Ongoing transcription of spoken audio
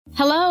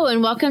Hello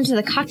and welcome to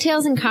the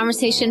Cocktails and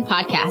Conversation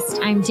podcast.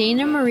 I'm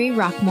Dana Marie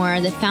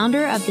Rockmore, the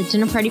founder of the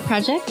Dinner Party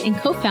Project and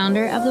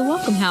co-founder of the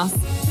Welcome House.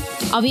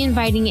 I'll be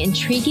inviting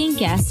intriguing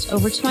guests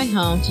over to my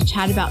home to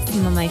chat about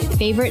some of my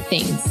favorite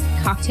things: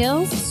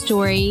 cocktails,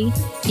 story,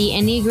 the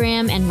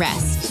Enneagram, and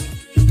rest.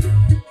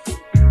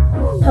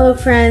 Hello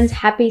friends,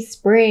 happy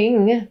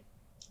spring.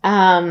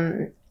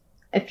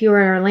 If you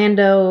were in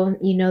Orlando,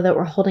 you know that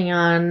we're holding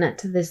on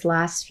to this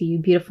last few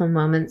beautiful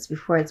moments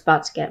before it's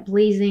about to get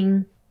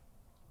blazing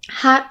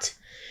hot,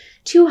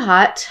 too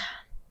hot,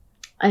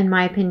 in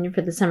my opinion,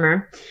 for the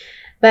summer.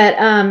 But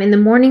in the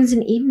mornings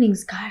and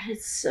evenings, God,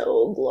 it's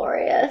so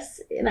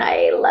glorious, and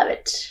I love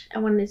it. I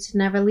wanted to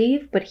never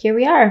leave, but here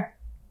we are.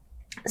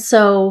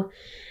 So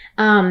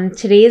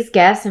today's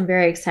guest, I'm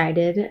very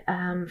excited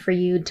for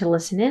you to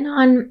listen in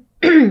on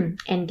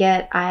and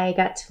I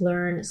got to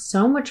learn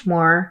so much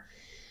more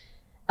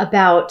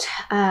about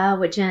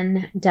what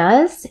Jen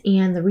does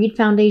and the Reed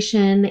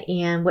Foundation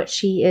and what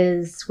she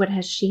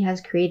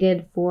has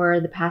created for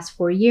the past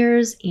 4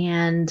 years.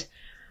 And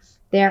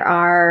there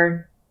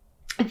are,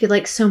 I feel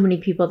like, so many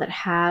people that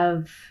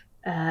have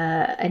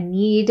a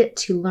need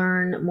to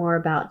learn more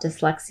about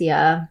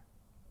dyslexia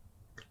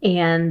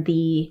and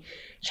the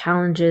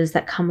challenges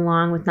that come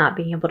along with not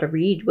being able to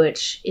read,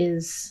 which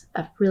is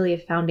really a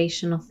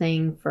foundational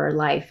thing for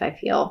life. I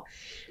feel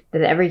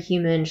that every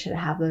human should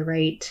have the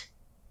right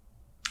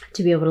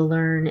to be able to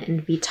learn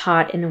and be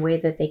taught in a way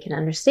that they can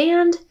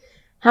understand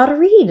how to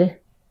read.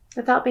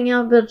 Without being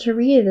able to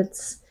read,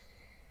 it's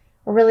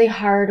a really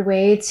hard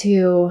way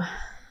to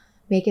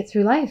make it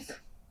through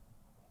life.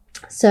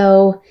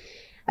 So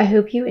I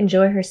hope you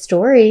enjoy her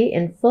story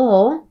in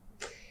full.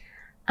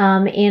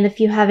 And if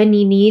you have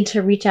any need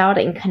to reach out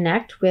and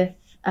connect with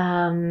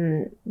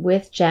Jen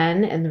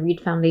and the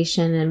Reed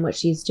Foundation and what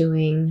she's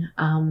doing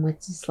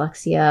with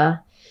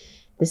dyslexia,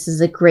 this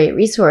is a great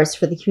resource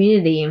for the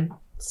community.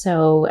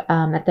 So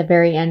at the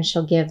very end,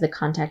 she'll give the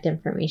contact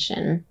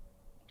information.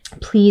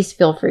 Please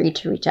feel free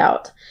to reach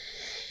out.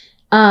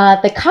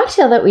 The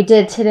cocktail that we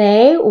did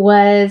today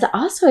was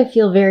also, I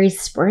feel, very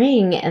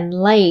spring and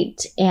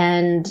light.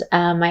 And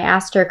I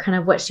asked her kind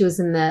of what she was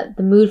in the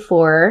mood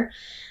for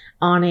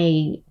on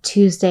a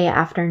Tuesday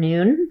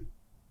afternoon.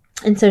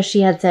 And so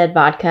she had said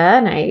vodka,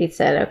 and I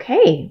said,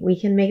 okay, we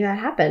can make that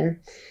happen.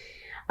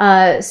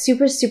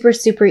 Super, super,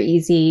 super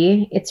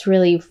easy. It's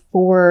really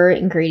 4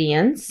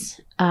 ingredients.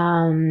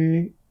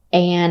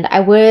 And I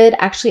would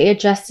actually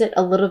adjust it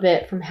a little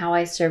bit from how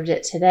I served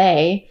it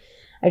today.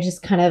 I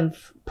just kind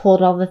of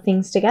pulled all the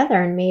things together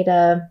and made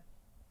a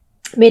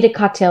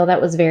cocktail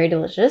that was very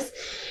delicious.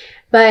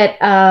 But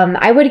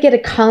I would get a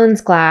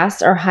Collins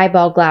glass or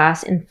highball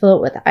glass and fill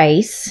it with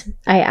ice.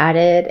 I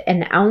added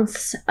an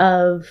ounce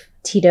of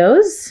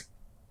Tito's.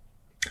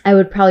 I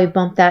would probably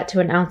bump that to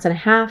 1.5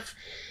 ounces.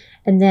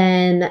 And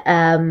then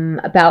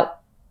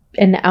about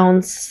an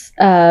ounce,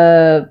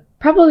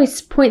 probably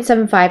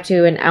 0.75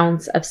 to an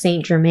ounce of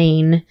Saint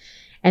Germain,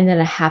 and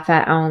then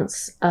 0.5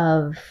 ounce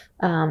of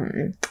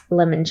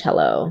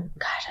limoncello.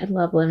 God, I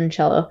love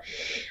limoncello.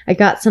 I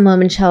got some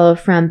limoncello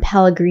from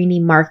Pellegrini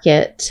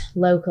Market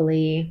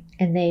locally,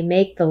 and they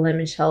make the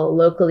limoncello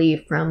locally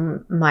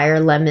from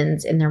Meyer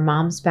Lemons in their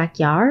mom's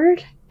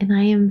backyard, and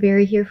I am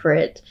very here for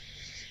it.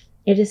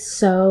 It is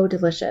so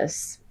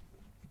delicious.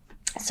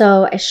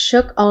 So I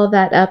shook all of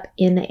that up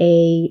in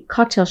a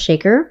cocktail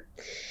shaker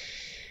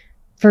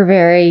for a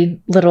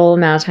very little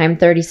amount of time,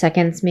 30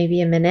 seconds,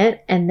 maybe a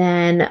minute. And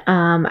then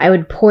I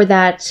would pour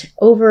that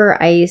over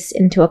ice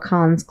into a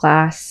Collins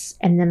glass,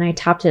 and then I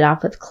topped it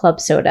off with club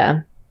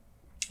soda.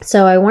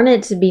 So I want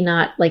it to be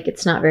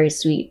it's not very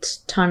sweet.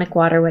 Tonic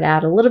water would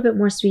add a little bit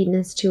more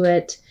sweetness to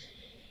it,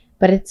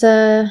 but it's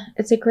a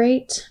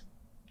great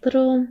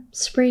little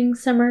spring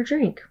summer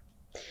drink.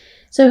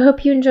 So I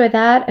hope you enjoy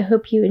that. I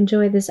hope you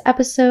enjoy this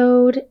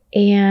episode,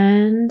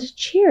 and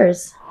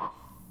cheers.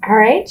 All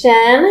right,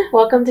 Jen,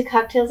 welcome to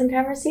Cocktails and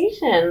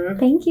Conversation.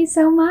 Thank you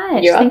so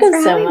much. You're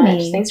welcome so much.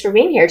 Me. Thanks for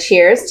being here.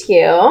 Cheers to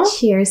you.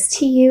 Cheers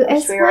to you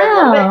as well. We were a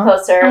little bit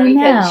closer. We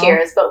could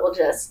cheers, but we'll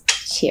just...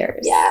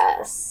 Cheers.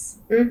 Yes.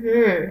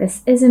 Mm-hmm.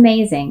 This is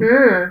amazing.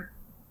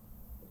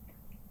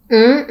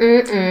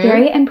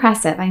 Very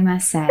impressive, I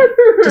must say.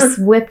 Just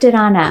whipped it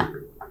on up.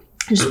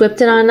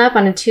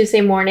 On a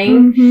Tuesday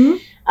morning. Mm-hmm.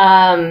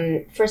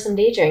 For some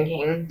day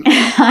drinking.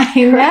 I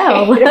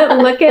know. Right?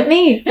 Look at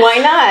me. Why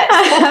not?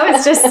 I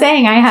was just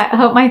saying, I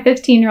hope my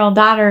 15-year-old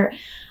daughter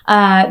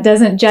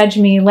doesn't judge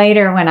me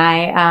later when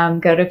I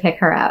go to pick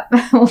her up.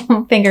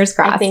 Fingers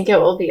crossed. I think it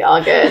will be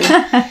all good.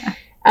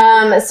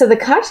 So the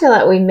cocktail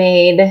that we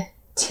made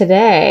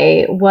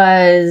today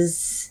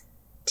was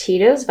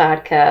Tito's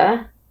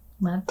vodka.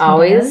 Love Tito's.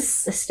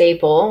 Always a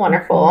staple.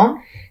 Wonderful.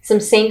 Mm-hmm. Some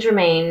Saint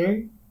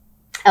Germain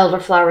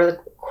elderflower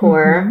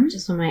liqueur, which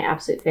is one of my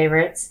absolute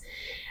favorites.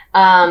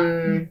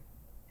 And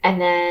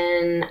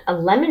then a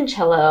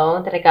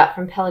limoncello that I got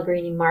from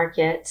Pellegrini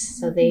Market.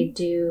 So they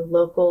do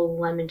local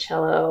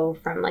limoncello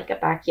from like a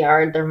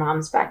backyard, their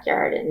mom's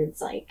backyard. And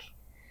it's like,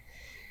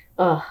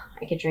 oh,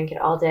 I could drink it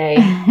all day.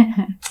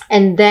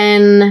 And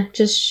then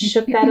just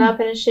shook that up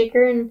in a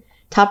shaker and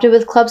topped it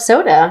with club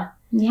soda.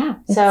 Yeah.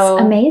 It's So,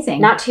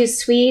 amazing. Not too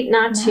sweet,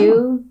 not No.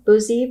 too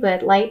boozy,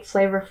 but light,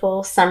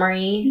 flavorful,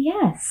 summery,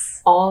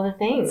 Yes. all the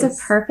things. It's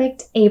a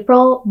perfect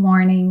April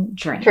morning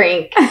drink.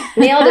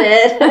 Nailed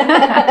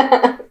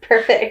it.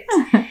 Perfect.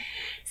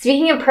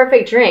 Speaking of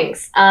perfect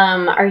drinks,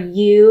 are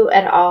you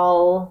at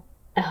all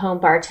a home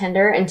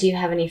bartender? And do you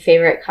have any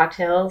favorite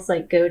cocktails,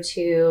 like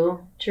go-to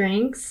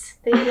drinks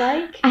that you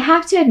like? I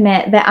have to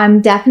admit that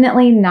I'm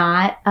definitely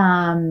not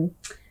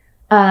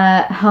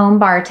a home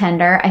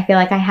bartender. I feel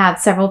like I have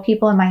several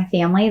people in my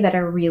family that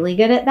are really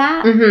good at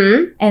that.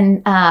 Mm-hmm.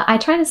 And I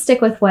try to stick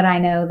with what I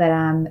know that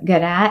I'm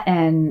good at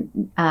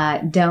and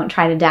don't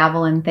try to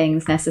dabble in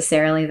things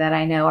necessarily that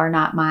I know are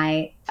not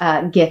my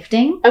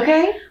gifting.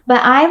 Okay.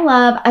 But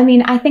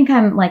I think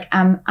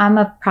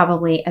I'm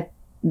probably a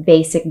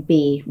basic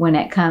B when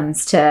it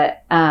comes to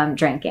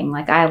drinking.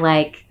 Like I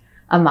like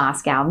a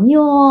Moscow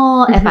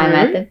Mule. If I'm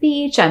at the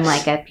beach, I'm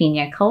like a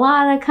pina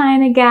colada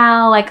kind of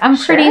gal. Like I'm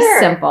pretty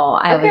simple,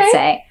 I would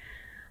say.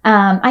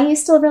 I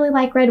used to really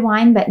like red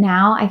wine, but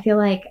now I feel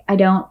like I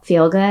don't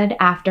feel good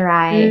after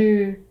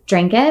I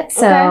drink it.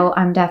 So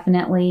I'm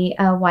definitely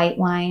a white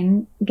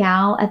wine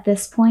gal at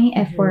this point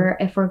if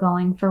we're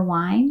going for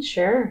wine.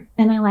 Sure.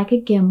 And I like a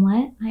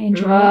gimlet. I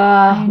enjoy it.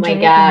 Oh my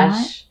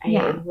gosh.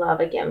 I love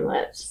a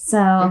gimlet.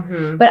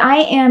 So, but I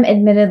am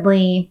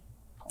admittedly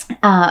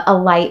a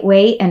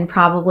lightweight and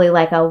probably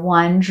like a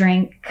one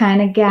drink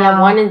kind of gal. Yeah,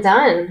 one and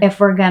done.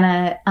 If we're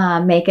gonna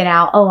make it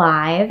out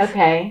alive.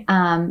 Okay.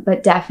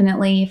 But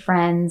definitely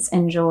friends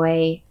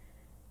enjoy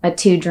a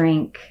 2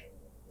 drink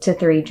to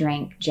 3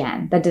 drink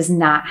gin. That does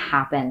not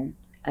happen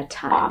a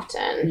ton.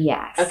 Often.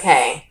 Yes.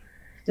 Okay.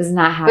 Does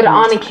not happen. But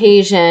on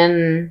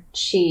occasion,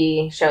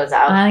 she shows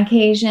up. On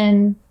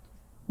occasion,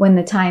 when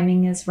the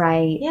timing is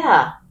right.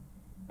 Yeah.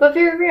 But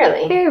very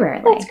rarely. Very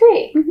rarely. That's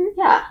great. Mm-hmm.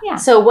 Yeah. Yeah.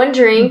 So one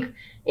drink,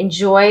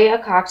 enjoy a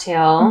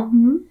cocktail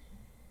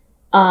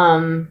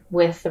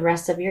with the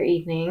rest of your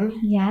evening.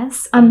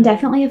 Yes. I'm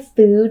definitely a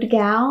food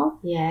gal.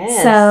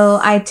 Yes. So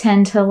I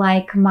tend to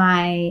like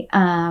my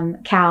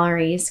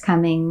calories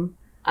coming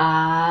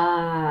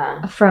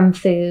from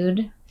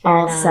food. Fair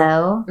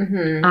also.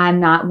 Mm-hmm. I'm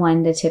not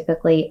one to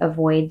typically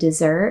avoid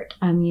dessert.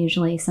 I'm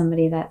usually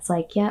somebody that's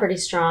like, yeah, pretty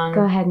strong.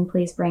 Go ahead and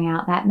please bring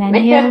out that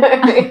menu.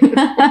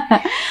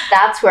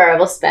 That's where I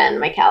will spend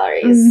my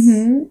calories.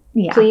 Mm-hmm.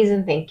 Yeah. Please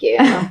and thank you.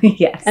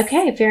 Yes.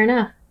 Okay, fair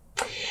enough.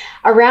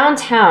 Around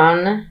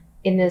town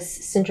in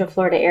this Central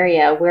Florida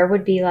area, where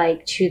would be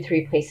like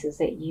 2-3 places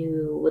that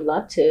you would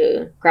love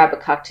to grab a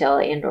cocktail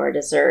and or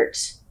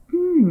dessert?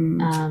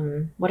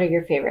 What are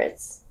your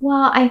favorites?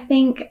 Well, I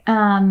think,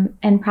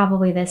 and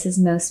probably this is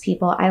most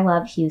people, I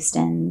love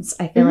Houston's.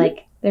 I feel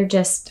like they're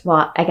just,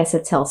 well, I guess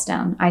it's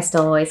Hillstone. I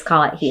still always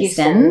call it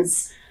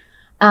Houston's.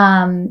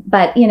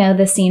 But,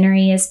 the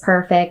scenery is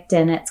perfect,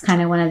 and it's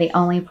kind of one of the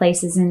only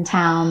places in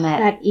town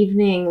that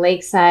evening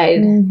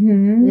lakeside,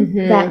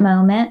 that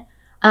moment.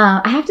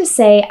 I have to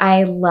say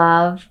I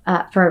love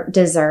for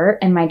dessert,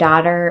 and my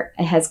daughter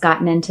has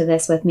gotten into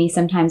this with me.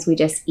 Sometimes we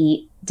just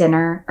eat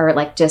dinner or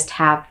like just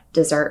have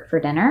dessert for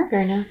dinner.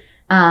 Fair enough.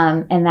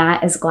 And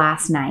that is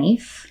Glass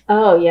Knife.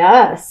 Oh,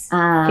 yes.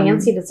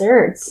 Fancy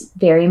desserts.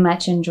 Very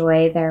much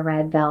enjoy their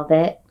red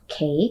velvet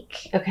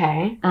cake.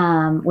 Okay.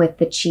 With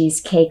the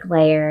cheesecake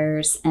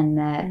layers and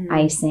the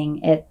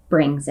icing. It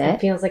brings it.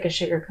 It feels like a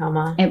sugar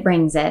coma. It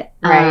brings it.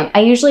 Right. I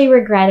usually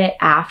regret it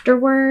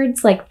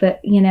afterwards, like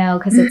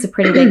because it's a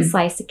pretty big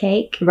slice of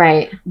cake.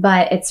 Right.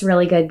 But it's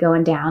really good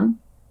going down.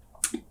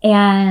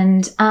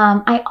 And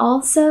I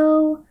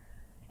also,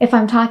 if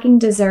I'm talking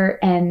dessert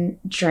and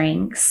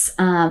drinks,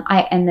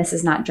 and this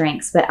is not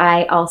drinks, but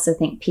I also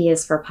think P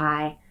is for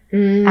Pie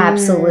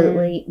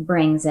absolutely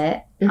brings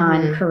it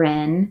on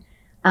Corinne.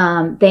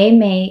 They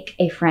make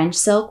a French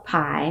silk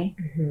pie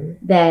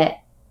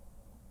that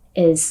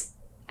is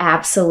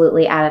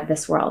absolutely out of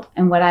this world.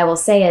 And what I will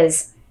say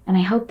is, and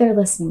I hope they're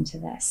listening to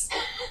this,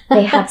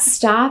 they have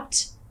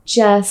stopped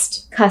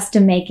just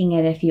custom making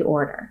it if you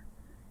order.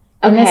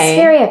 And it's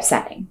very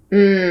upsetting.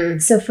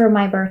 So for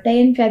my birthday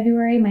in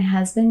February, my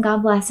husband,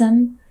 God bless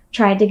him,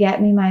 tried to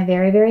get me my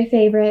very, very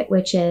favorite,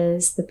 which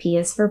is the P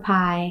is for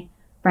Pie,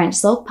 French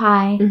silk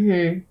pie,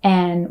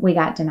 and we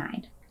got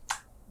denied.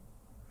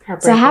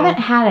 So I haven't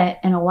had it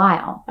in a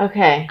while.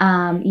 Okay.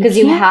 Because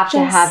you have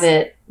to have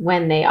it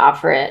when they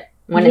offer it,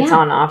 when it's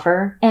on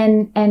offer.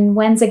 And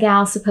when's a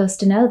gal supposed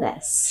to know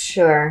this?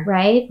 Sure.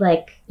 Right?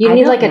 Like you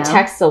need like a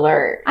text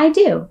alert. I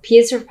do. P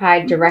is for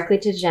Pie directly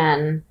to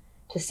Jen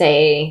to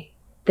say,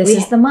 this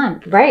is the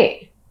month.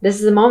 Right. This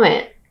is the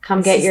moment.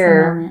 Come get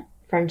your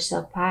French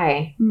silk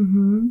pie.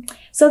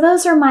 So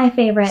those are my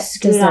favorite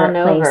dessert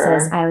places,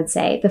 over. I would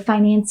say. The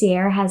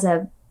Financier has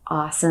a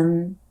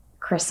awesome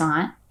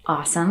croissant.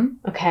 Awesome.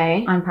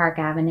 Okay. On Park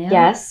Avenue.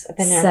 Yes. I've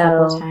been there a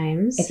couple of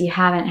times. If you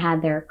haven't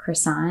had their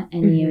croissant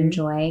and you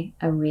enjoy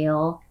a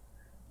real,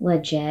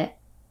 legit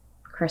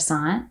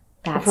croissant,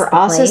 that's the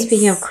place.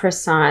 Speaking of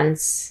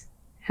croissants,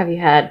 have you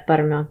had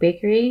Buttermilk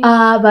Bakery?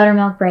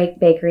 Buttermilk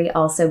Bakery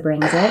also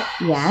brings it.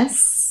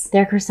 Yes.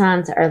 Their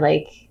croissants are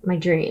like my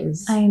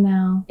dreams. I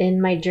know.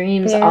 In my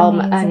dreams, They're I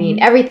mean,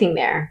 amazing. everything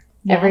there.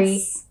 Yes.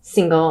 Every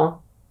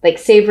single, like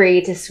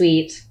savory to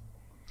sweet.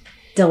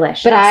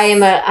 Delicious. But I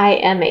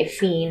am a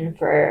fiend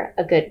for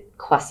a good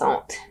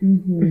croissant.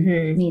 Mm-hmm.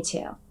 Mm-hmm. Me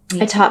too.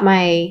 I taught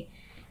my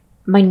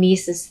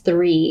niece is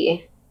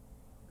 3,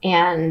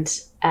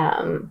 and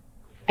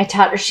I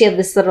taught her. She had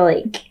this little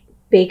like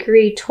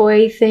bakery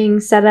toy thing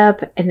set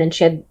up, and then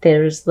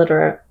there's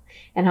little,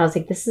 and I was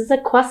like, "This is a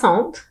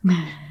croissant,"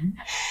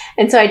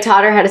 and so I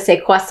taught her how to say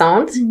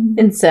croissant,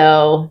 and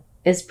so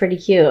it's pretty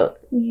cute.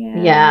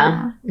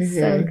 Yeah. So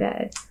Mhm.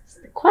 good.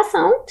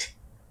 Croissant.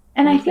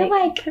 And I It's feel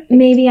like perfect.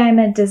 maybe I'm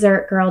a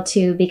dessert girl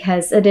too,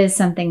 because it is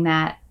something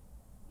that,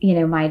 you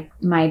know,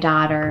 my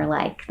daughter,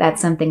 like,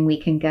 that's something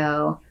we can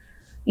go,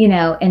 you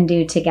know, and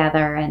do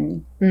together,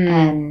 and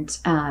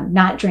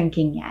not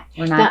drinking yet.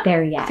 We're not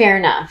there yet. Fair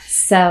enough.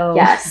 So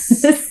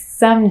Yes.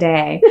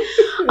 someday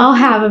I'll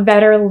have a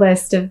better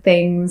list of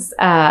things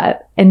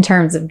in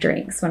terms of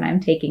drinks when I'm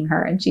taking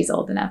her and she's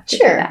old enough to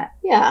do Sure. that.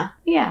 Yeah.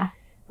 Yeah.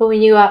 But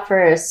when you opt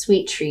for a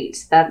sweet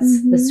treat,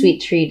 that's the Mhm.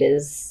 sweet treat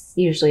is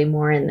usually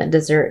more in the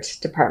dessert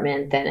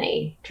department than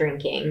a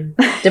drinking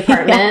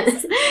department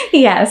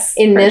Yes.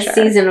 in for this sure.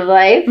 season of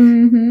life.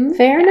 Mm-hmm.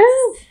 Fair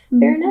enough.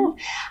 Fair Mhm. enough.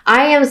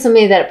 I am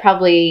somebody that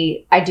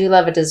I do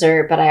love a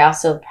dessert, but I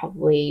also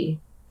probably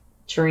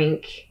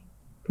drink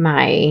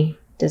my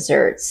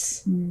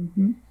desserts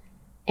Mhm.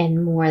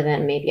 and more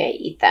than maybe I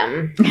eat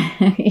them.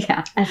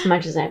 Yeah. As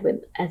much as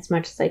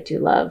I do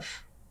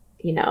love,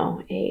 you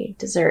know, a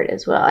dessert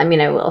as well. I mean,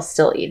 I will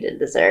still eat a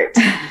dessert.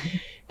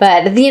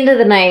 But at the end of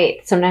the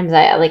night, sometimes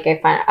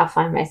I'll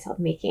find myself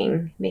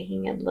making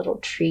a little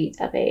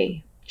treat of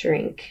a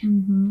drink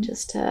Mhm.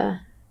 just to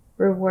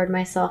reward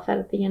myself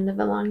at the end of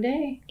a long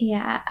day.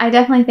 Yeah, I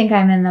definitely think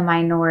I'm in the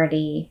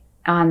minority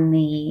on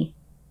the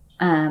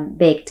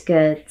baked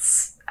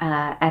goods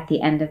at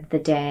the end of the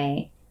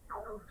day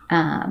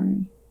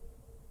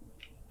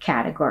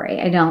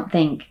category. I don't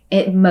think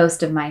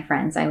most of my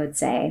friends, I would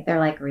say, they're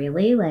like,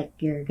 really? Like,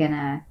 you're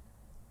gonna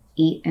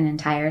eat an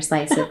entire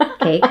slice of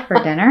cake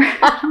for dinner?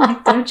 I'm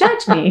like, don't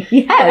judge me.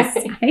 Yes,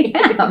 I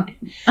am.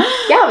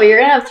 Yeah, but you're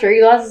gonna have 3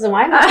 glasses of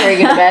wine before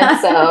you go to bed,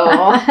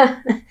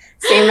 so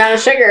same amount of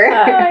sugar.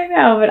 I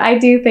know, but I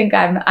do think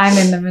I'm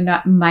in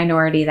the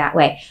minority that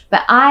way.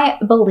 But I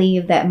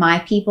believe that my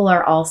people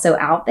are also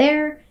out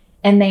there,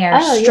 and they are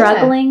Oh, yeah.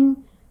 struggling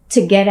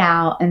to get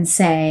out and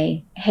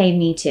say, "Hey,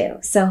 me too."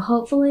 So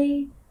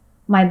hopefully,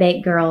 my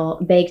baked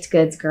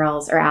goods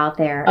girls are out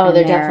there. Oh, and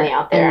they're definitely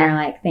out there. and they're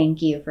like,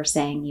 "Thank you for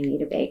saying you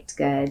eat a baked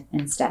good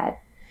instead."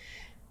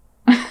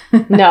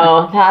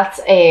 No,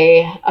 that's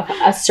a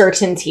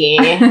certainty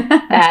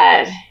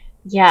that,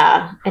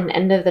 yeah, an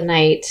end of the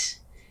night.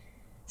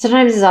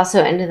 Sometimes it's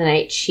also end of the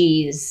night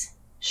cheese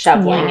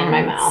shoveling in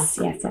my mouth.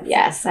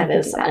 Yes, That I could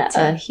is do that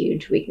a too.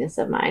 huge weakness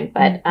of mine.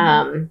 But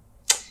Mhm.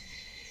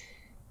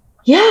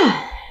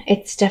 yeah,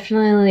 it's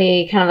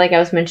definitely kind of like I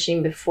was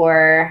mentioning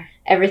before.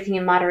 Everything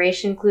in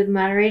moderation, include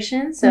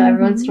moderation. So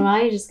every once in a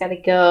while, you just got to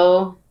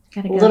go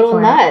Gotta go little for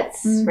it.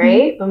 nuts, Mhm.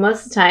 right? But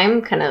most of the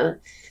time, kind of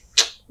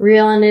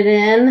reeling it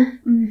in,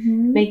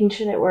 Mhm. making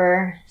sure that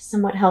we're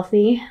somewhat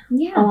healthy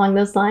Yeah, along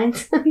those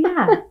lines.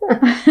 yeah.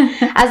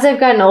 As I've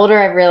gotten older,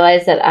 I've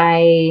realized that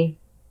I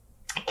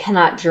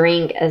cannot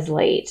drink as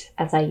late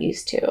as I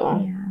used to,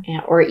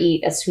 or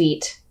eat a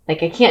sweet.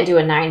 Like, I can't do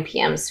a 9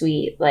 p.m.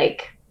 sweet.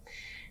 Like,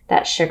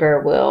 that sugar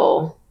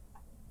will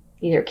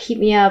either keep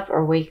me up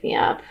or wake me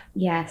up,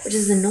 Yes. which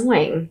is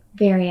annoying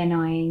Very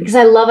annoying. because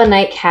I love a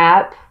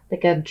nightcap,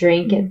 like a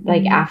drink,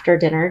 like Mhm. after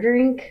dinner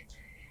drink.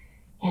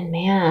 And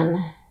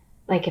man,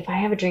 like if I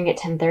have a drink at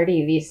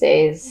 10:30 these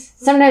days,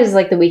 sometimes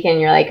like the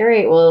weekend, you're like, all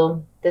right,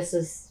 well, this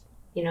is,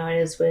 you know, it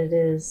is what it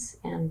is,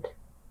 and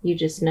you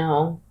just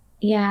know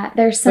Yeah,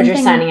 there's what something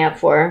you're signing up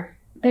for.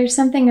 there's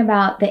something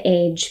about the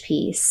age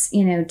piece,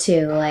 you know,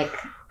 too. Like,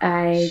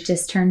 I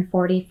just turned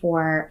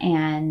 44,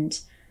 and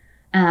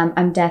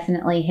I'm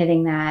definitely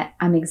hitting that.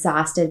 I'm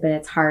exhausted, but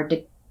it's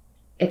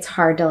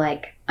hard to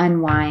like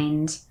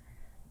unwind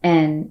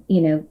and,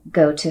 you know,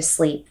 go to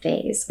sleep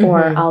phase.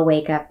 Or Mhm. I'll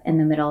wake up in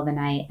the middle of the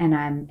night and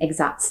I'm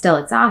still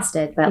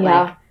exhausted, but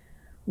Yeah. like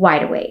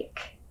wide awake.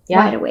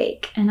 Yeah. Wide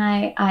awake. And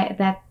I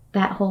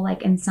that whole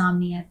like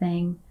insomnia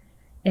thing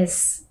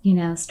is, you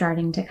know,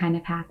 starting to kind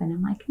of happen.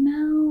 I'm like,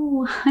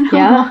 no, I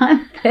don't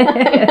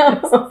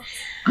want this.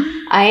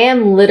 I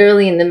am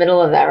literally in the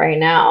middle of that right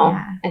now,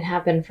 Yeah. and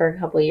have been for a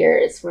couple of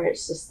years, where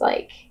it's just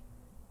like,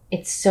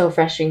 it's so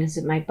frustrating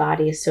because my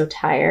body is so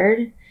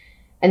tired.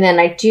 And then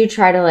I do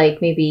try to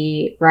like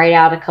maybe write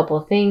out a couple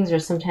of things, or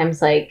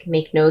sometimes like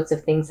make notes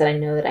of things that I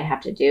know that I have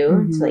to do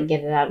Mhm. to like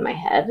get it out of my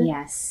head.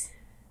 Yes.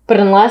 But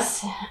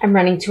unless I'm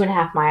running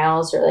 2.5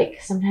 miles, or like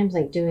sometimes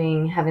like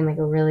having like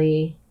a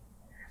really,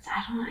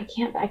 I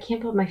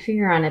can't put my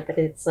finger on it, but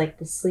it's like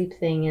the sleep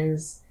thing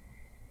is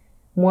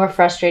more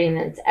frustrating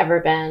than it's ever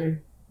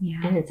been.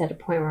 Yeah. And it's at a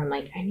point where I'm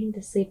like, I need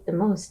to sleep the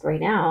most right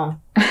now.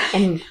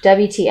 And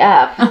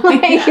WTF. I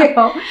Like,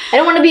 know. I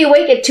don't want to be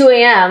awake at 2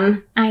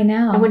 a.m. I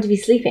know. I want to be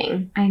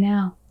sleeping. I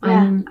know.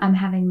 I'm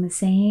having the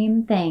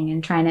same thing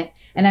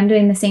and I'm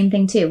doing the same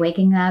thing too,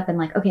 waking up and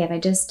like, okay, if I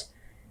just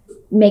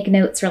make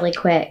notes really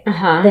quick,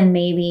 then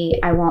maybe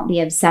I won't be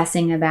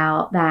obsessing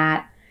about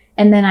that.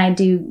 And then I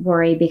do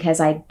worry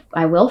because I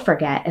will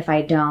forget if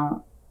I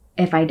don't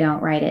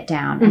write it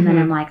down. And then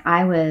I'm like,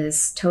 I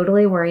was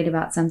totally worried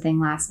about something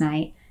last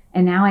night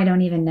and now I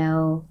don't even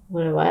know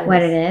what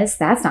it is.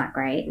 That's not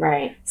great.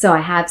 Right. So I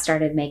have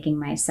started making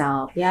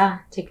myself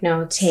take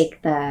notes.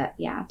 Take the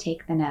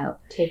note.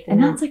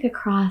 And that's like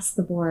across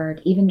the board,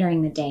 even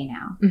during the day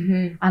now.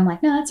 I'm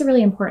like, no, that's a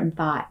really important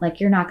thought. Like,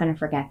 you're not going to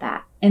forget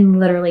that. And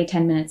literally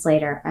 10 minutes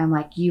later, I'm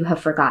like, you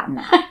have forgotten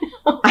that.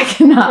 I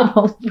cannot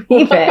believe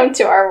it. Welcome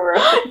to our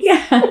world.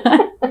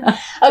 Yeah.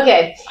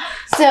 Okay.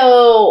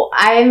 So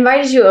I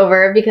invited you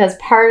over because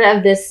part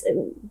of this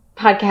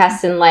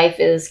podcast in life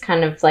is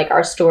kind of like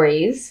our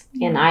stories.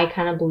 And I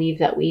kind of believe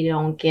that we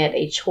don't get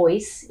a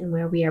choice in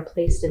where we are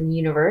placed in the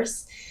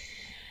universe.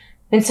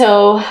 And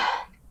so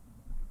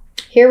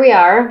here we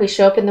are. We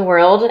show up in the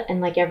world, and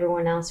like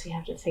everyone else, we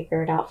have to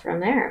figure it out from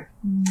there.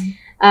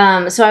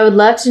 So I would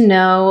love to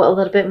know a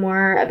little bit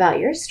more about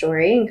your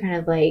story and kind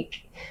of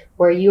like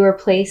where you were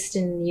placed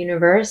in the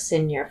universe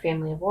and your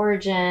family of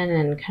origin,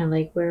 and kind of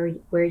like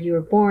where you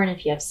were born,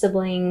 if you have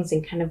siblings,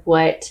 and kind of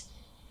what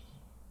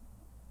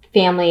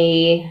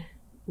family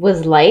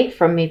was like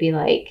from maybe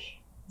like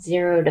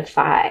 0 to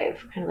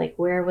 5. Kind of like,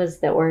 where was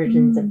the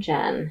origins of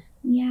Jen?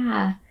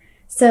 Yeah.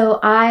 So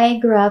I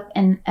grew up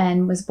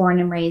and was born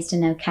and raised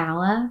in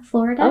Ocala,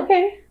 Florida.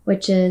 Okay.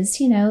 Which is,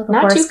 the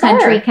Not horse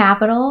country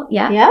capital.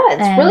 Yeah. Yeah,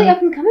 it's really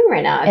up and coming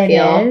right now, I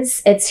feel. It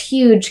is. It's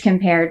huge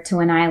compared to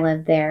when I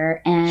lived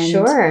there. And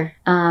sure.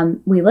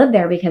 We lived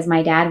there because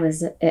my dad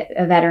was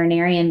a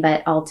veterinarian,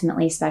 but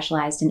ultimately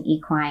specialized in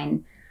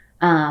equine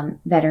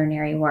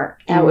veterinary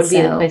work. That would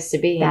be the place to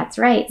be. That's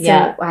right.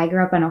 So I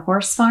grew up on a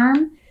horse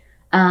farm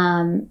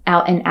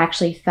out in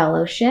actually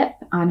Fellowship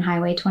on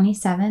Highway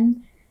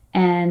 27.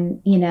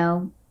 And,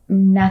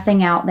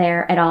 nothing out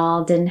there at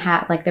all. Didn't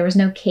have, like, there was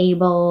no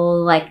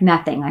cable, like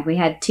nothing. Like, we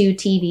had 2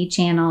 TV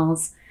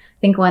channels. I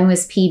think one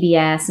was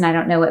PBS and I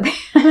don't know what the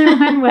other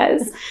one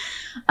was.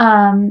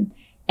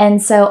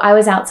 And so I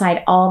was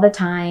outside all the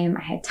time.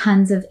 I had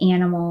tons of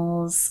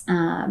animals.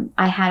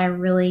 I had a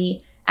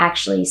really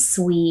actually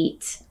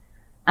sweet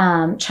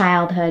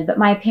childhood, but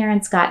my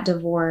parents got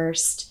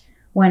divorced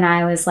when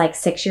I was like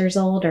 6 years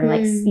old or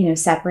like,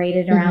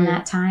 separated around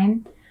that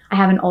time. I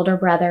have an older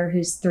brother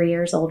who's 3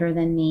 years older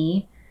than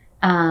me.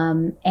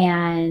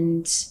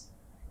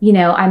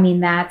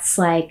 That's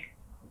like,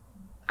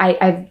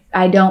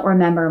 I don't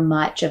remember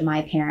much of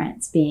my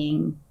parents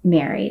being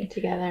married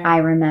together. I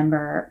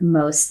remember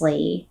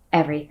mostly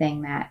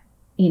everything that,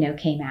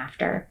 came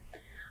after.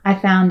 I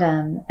found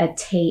a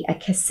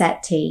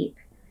cassette tape.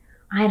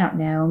 I don't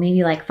know,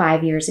 maybe like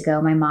 5 years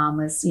ago. My mom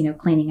was,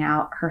 cleaning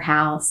out her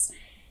house,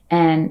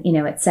 and,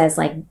 it says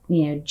like,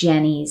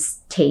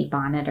 Jenny's tape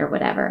on it or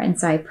whatever. And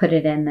so I put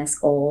it in this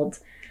old,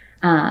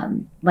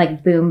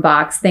 like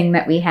boombox thing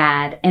that we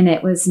had. And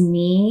it was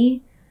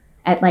me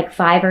at like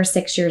 5 or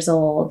 6 years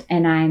old.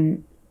 And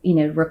I'm,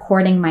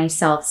 recording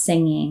myself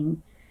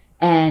singing.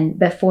 And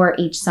before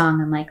each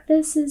song, I'm like,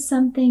 this is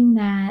something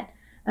that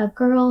a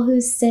girl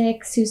who's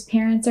 6, whose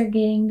parents are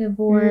getting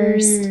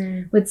divorced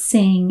would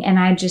sing. And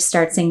I just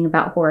start singing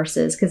about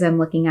horses because I'm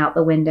looking out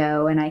the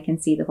window and I can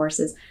see the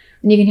horses.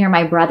 And you can hear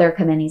my brother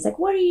come in. He's like,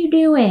 what are you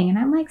doing? And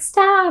I'm like,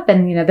 stop.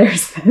 And,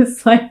 there's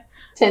this like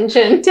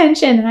tension.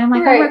 And I'm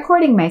like, I'm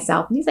recording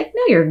myself. And he's like,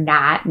 no, you're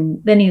not.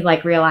 And then he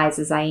like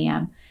realizes I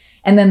am.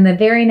 And then the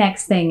very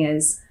next thing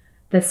is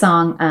the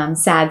song,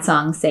 Sad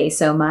Song Say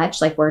So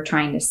Much. Like, we're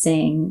trying to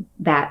sing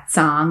that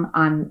song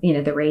on,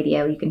 the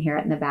radio. You can hear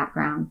it in the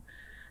background.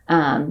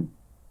 And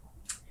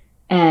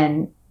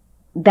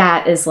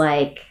that is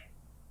like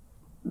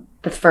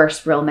the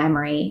first real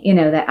memory,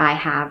 that I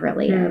have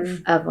really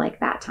of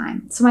like that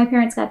time. So my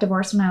parents got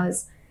divorced when I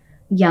was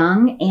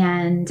young,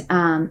 and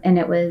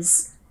it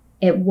was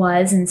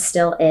and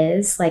still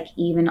is, like,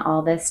 even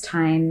all this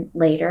time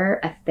later,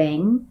 a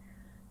thing.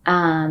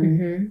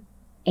 And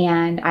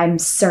I'm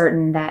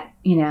certain that,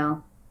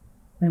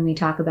 when we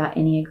talk about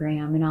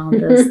Enneagram and all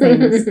of those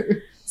things,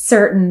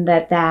 certain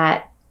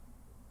that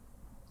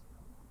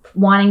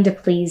wanting to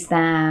please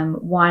them,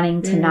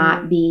 wanting to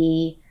not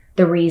be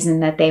the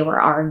reason that they were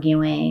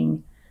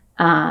arguing,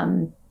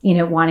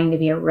 wanting to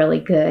be a really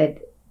good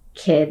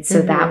kid,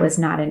 so that was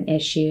not an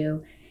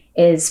issue,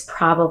 is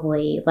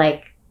probably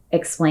like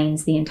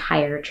explains the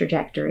entire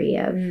trajectory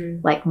of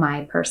like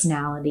my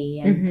personality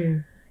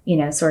and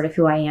sort of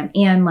who I am,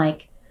 and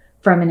like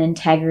from an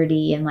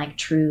integrity and like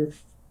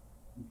truth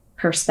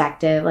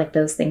perspective, like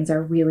those things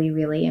are really,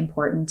 really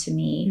important to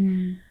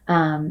me.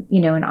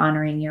 And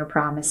honoring your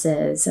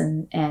promises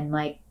and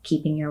like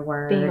keeping your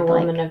word, being a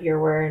woman of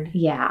your word.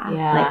 Yeah.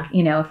 Like,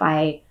 if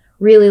I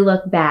really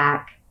look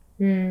back,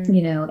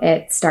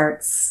 it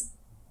starts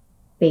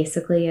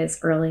basically as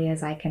early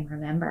as I can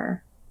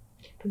remember.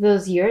 But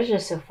those years are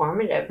so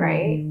formative,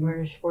 right?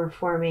 We're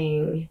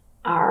forming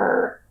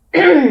our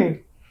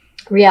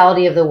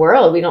reality of the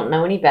world. We don't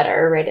know any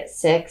better, right? At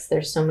 6,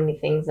 there's so many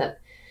things that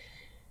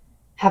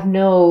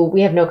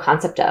we have no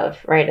concept of,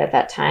 right, at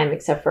that time,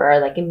 except for our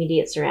like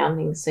immediate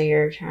surroundings. So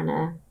you're trying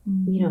to,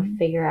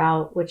 figure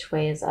out which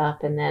way is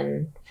up, and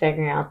then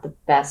figuring out the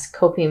best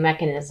coping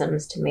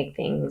mechanisms to make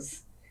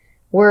things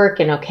work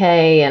and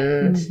okay.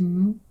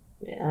 And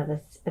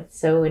that's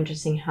so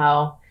interesting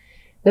how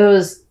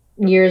those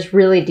years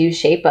really do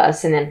shape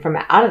us. And then from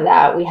out of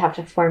that, we have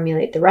to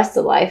formulate the rest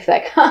of life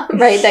that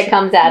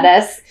comes at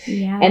us.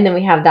 Yeah. And then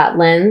we have that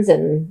lens,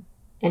 and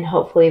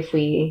hopefully if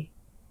we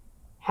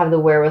have the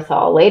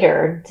wherewithal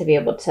later to be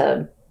able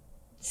to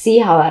see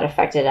how that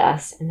affected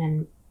us, and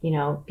then,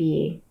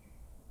 be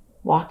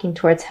walking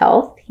towards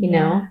health,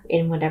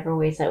 in whatever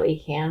ways that we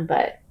can,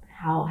 but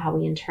how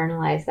we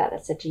internalize that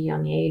at such a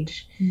young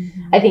age.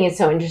 I think it's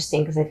so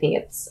interesting because I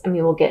think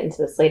we'll get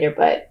into this later,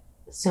 but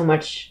so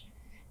much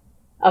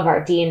of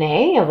our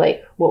DNA of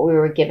like what we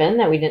were given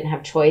that we didn't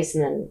have choice,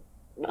 and then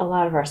a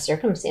lot of our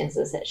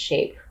circumstances that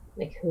shape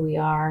like who we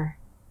are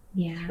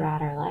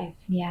throughout our life.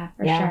 Yeah,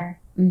 for sure.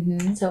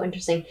 Mm-hmm. So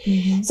interesting.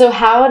 Mm-hmm. So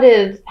how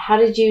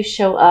did you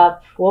show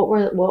up? What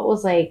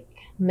was like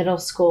middle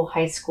school,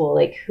 high school?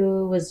 Like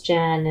who was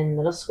Jen in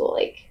middle school?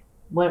 Like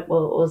what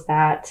was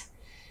that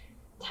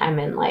time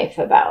in life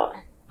about?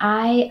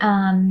 Were you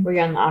on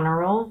the honor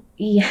roll?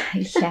 Yeah,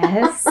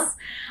 yes.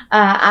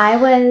 I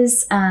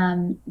was,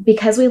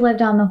 because we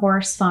lived on the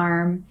horse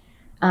farm,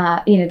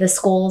 the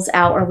schools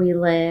out where we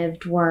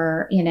lived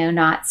were,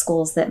 not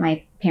schools that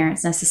my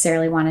parents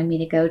necessarily wanted me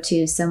to go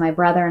to. So my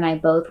brother and I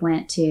both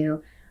went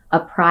to a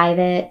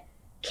private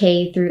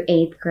K through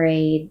 8th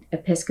grade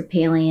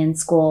Episcopalian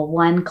school,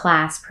 1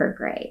 class per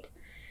grade.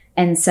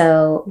 And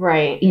so,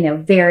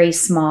 very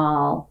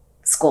small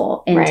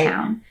school in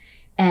town.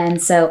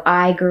 And so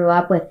I grew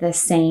up with the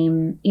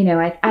same,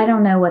 I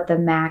don't know what the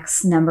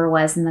max number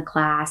was in the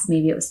class.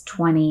 Maybe it was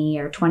 20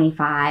 or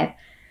 25.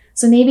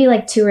 So maybe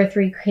like 2 or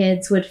 3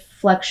 kids would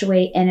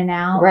fluctuate in and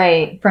out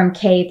from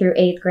K through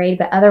 8th grade.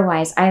 But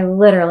otherwise, I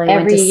literally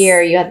every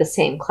year you had the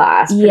same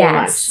class pretty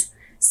much.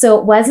 So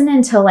it wasn't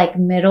until like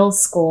middle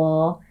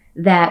school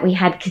that we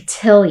had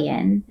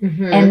cotillion.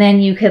 Mm-hmm. And then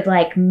you could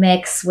like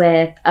mix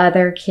with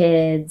other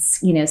kids,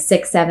 6th,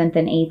 7th,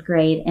 and 8th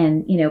grade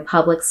and,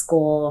 public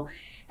school.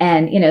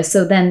 And,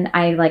 so then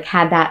I like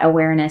had that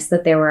awareness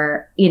that there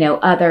were,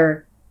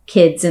 other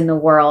kids in the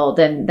world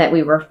and that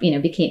we were,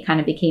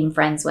 became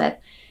friends with.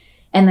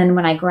 And then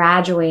when I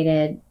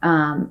graduated,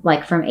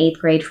 like from 8th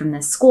grade from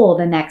this school,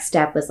 the next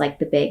step was like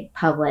the big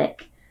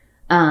public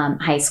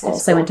high school.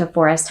 So I went to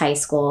Forest High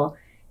School,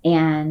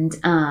 and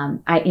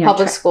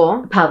public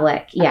school.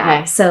 Public, yeah.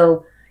 Okay.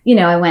 So,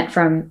 I went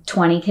from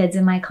 20 kids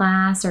in my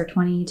class, or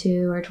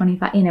 22 or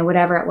 25,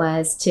 whatever it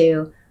was,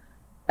 to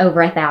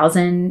over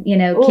 1,000,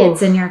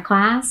 kids in your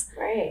class.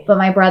 Right. But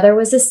my brother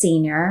was a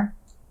senior,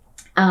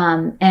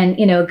 and,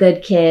 a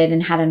good kid,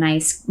 and had a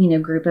nice,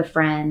 group of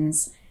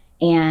friends.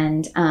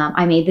 And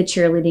I made the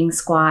cheerleading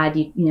squad,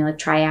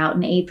 try out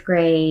in 8th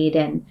grade,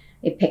 and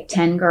it picked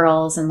 10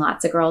 girls, and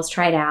lots of girls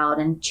tried out,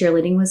 and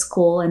cheerleading was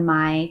cool in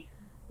my,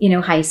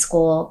 high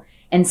school.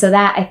 And so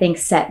that, I think,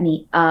 set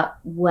me up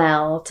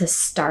well to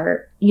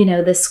start,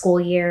 the school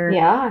year.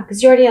 Yeah,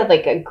 because you already had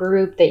like a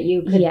group that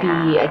you could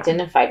be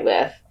identified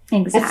with.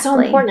 Exactly. That's so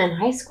important in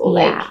high school.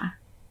 Yeah.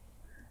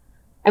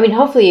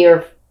 Hopefully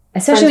you're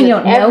especially when you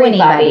don't know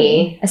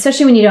anybody.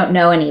 Especially when you don't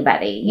know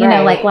anybody. You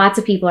know, like lots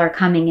of people are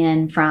coming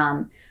in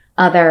from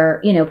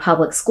other,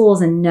 public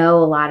schools and know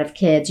a lot of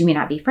kids. You may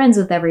not be friends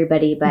with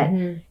everybody, but,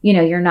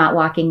 you're not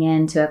walking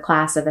into a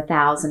class of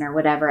 1,000 or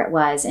whatever it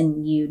was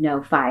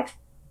and 5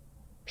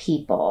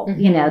 people.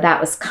 Mm-hmm. That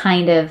was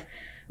kind of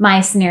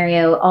my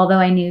scenario, although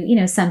I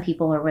knew, some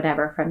people or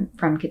whatever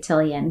from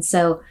cotillion.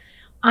 So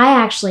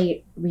I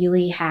actually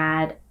really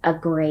had a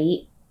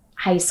great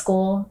high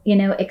school,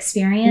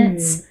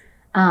 experience.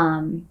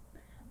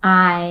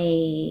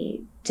 I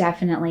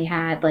definitely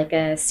had like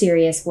a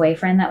serious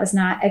boyfriend that was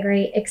not a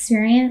great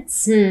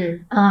experience.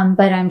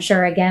 But I'm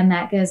sure, again,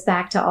 that goes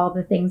back to all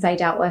the things I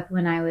dealt with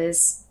when I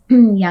was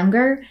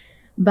younger.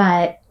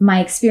 But my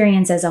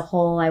experience as a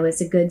whole, I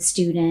was a good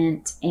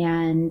student,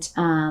 and,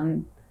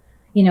 I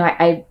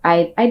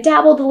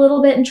dabbled a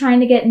little bit in trying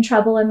to get in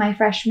trouble in my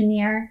freshman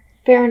year.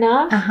 Fair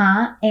enough.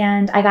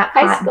 And I got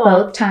caught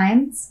both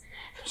times.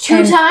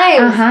 2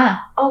 times?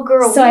 Oh,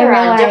 girl, so we're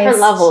on different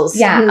levels.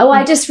 Yeah. Oh,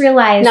 I just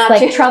realized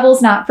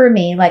trouble's not for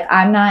me. Like,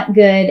 I'm not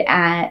good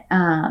at...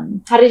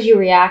 How did you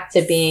react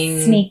to being...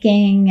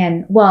 Sneaking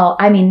and... Well,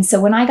 so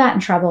when I got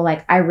in trouble,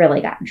 like, I really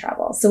got in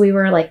trouble. So we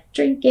were, like,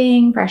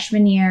 drinking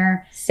freshman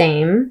year.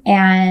 Same.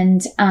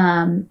 And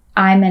I'm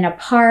in a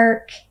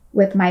park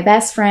with my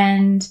best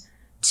friend,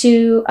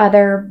 2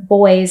 other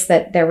boys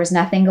that there was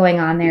nothing going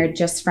on there,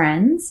 just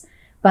friends.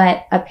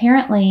 But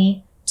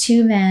apparently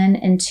 2 men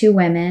and 2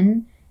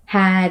 women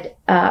had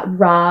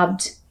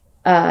robbed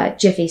a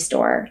Jiffy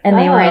store, and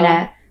they were in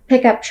a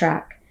pickup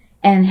truck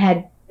and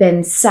had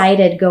been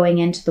sighted going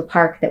into the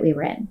park that we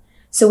were in.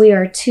 So we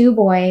are 2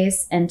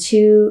 boys and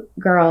 2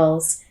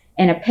 girls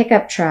in a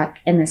pickup truck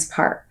in this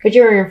park. But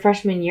you were in your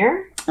freshman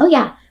year? Oh,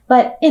 yeah.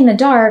 But in the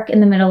dark,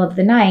 in the middle of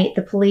the night,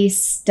 the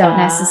police don't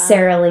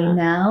necessarily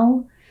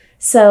know.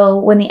 So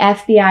when the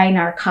FBI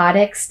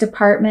narcotics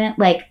department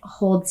like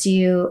holds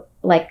you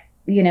like,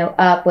 you know,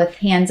 up with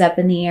hands up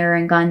in the air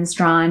and guns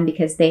drawn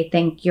because they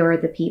think you're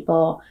the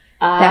people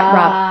that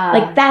rob,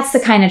 like that's the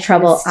kind of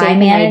trouble I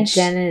managed.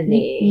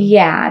 Identity.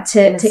 Yeah,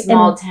 in a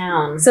small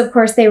town. So of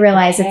course they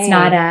realize it's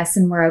not us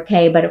and we're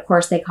okay, but of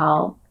course they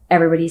call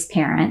everybody's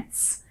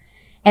parents,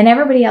 and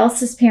everybody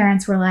else's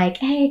parents were like,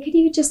 "Hey, could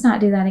you just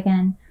not do that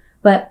again?"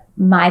 But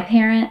my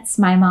parents,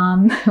 my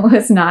mom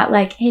was not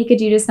like, "Hey,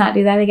 could you just not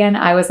do that again?"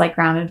 I was like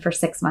grounded for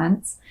 6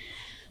 months.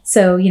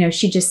 So, you know,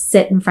 she'd just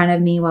sit in front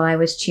of me while I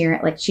was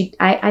cheering. Like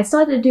I still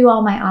had to do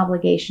all my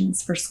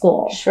obligations for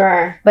school.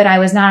 Sure. But I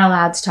was not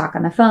allowed to talk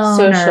on the phone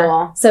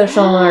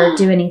social or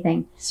do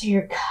anything. So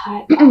you're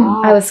cut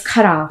off. I was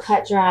cut off.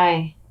 Cut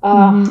dry. Oh.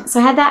 Mm-hmm. So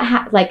I had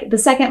that, like the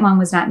second one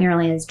was not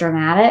nearly as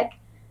dramatic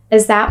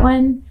as that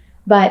one.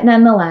 But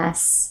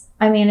nonetheless,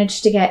 I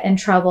managed to get in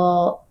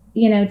trouble,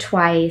 you know,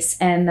 twice.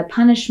 And the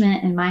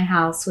punishment in my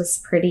house was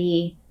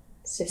pretty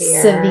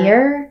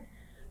severe.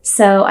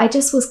 So I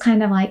just was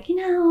kind of like, you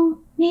know,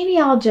 maybe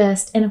I'll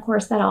just, and of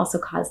course that also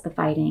caused the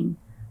fighting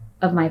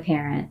of my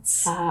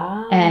parents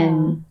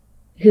and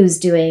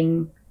who's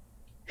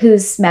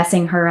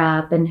messing her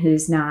up and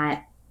who's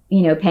not,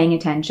 you know, paying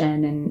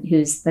attention and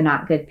who's the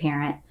not good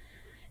parent.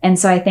 And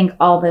so I think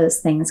all those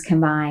things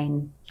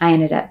combined, I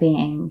ended up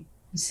being.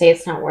 Say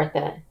it's not worth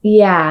it.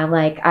 Yeah.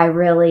 Like I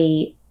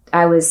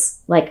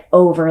was like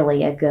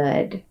overly a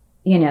good,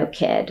 you know,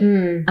 kid.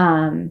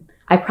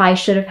 I probably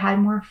should have had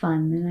more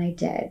fun than I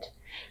did.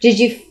 Did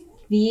you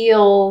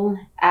feel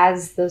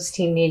as those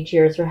teenage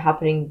years were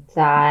happening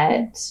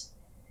that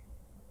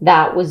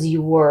was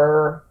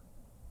your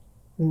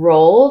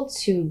role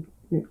to,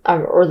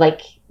 or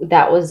like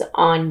that was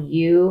on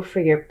you for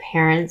your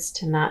parents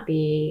to not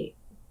be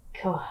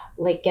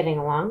like getting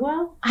along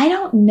well? I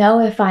don't know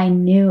if I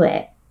knew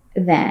it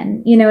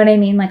then. You know what I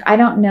mean? Like, I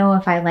don't know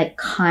if I like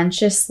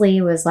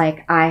consciously was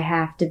like, I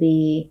have to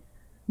be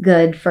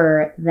good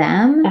for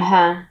them.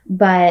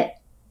 But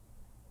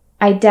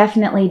I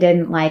definitely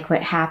didn't like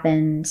what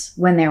happened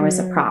when there was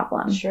a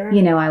problem. Sure.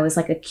 You know, I was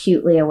like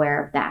acutely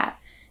aware of that.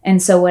 And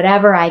so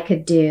whatever I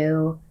could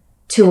do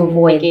to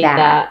avoid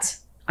that,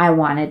 I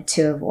wanted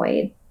to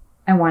avoid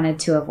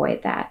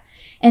that.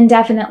 And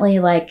definitely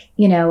like,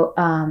 you know,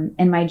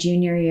 in my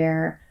junior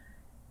year,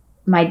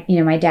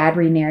 my dad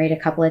remarried a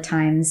couple of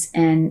times,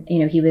 and, you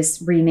know, he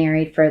was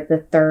remarried for the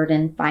third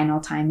and final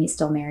time. He's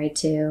still married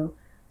to,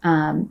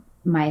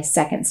 my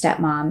second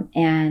stepmom,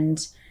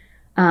 and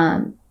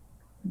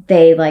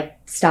they like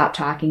stopped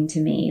talking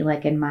to me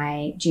like in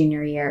my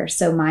junior year.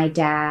 So my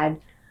dad,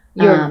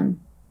 your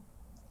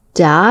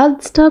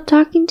dad stopped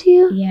talking to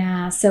you?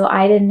 Yeah. So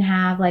I didn't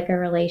have like a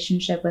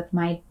relationship with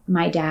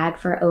my dad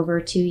for over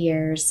 2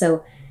 years.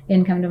 So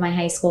didn't come to my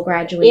high school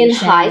graduation. In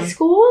high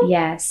school?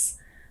 Yes.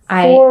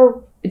 I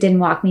didn't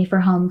walk me for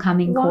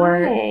homecoming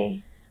court.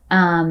 Why?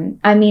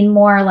 I mean,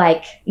 more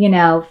like, you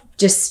know,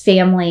 just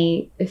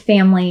family,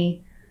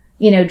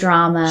 you know,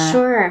 drama.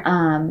 Sure.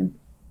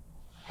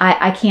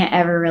 I can't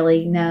ever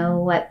really know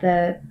what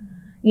the,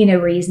 you know,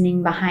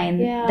 reasoning behind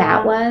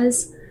that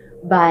was.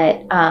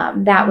 But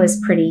that was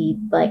pretty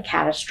like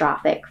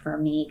catastrophic for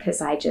me,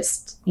 because I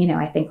just, you know,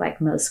 I think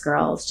like most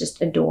girls just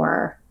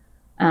adore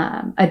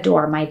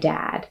my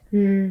dad.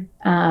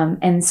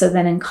 And so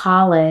then in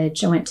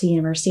college, I went to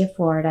University of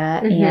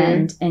Florida,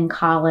 and in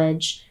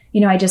college,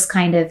 you know, I just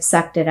kind of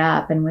sucked it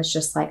up and was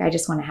just like, I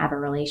just want to have a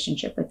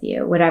relationship with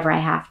you.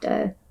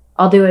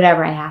 I'll do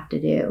whatever I have to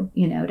do,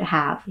 you know, to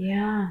have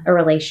a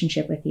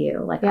relationship with you.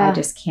 Like, I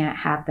just can't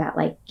have that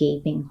like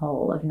gaping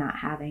hole of not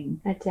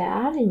having a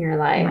dad in your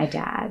life. My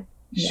dad.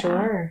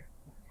 Sure.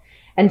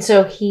 And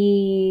so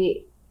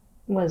he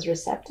was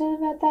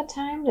receptive at that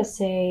time to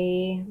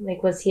say,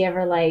 like, was he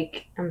ever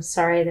like, I'm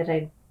sorry that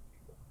I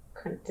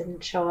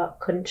couldn't show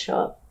up for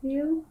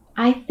you?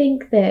 I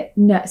think that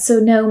no. So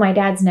no, my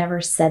dad's never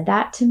said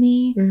that to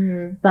me.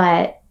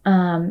 But,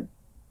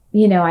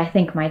 you know, I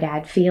think my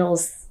dad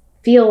feels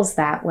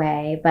that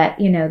way, but,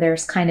 you know,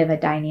 there's kind of a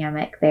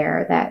dynamic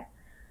there that,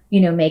 you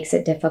know, makes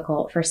it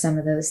difficult for some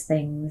of those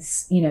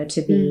things, you know,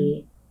 to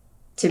be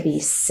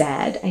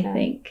said, I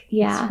think.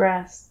 Yeah.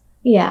 Expressed.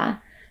 Yeah.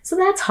 So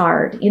that's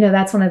hard. You know,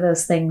 that's one of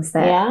those things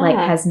that like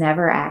has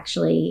never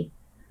actually.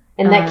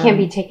 And that can't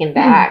be taken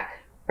back,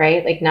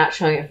 right? Like not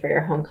showing up for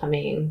your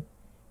homecoming.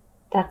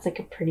 That's like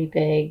a pretty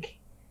big,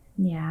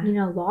 you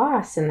know,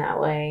 loss in that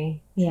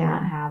way. To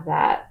not have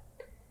that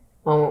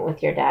moment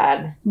with your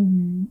dad.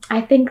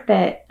 I think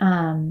that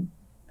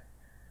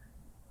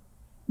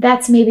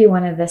that's maybe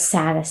one of the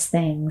saddest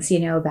things,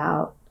 you know,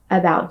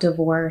 about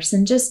divorce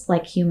and just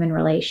like human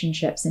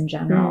relationships in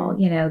general.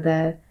 You know,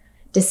 the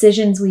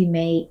decisions we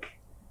make,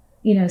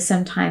 you know,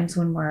 sometimes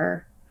when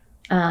we're,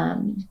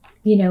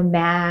 you know,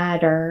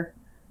 mad or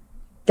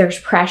there's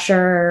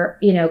pressure,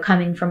 you know,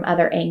 coming from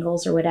other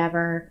angles or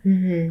whatever,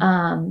 you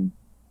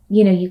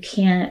know, you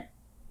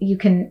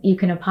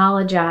can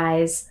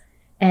apologize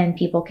and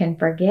people can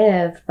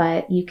forgive,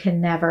 but you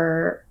can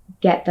never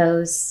get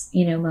those,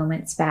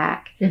 moments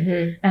back.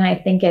 Mm-hmm. And I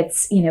think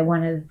it's,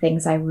 one of the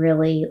things I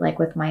really like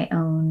with my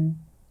own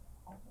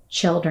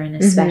children,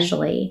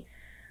 especially,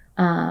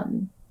 that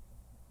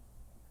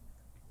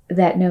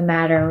no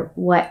matter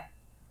what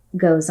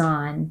goes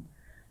on,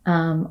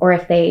 or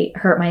if they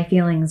hurt my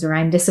feelings or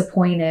I'm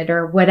disappointed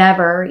or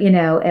whatever,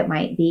 it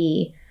might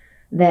be,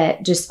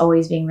 that just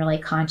always being really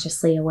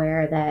consciously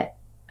aware that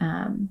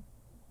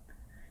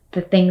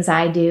the things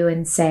I do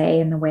and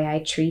say and the way I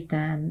treat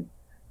them,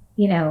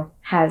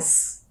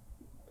 has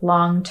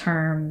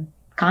long-term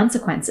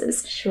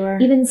consequences. Sure.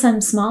 Even some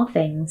small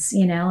things,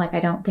 like I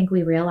don't think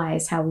we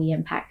realize how we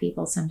impact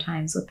people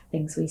sometimes with the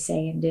things we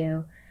say and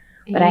do.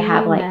 But I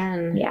have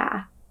Amen.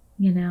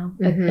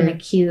 an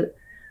acute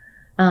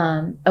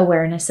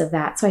awareness of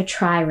that. So I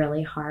try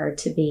really hard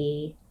to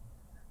be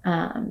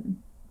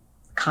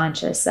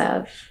conscious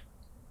of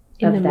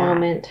in the that.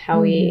 moment,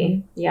 how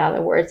we,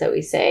 the words that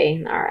we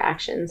say, our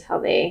actions, how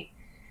they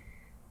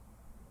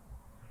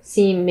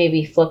seem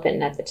maybe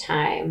flippant at the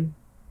time,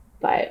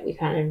 but we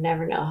kind of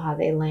never know how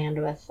they land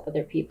with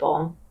other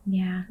people.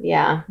 Yeah.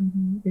 Yeah.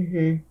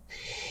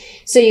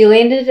 So you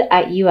landed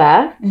at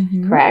UF,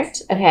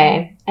 correct?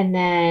 Okay. And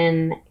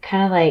then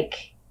kind of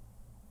like,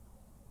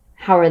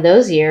 how are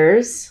those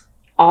years?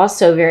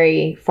 Also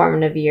very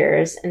formative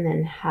years. And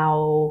then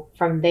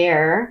from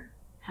there,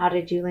 how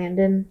did you land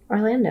in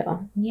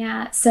Orlando?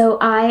 Yeah. So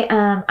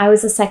I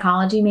was a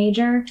psychology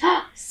major.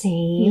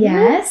 Same.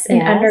 Yes,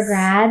 in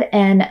undergrad.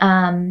 And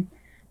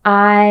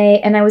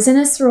I was in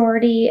a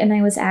sorority and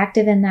I was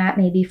active in that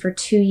maybe for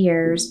 2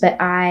 years. But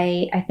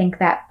I think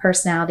that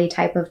personality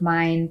type of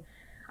mine,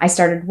 I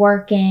started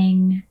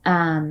working.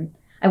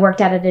 I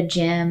worked out at a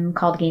gym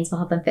called Gainesville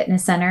Health and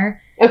Fitness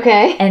Center.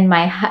 Okay. And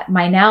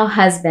my now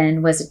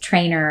husband was a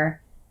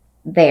trainer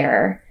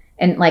there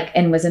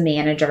and was a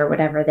manager or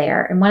whatever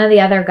there. And one of the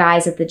other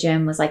guys at the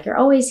gym was like, "You're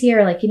always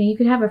here. Like, you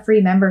could have a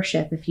free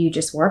membership if you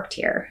just worked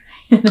here."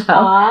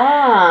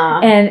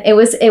 And it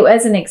was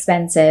an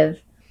expensive,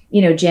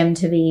 gym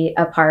to be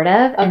a part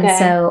of. Okay. And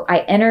so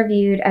I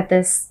interviewed at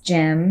this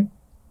gym.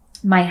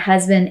 My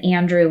husband,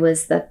 Andrew,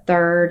 was the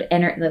third.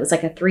 It was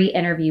like a 3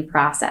 interview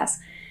process.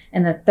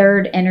 And the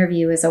third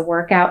interview is a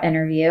workout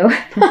interview.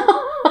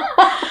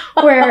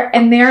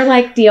 And their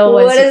like deal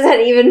was, what does that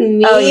even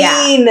mean? Oh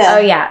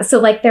yeah. So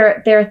like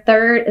their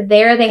third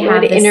there, they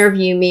would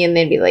interview me and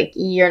they'd be like,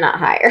 "You're not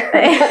hired."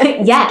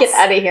 Yes. Get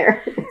out of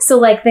here. So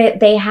like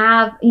they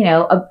have,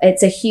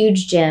 it's a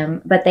huge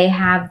gym, but they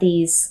have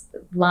these,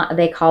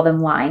 they call them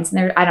lines.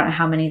 And I don't know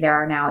how many there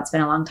are now. It's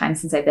been a long time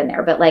since I've been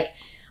there, but like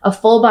a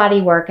full body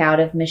workout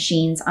of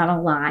machines on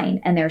a line.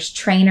 And there's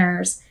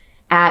trainers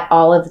at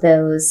all of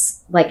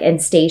those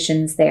and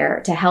stations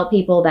there to help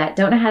people that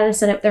don't know how to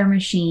set up their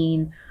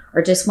machine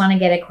or just want to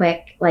get a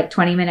quick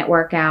 20-minute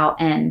workout,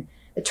 and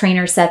the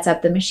trainer sets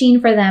up the machine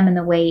for them and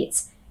the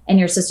weights, and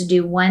you're supposed to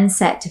do 1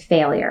 set to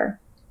failure.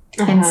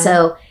 And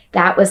so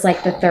that was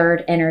like the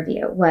third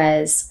interview,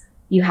 was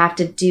you have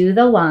to do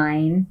the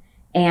line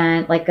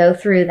and go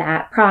through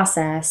that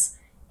process.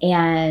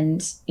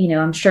 And,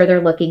 I'm sure they're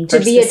looking for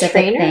to be specific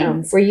a trainer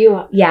things. Were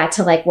you? Yeah,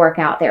 to work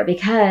out there,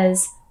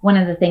 because one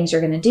of the things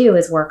you're going to do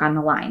is work on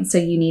the line. So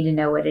you need to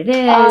know what it is.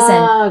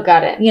 Oh,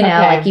 got it. You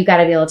got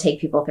to be able to take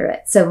people through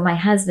it. So my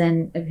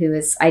husband,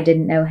 I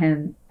didn't know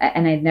him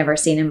and I'd never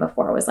seen him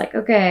before, was like,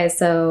 "Okay,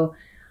 so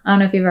I don't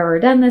know if you've ever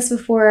done this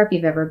before, if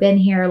you've ever been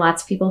here.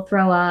 Lots of people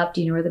throw up. Do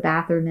you know where the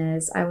bathroom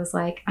is?" I was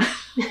like,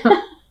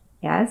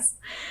 "Yes."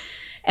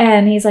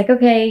 And he's like,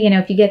 "Okay,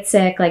 if you get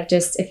sick,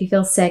 if you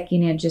feel sick,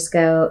 just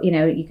go,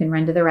 you can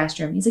run to the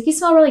restroom." He's like, "You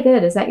smell really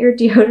good. Is that your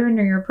deodorant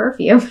or your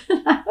perfume?"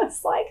 And I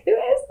was like, "Who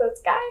is this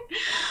guy?"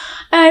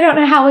 And I don't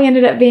know how we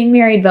ended up being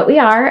married, but we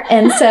are.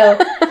 And so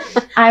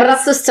I was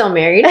also still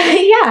married.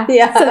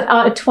 Yeah.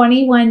 So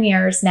 21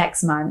 years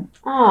next month.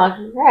 Oh,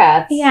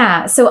 congrats.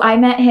 Yeah. So I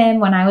met him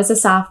when I was a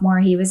sophomore.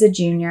 He was a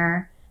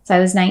junior. So I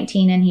was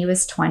 19 and he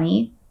was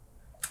 20,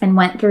 and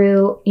went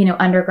through,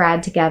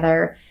 undergrad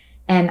together.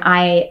 And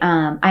I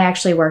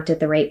actually worked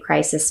at the Rape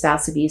Crisis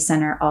Spouse Abuse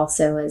Center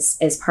also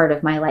as part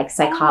of my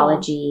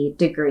psychology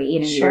degree.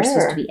 You were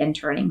supposed to be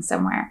interning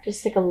somewhere.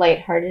 Just like a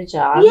lighthearted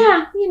job.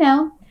 Yeah,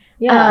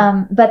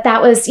 Yeah. But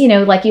that was, you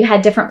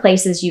had different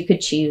places you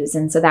could choose.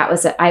 And so that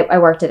was, I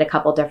worked at a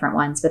couple different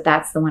ones, but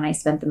that's the one I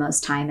spent the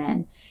most time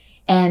in.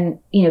 And,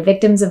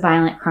 victims of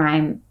violent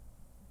crime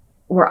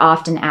were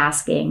often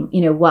asking,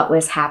 what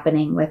was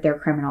happening with their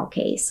criminal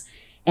case.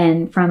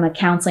 And from a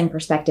counseling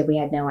perspective, we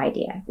had no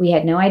idea. We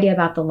had no idea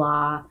about the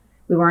law.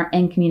 We weren't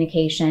in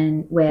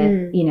communication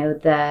with,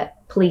 the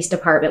police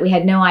department. We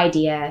had no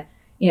idea,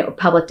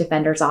 public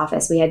defender's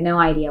office. We had no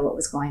idea what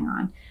was going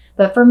on.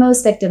 But for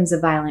most victims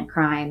of violent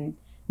crime,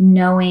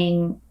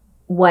 knowing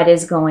what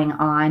is going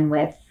on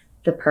with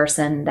the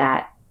person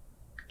that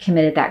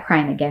committed that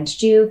crime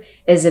against you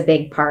is a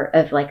big part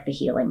of the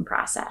healing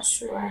process.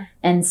 Sure.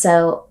 And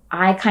so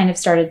I kind of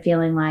started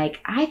feeling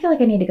I feel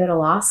like I need to go to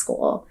law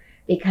school,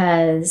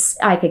 because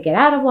I could get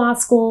out of law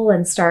school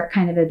and start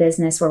kind of a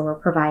business where we're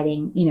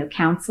providing,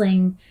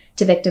 counseling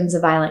to victims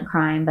of violent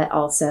crime, but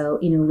also,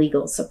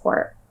 legal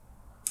support.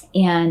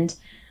 And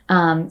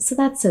so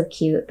that's so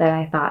cute that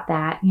I thought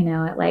that,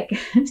 at like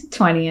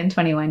 20 and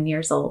 21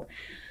 years old.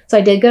 So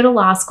I did go to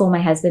law school.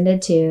 My husband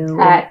did too.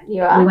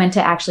 We went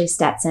to actually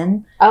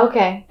Stetson.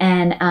 Okay.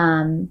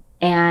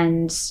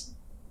 And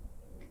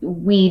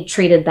we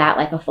treated that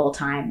like a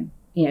full-time,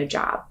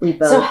 job. We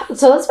both.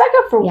 So let's back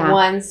up for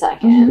 1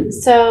 second. Mm-hmm.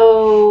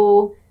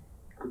 So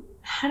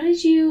how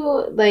did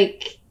you,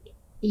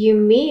 you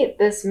meet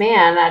this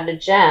man at a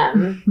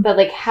gym,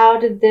 but how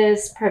did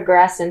this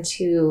progress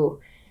into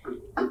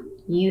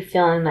you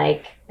feeling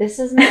like, this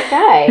is my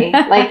guy?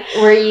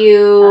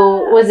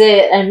 Was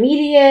it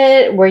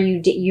immediate?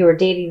 You were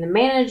dating the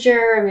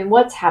manager? I mean,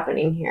 what's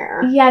happening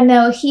here? Yeah,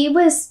 no, he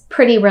was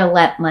pretty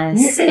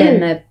relentless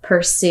in the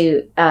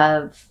pursuit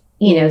of,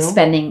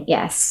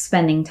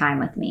 spending time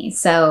with me.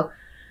 So,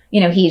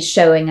 he's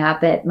showing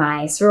up at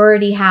my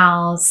sorority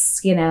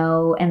house,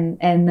 in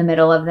the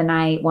middle of the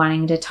night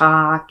wanting to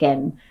talk,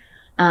 and,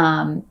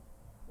 there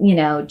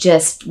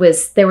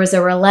was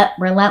a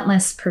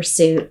relentless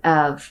pursuit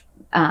of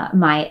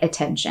my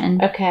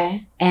attention.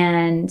 Okay.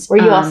 And were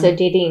you also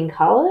dating in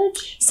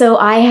college? So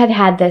I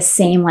had this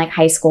same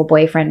high school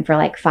boyfriend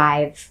for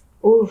 5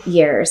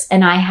 years,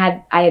 and I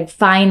had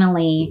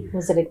finally.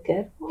 Was it a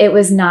good one? It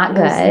was not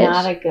good. It was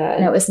not a good.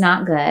 No, it was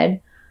not good.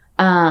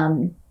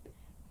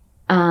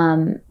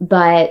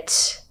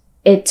 But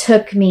it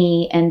took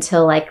me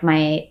until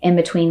in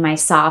between my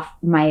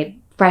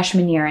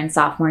freshman year and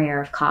sophomore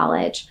year of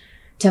college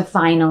to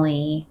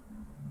finally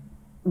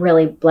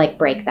really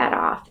break that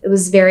off. It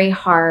was very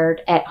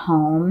hard at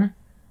home.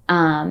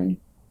 It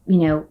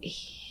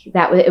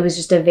was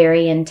just a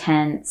very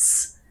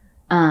intense,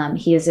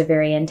 he is a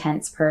very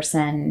intense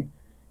person,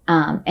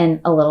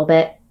 and a little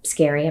bit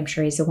scary. I'm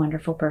sure he's a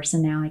wonderful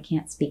person now. I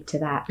can't speak to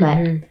that,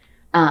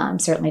 but,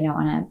 certainly don't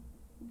want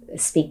to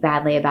speak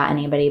badly about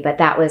anybody, but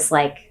that was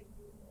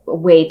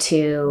way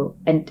too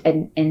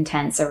an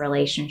intense a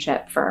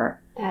relationship for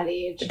that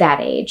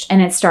age.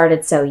 And it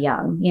started so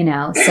young,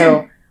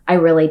 so I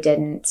really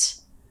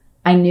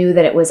I knew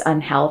that it was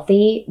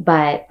unhealthy,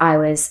 but I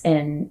was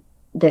in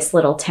this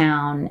little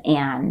town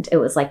and it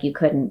was you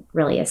couldn't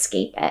really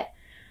escape it.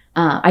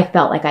 I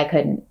felt like I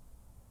couldn't,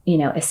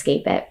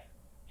 escape it.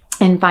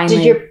 And finally.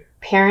 Did your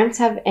parents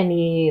have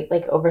any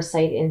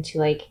oversight into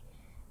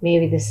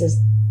maybe this is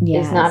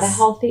not a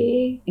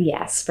healthy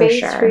for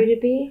sure for you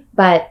to be?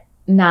 But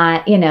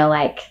not,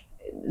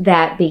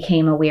 that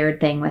became a weird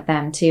thing with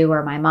them too,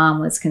 where my mom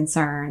was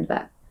concerned,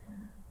 but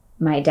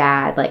my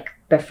dad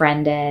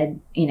befriended,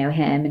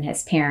 him and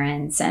his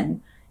parents.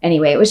 And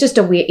anyway, it was just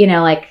a weird,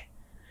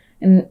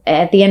 and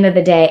at the end of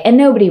the day, and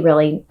nobody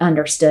really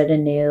understood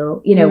and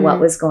knew, what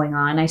was going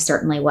on. I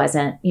certainly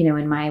wasn't,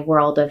 in my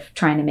world of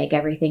trying to make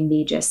everything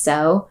be just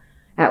so.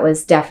 That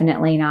was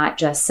definitely not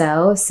just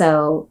so.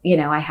 So,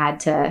 I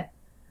had to,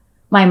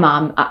 my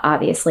mom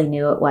obviously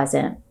knew it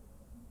wasn't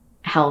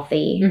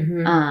healthy.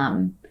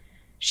 Mm-hmm.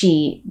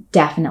 She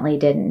definitely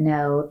didn't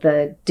know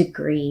the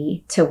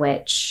degree to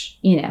which,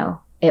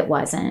 it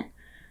wasn't.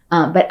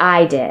 But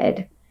I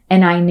did.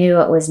 And I knew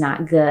it was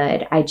not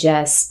good. I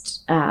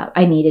just,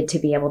 I needed to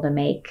be able to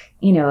make,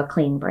 a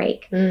clean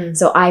break.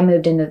 So I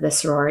moved into the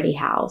sorority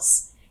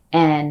house.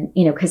 And,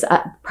 because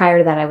prior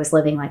to that, I was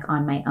living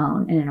on my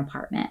own in an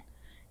apartment.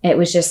 It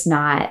was just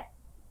not,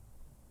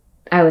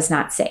 I was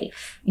not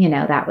safe.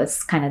 That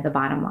was kind of the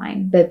bottom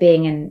line. But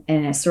being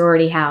in a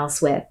sorority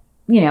house with,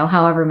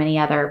 however many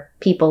other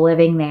people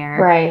living there.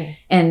 Right.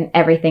 And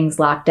everything's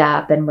locked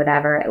up and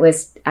whatever. It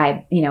was,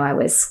 I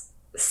was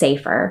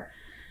safer.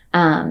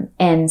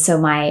 And so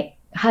my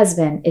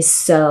husband is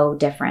so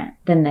different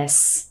than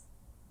this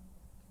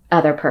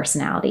other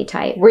personality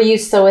type. Were you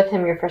still with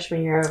him your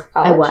freshman year of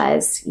college? I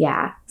was,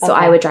 yeah. So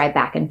Okay. I would drive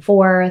back and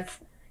forth,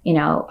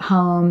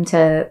 home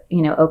to,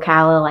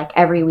 Ocala,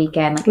 every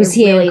weekend. Was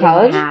he in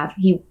college?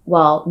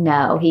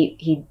 No,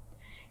 he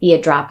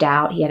had dropped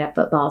out. He had a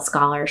football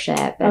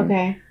scholarship and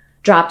Okay.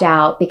 dropped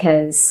out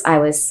because I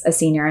was a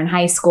senior in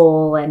high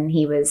school, and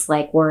he was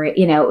worried,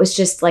 it was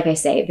just, like I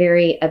say,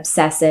 very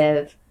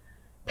obsessive,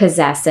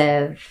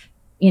 possessive,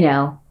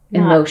 Not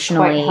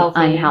emotionally quite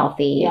healthy.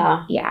 unhealthy,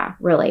 Yeah.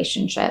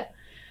 relationship.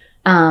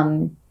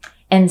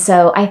 And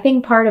so I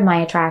think part of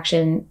my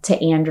attraction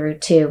to Andrew,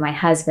 too, my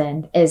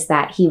husband, is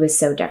that he was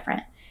so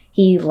different.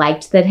 He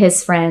liked that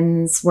his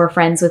friends were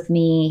friends with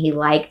me. He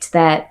liked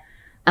that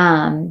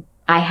I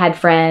had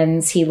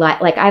friends. He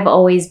I've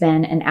always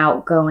been an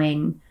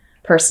outgoing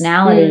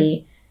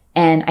personality.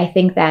 And I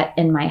think that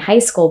in my high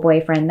school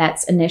boyfriend,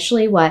 that's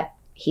initially what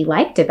he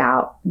liked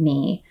about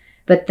me.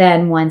 But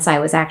then once I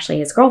was actually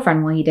his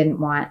girlfriend, he didn't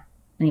want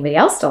anybody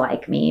else to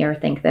like me or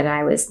think that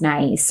I was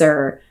nice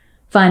or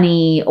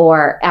funny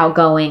or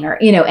outgoing or,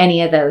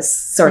 any of those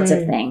sorts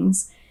of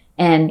things.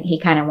 And he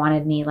kind of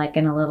wanted me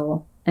in a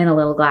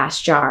little glass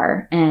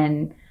jar.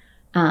 And,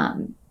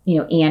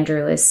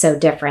 Andrew is so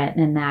different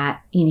in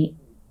that,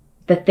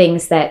 the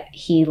things that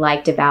he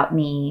liked about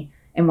me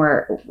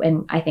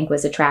and I think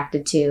was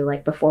attracted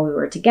to before we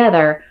were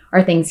together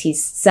are things he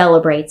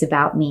celebrates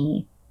about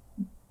me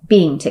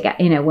being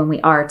together, when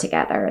we are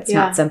together. It's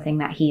not something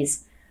that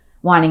he's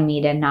wanting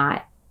me to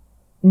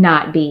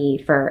not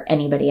be for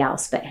anybody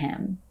else but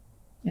him,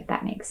 if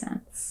that makes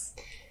sense.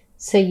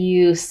 So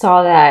you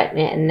saw that,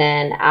 and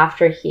then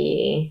after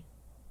he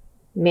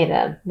made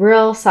a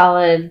real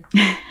solid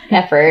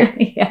effort,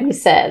 Yeah. you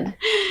said,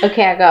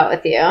 okay, I'll go out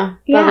with you. But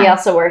Yeah. we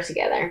also work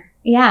together.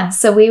 Yeah.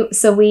 So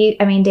we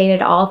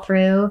dated all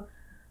through,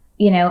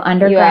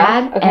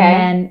 undergrad. UF? Okay.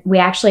 And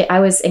then I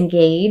was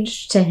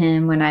engaged to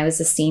him when I was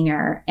a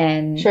senior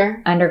in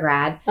Sure.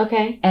 undergrad,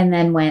 Okay. and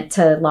then went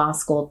to law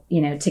school,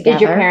 together.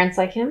 Did your parents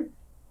like him?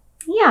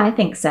 Yeah, I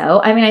think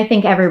so. I mean, I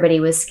think everybody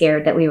was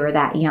scared that we were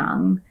that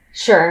young,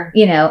 Sure.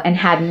 and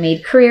hadn't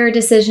made career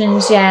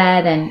decisions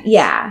yet. And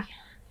yeah,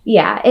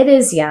 it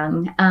is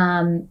young.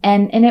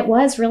 And it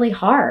was really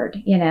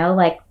hard,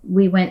 like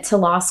we went to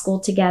law school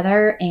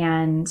together,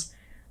 and,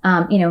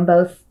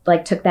 both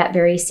like took that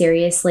very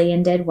seriously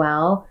and did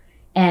well.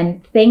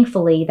 And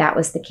thankfully that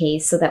was the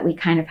case, so that we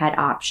kind of had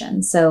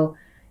options. So,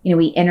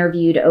 we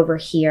interviewed over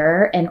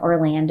here in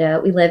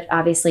Orlando. We lived,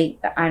 obviously,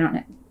 I don't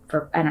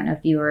know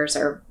if viewers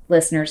or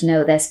listeners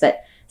know this,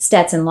 but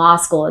Stetson Law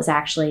School is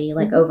actually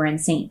like over in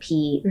St.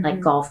 Pete, like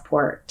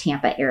Gulfport,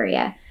 Tampa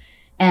area.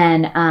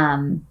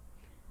 And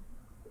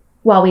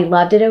while we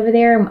loved it over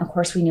there, of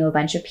course, we knew a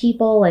bunch of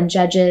people and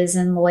judges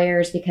and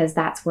lawyers because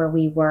that's where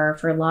we were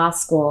for law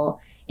school.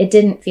 It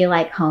didn't feel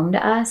like home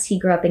to us. He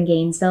grew up in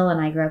Gainesville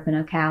and I grew up in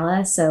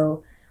Ocala.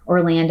 So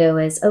Orlando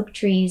is oak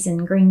trees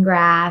and green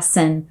grass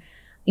and,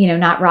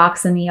 not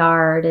rocks in the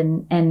yard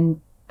and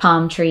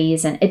palm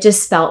trees. And it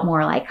just felt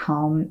more like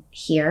home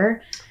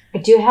here. I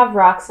do have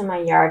rocks in my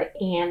yard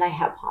and I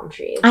have palm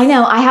trees. I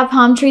know. I have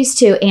palm trees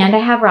too, and I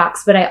have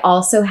rocks, but I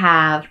also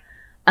have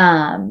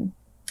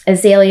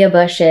azalea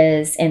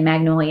bushes and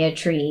magnolia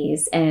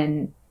trees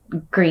and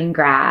green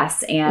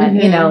grass. And,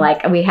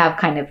 like we have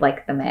kind of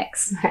like the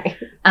mix. Right.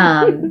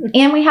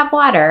 And we have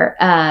water.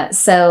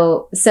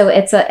 So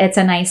it's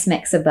a nice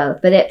mix of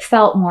both, but this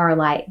felt more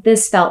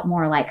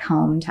like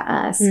home to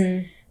us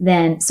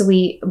than, so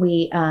we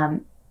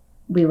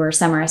were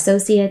summer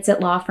associates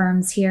at law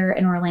firms here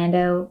in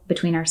Orlando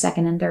between our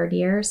second and third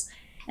years,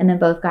 and then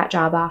both got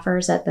job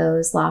offers at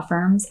those law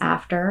firms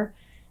after.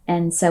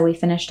 And so we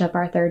finished up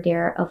our third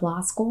year of law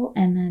school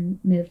and then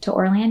moved to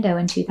Orlando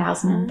in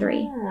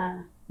 2003.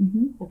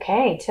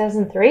 Okay,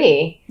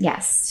 2003.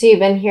 Yes. So you've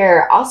been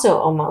here also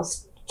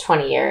almost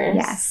 20 years.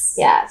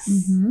 Yes.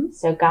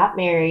 So got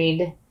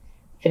married,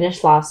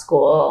 finished law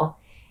school,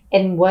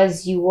 and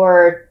was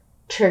your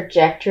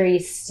trajectory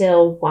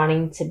still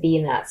wanting to be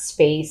in that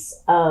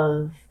space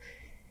of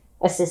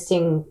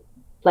assisting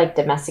like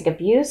domestic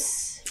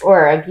abuse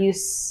or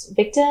abuse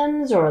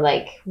victims, or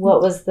like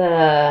what was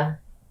the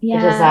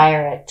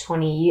desire at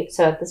 20?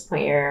 So at this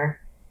point you're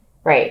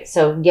right,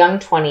 so young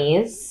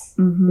 20s,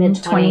 mid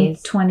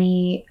 20s,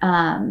 20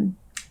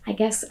 I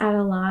guess out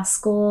of law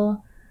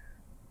school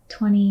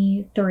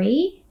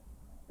 23.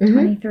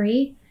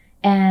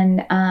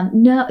 And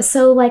no,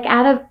 so like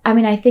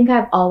I think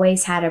I've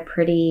always had a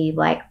pretty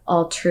like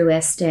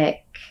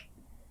altruistic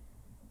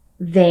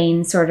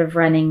vein sort of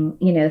running,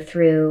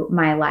 through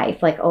my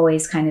life, like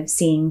always kind of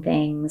seeing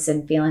things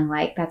and feeling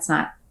like that's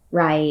not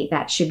right,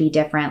 that should be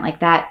different. Like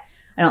that,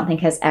 I don't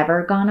think has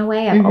ever gone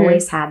away. I've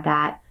always had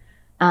that.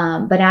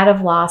 But out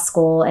of law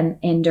school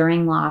and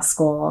during law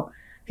school,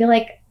 I feel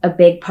like a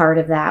big part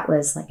of that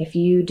was like, if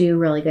you do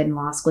really good in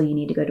law school, you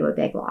need to go to a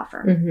big law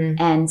firm.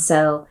 And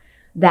so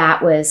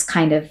that was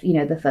kind of,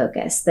 the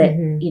focus that,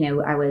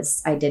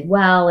 I did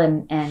well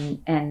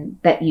and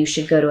that you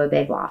should go to a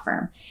big law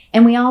firm.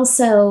 And we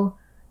also,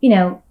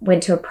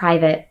 went to a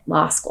private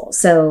law school.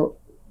 So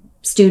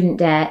student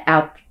debt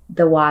out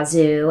the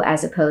wazoo,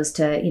 as opposed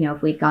to,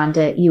 if we'd gone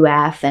to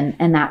UF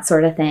and that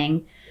sort of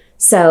thing.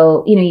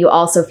 So, you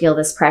also feel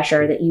this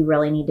pressure that you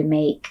really need to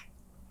make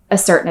a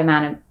certain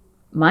amount of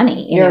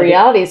money. Your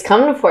reality is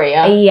coming for you.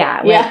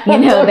 Yeah.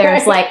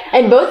 There's like,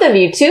 and both of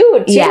you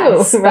too.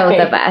 Yes, right.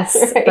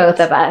 both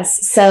of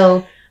us.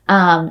 So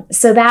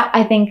that,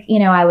 I think,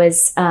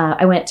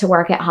 I went to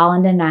work at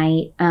Holland and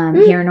Knight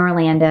here in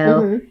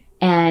Orlando,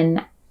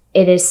 and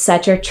it is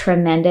such a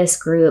tremendous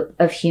group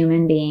of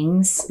human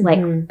beings,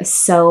 like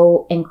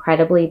so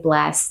incredibly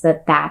blessed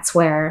that that's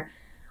where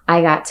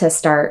I got to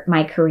start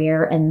my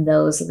career. And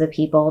those are the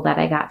people that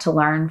I got to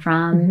learn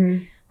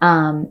from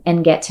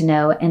and get to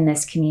know in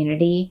this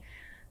community.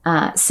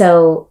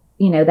 So,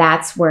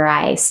 that's where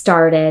I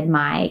started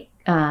my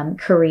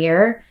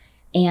career.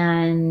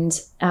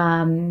 And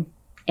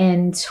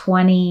in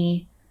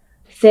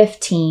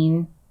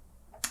 2015,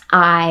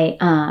 I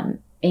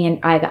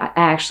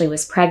actually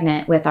was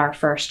pregnant with our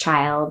first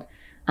child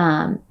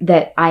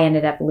that I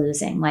ended up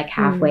losing like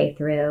halfway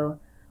through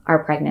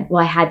our pregnant.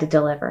 Well, I had to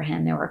deliver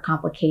him. There were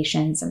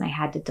complications and I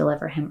had to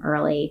deliver him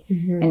early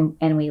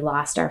and we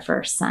lost our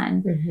first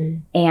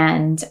son.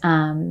 And,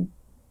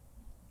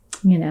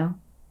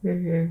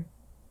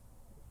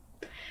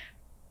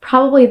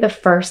 probably the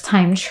first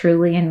time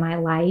truly in my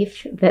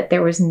life that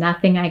there was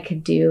nothing I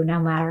could do, no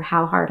matter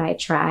how hard I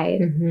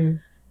tried,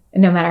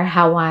 no matter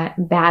how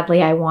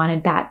badly I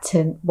wanted that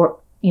to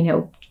work,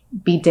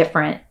 be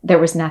different. There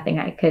was nothing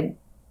I could,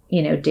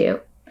 do.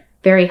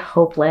 Very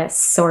hopeless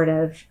sort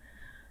of,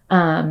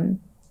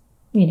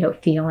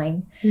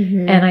 feeling.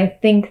 Mm-hmm. And I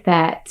think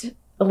that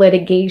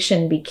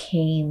litigation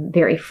became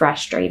very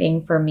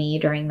frustrating for me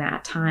during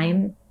that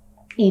time.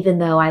 Even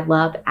though I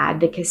love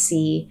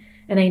advocacy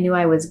and I knew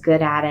I was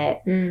good at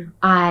it,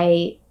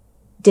 I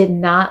did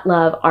not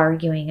love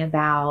arguing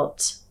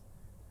about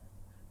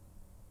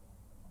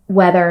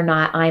whether or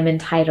not I'm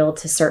entitled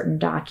to certain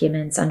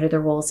documents under the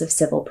rules of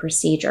civil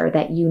procedure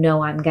that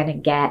I'm going to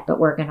get, but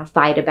we're going to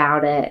fight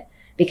about it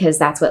because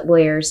that's what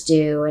lawyers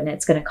do and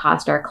it's going to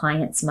cost our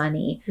clients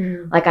money.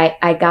 Like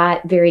I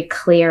got very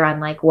clear on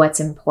like what's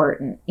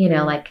important,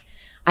 like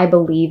I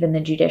believe in the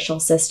judicial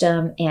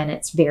system and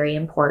it's very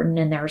important.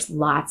 And there's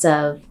lots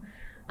of,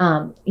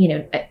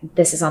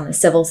 this is on the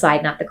civil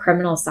side, not the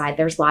criminal side.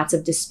 There's lots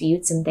of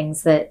disputes and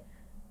things that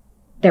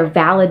they're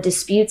valid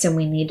disputes and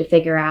we need to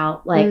figure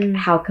out like,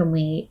 how can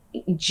we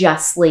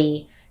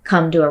justly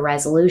come to a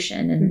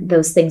resolution, and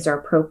those things are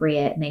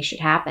appropriate and they should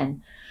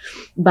happen.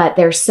 But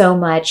there's so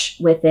much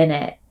within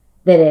it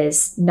that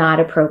is not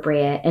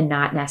appropriate and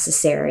not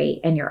necessary.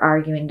 And you're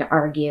arguing to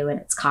argue and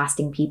it's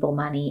costing people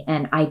money.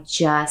 And I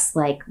just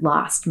like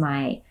lost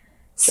my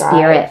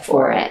spirit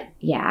for it.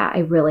 Yeah, I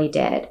really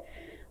did.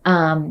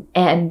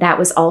 And that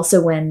was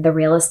also when the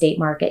real estate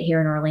market here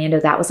in Orlando,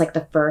 that was like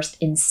the first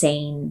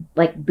insane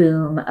like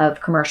boom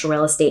of commercial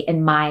real estate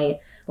in my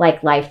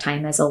like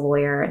lifetime as a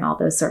lawyer and all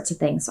those sorts of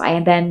things. So I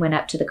then went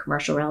up to the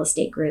commercial real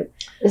estate group.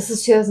 This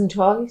is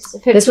 2012?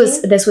 15?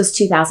 This was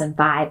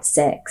 2005,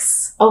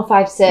 6. Oh,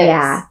 5, 6.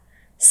 Yeah.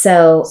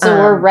 So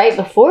we're right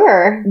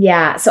before.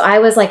 Yeah. So I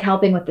was like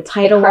helping with the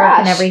title work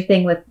and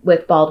everything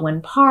with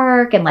Baldwin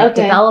Park and like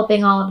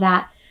developing all of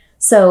that.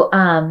 So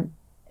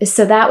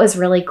that was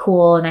really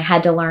cool. And I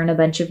had to learn a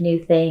bunch of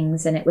new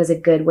things and it was a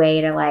good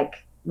way to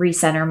like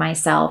recenter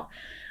myself.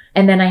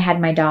 And then I had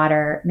my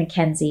daughter,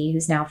 Mackenzie,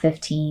 who's now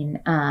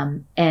 15,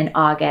 in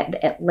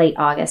late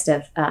August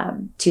of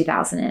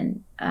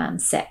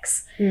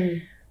 2006.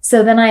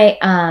 So then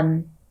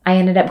I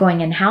ended up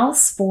going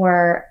in-house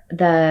for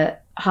the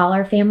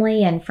Holler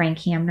family and Frank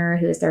Hamner,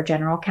 who is their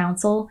general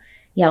counsel.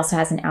 He also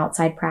has an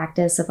outside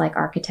practice of like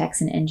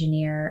architects and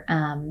engineer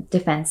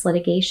defense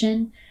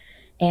litigation.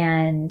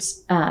 And,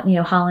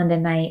 Holland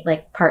and Knight,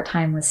 like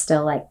part-time was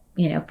still like,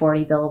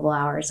 40 billable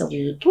hours a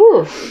week.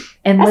 Ooh,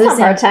 and that's not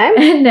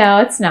part-time. No,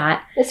 it's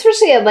not.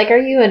 Especially like, are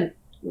you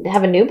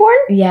have a newborn?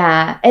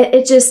 Yeah.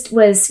 It just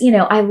was,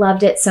 I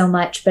loved it so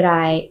much, but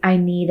I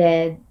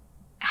don't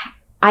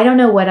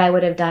know what I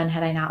would have done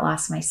had I not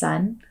lost my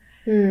son.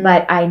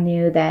 But I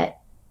knew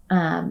that,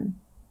 I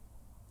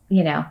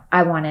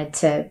wanted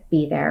to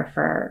be there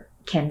for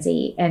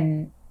Kenzie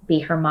and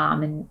be her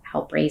mom and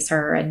help raise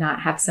her and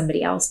not have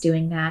somebody else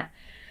doing that.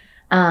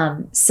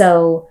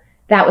 So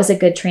that was a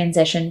good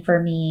transition for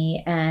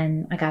me.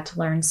 And I got to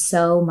learn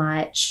so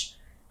much,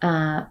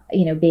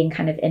 being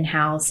kind of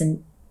in-house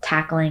and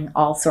tackling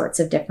all sorts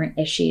of different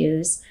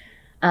issues.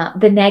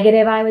 The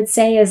negative, I would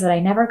say, is that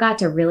I never got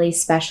to really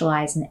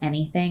specialize in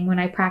anything when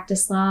I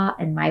practiced law.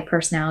 And my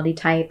personality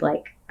type,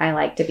 like I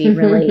like to be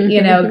really,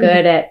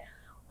 good at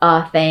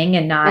a thing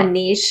and not a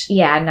niche.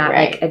 Yeah, not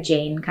like a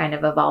Jane kind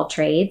of all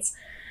trades.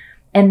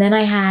 And then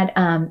I had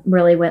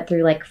really went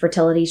through like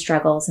fertility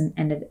struggles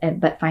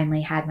but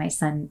finally had my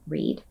son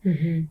Reed.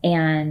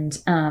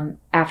 And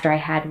after I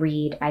had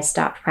Reed, I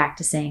stopped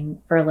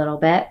practicing for a little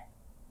bit.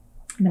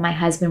 And then my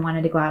husband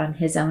wanted to go out on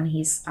his own.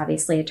 He's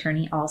obviously an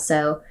attorney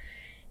also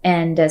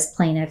and does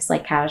plaintiffs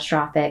like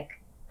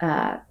catastrophic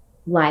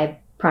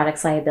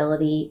products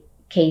liability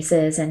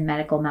cases and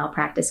medical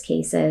malpractice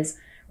cases,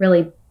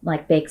 really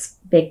like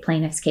big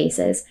plaintiffs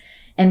cases,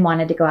 and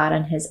wanted to go out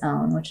on his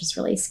own, which was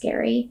really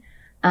scary.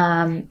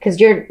 Because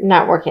you're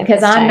not working.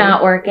 Because I'm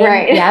not working.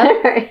 Right. Yeah.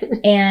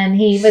 And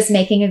he was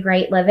making a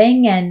great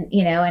living and,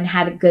 and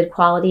had a good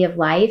quality of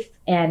life.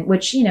 And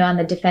which, on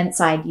the defense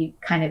side, you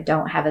kind of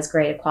don't have as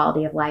great a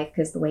quality of life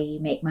because the way you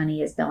make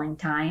money is billing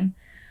time.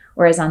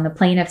 Whereas on the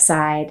plaintiff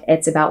side,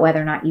 it's about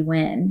whether or not you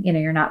win.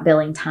 You're not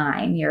billing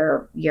time.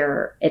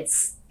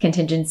 It's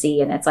contingency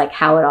and it's like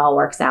how it all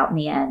works out in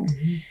the end.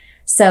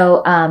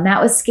 So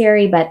that was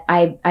scary, but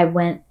I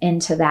went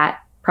into that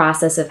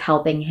process of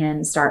helping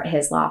him start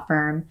his law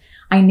firm.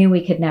 I knew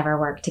we could never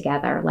work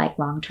together like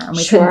long term.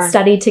 We couldn't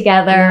study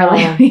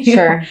together.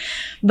 Sure.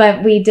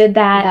 But we did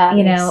that, that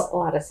makes a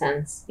lot of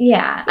sense.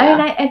 Yeah.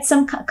 I mean,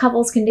 some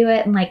couples can do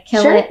it and like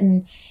kill it.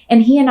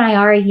 And he and I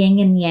are a yin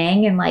and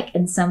yang. And like,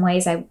 in some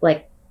ways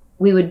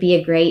we would be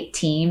a great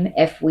team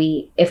if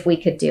we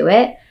could do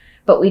it,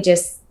 but we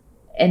just,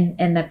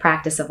 in the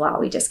practice of law,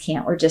 we just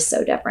can't. We're just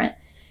so different.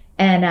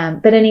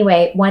 And, but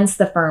anyway, once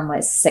the firm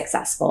was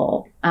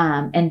successful,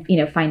 and,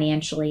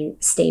 financially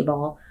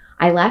stable,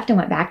 I left and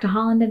went back to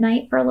Holland and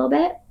Knight for a little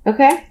bit.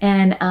 Okay.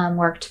 And,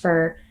 worked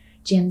for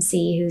Jim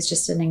C., who's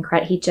just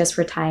he just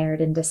retired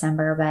in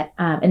December, but,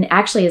 and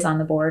actually is on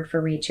the board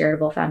for Reed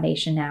Charitable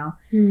Foundation now.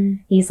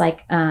 He's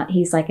like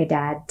a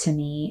dad to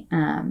me,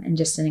 and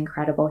just an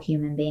incredible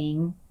human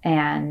being.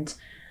 And,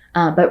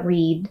 but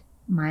Reed,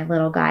 my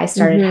little guy,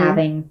 started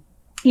having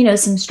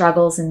some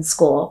struggles in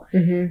school.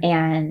 Mm-hmm.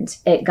 And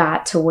it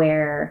got to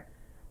where,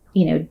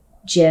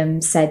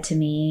 Jim said to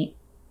me,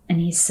 and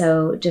he's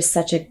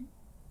such a.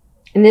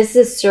 And this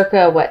is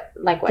circa what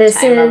This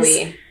time are is-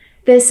 we?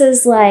 This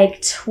is like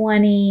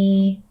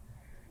 20,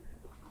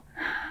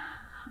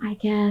 I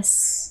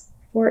guess,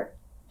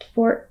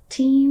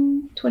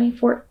 2014,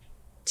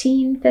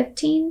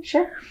 15.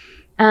 Sure.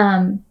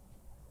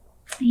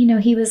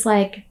 He was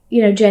like,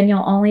 Jen,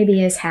 you'll only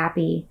be as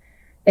happy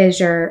as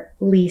your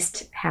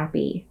least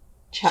happy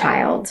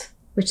child,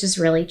 which is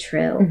really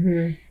true.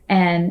 Mm-hmm.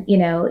 And,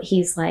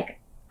 he's like,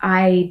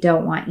 I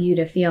don't want you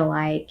to feel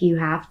like you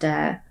have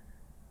to,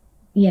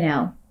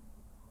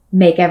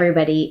 make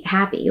everybody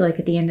happy. Like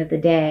at the end of the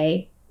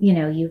day,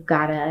 you've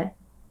got to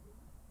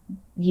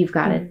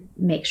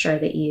make sure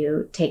that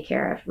you take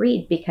care of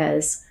Reed,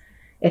 because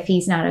if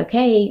he's not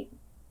okay,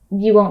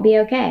 you won't be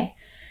okay.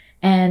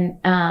 And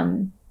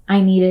I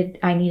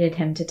needed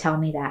him to tell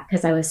me that,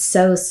 because I was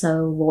so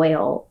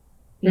loyal,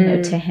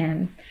 to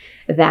him,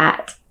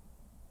 that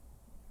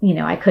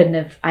I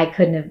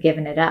couldn't have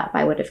given it up.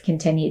 I would have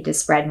continued to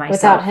spread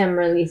myself without him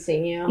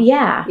releasing you.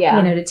 Yeah. Yeah.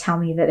 To tell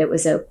me that it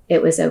was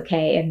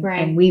okay, and Right.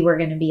 and we were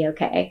going to be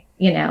okay,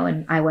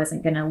 and I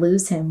wasn't going to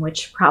lose him,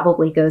 which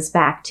probably goes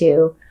back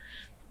to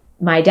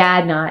my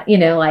dad not,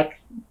 like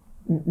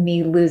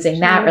me losing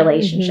that Sure.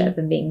 relationship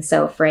and being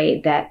so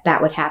afraid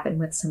that would happen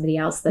with somebody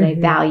else that I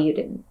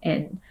valued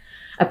and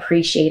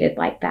appreciated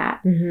like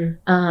that.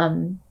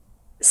 Mm-hmm.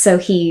 So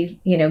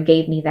he,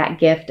 gave me that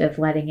gift of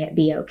letting it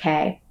be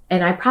okay.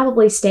 And I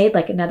probably stayed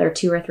like another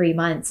 2 or 3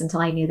 months until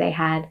I knew they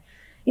had,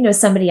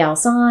 somebody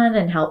else on,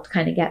 and helped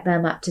kind of get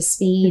them up to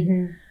speed.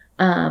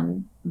 Mm-hmm.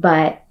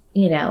 But,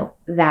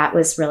 that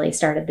was really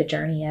started the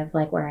journey of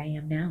like where I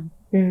am now.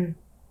 Mm.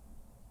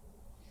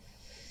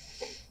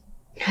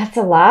 That's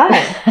a lot,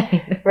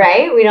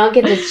 right? We don't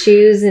get to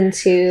choose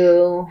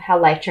into how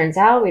life turns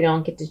out. We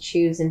don't get to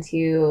choose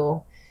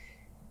into,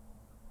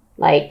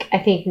 I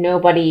think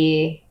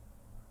nobody,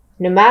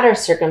 no matter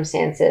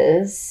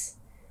circumstances,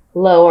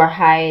 low or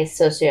high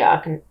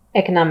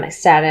socioeconomic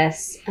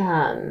status,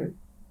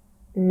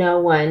 no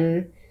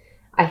one,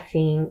 I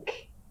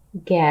think,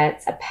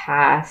 gets a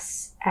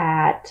pass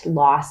at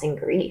loss and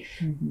grief,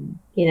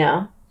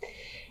 Mm-hmm.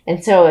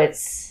 And so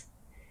it's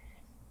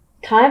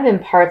kind of in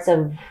parts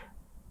of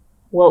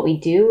what we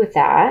do with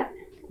that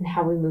and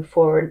how we move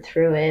forward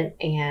through it.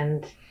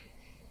 And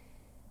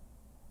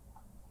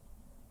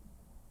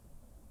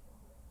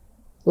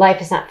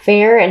life is not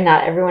fair, and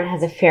not everyone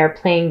has a fair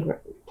playing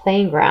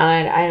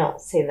ground. I don't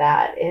say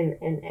that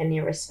in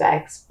any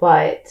respects,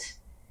 but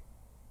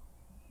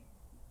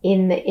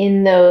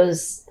in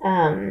those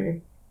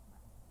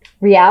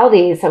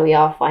realities that we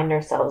all find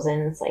ourselves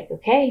in, it's like,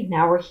 okay,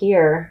 now we're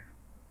here,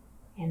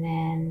 and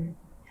then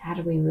how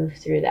do we move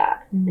through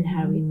that? Mm-hmm. And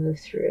how do we move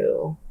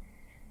through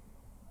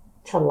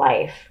to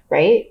life,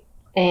 right?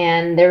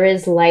 And there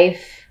is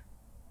life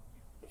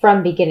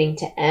from beginning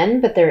to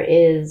end, but there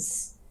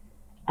is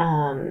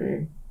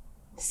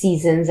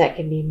seasons that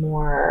can be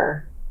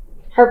more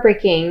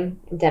heartbreaking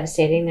and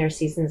devastating. There are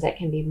seasons that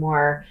can be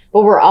more,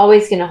 but we're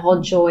always going to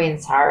hold joy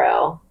and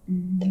sorrow,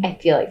 Mm-hmm. I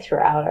feel like,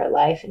 throughout our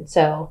life. And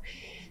so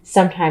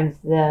sometimes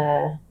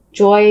the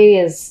joy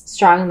is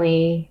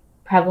strongly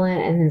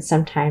prevalent, and then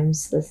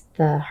sometimes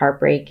the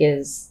heartbreak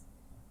is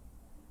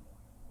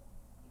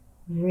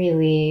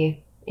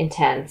really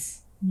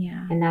intense.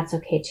 Yeah. And that's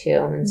okay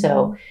too. And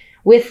so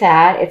with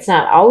that, it's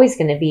not always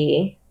going to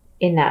be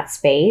in that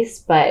space,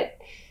 but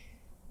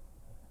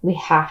we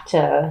have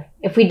to,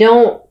 if we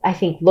don't, I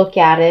think, look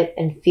at it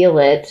and feel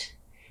it,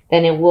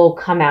 then it will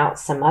come out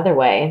some other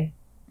way.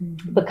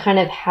 Mm-hmm. But kind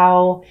of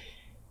how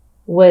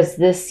was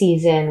this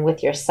season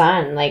with your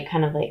son,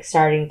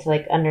 starting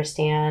to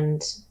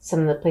understand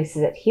some of the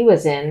places that he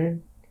was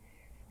in,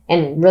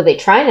 and really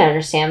trying to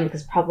understand,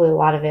 because probably a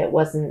lot of it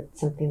wasn't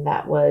something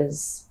that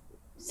was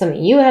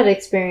something you had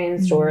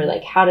experienced, or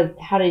how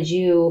did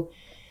you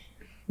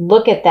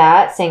look at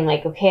that, saying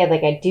okay,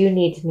 I do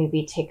need to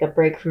maybe take a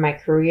break from my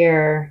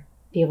career,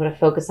 be able to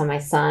focus on my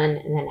son,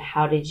 and then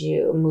how did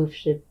you move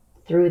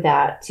through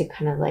that to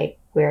kind of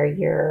where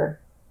your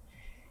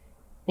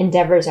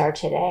endeavors are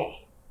today?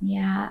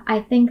 Yeah,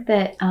 I think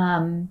that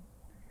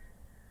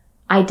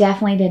I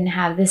definitely didn't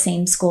have the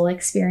same school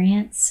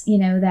experience,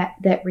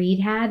 that Reed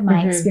had.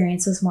 My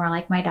experience was more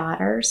like my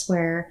daughter's,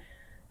 where,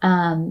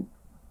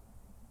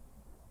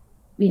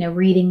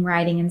 reading,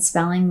 writing, and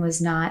spelling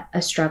was not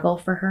a struggle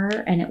for her,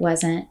 and it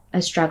wasn't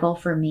a struggle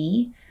for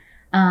me.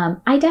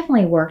 I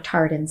definitely worked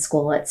hard in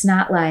school. It's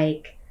not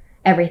like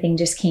everything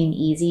just came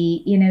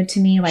easy, to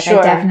me. Sure.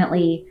 I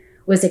definitely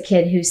was a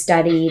kid who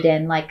studied,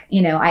 and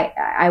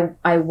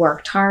I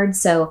worked hard.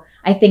 So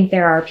I think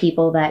there are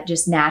people that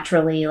just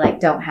naturally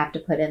don't have to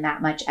put in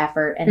that much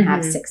effort and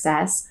have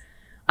success.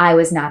 I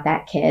was not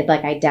that kid.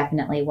 I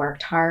definitely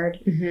worked hard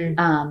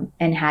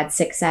and had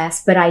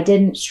success, but I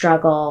didn't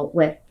struggle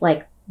with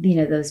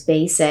those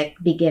basic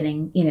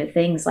beginning,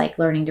 things like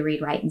learning to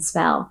read, write, and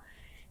spell.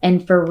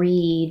 And for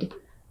Reed,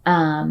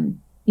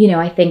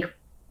 I think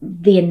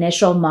the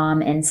initial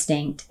mom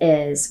instinct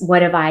is,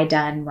 what have I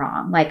done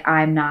wrong? Like,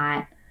 I'm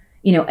not,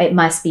 it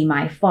must be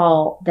my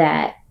fault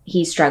that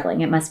he's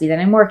struggling. It must be that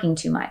I'm working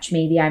too much.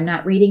 Maybe I'm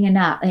not reading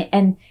enough.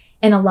 And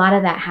a lot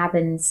of that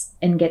happens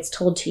and gets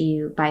told to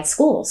you by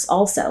schools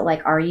also.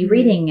 Like, are you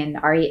reading? And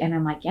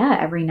I'm like, yeah,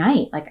 every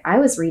night. Like, I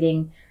was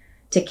reading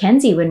to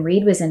Kenzie when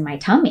Reed was in my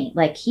tummy.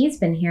 Like, he's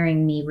been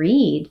hearing me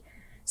read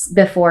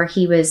before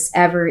he was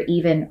ever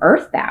even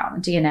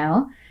earthbound,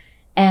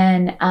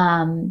 And,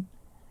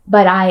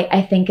 but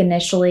I think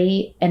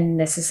initially, and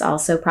this is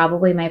also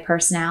probably my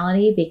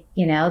personality,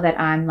 that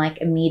I'm like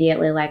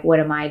immediately like, what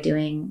am I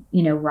doing,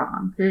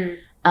 wrong?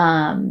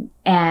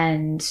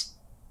 And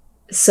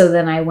so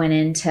then I went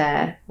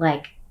into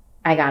like,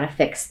 I got to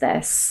fix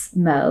this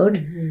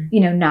mode,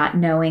 not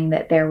knowing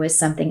that there was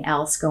something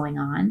else going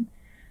on.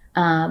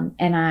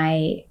 And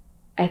I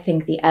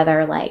think the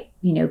other like,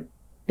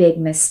 big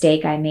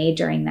mistake I made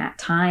during that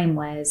time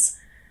was,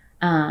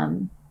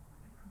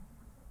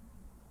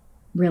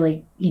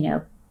 really,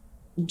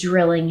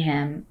 drilling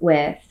him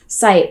with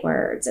sight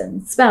words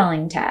and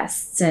spelling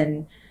tests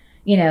and,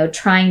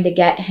 trying to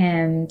get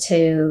him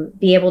to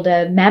be able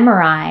to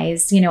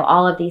memorize,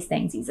 all of these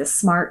things. He's a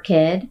smart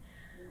kid.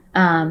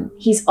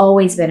 He's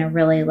always been a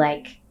really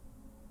like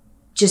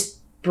just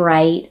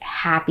bright,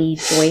 happy,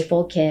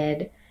 joyful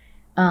kid,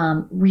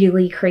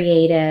 really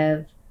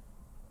creative,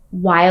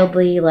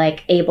 wildly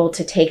like able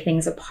to take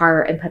things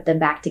apart and put them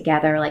back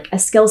together, like a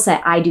skill set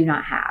I do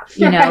not have,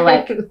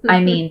 like, I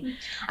mean,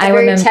 I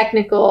very remember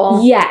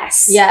technical.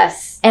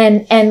 Yes.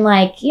 And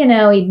like,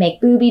 he'd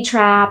make booby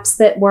traps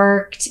that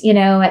worked,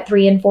 at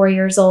 3 and 4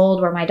 years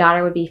old, where my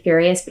daughter would be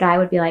furious, but I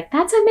would be like,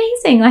 that's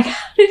amazing. Like,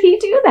 how did he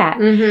do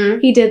that?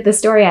 He did, the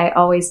story I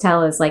always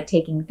tell is like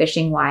taking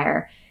fishing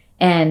wire,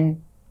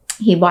 and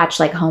he watched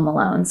like Home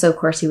Alone. So of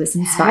course he was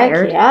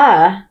inspired. Heck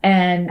yeah.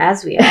 And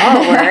as we all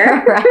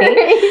were.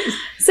 Right.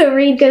 So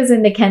Reed goes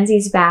into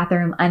Kenzie's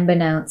bathroom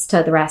unbeknownst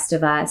to the rest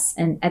of us.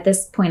 And at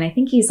this point, I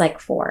think he's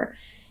like 4.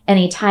 And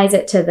he ties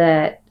it to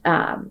the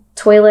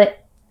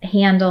toilet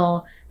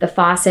handle, the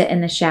faucet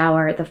in the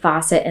shower, the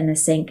faucet in the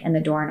sink, and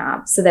the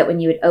doorknob. So that when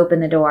you would open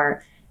the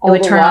door, it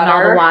would turn on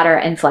all the water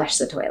and flush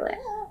the toilet.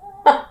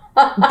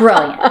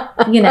 Brilliant.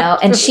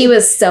 And she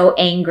was so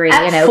angry,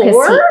 At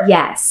 4?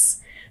 Yes.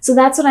 So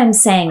that's what I'm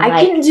saying.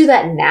 I couldn't do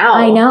that now.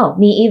 I know,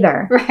 me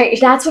either. Right.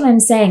 That's what I'm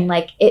saying.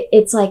 Like,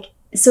 it's like,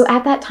 so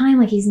at that time,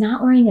 like, he's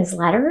not learning his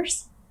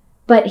letters,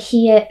 but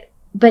he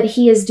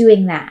is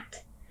doing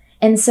that.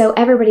 And so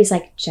everybody's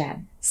like,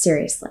 Jen,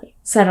 seriously,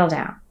 settle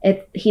down.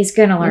 He's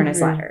going to learn his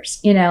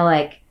letters.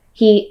 Like,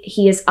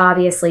 he is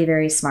obviously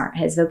very smart.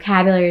 His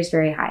vocabulary is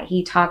very high.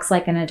 He talks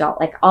like an adult.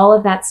 Like, all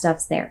of that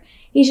stuff's there.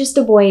 He's just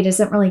a boy. He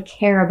doesn't really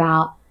care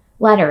about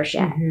letters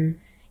yet.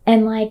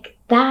 And like,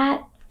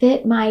 that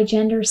fit my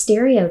gender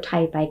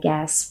stereotype, I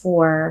guess,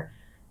 for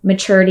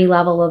maturity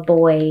level of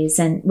boys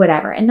and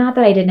whatever. And not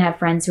that I didn't have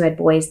friends who had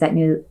boys that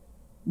knew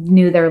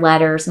their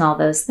letters and all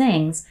those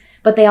things,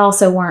 but they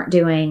also weren't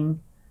doing,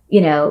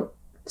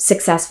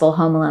 successful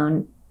Home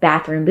Alone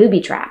bathroom booby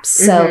traps.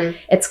 So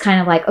it's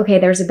kind of like, okay,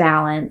 there's a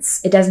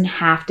balance. It doesn't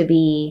have to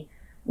be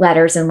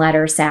letters and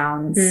letter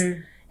sounds.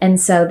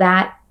 And so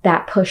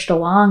that pushed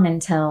along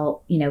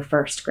until,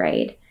 first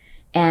grade.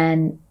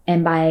 And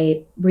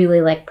by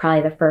really like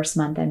probably the first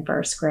month in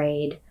first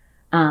grade,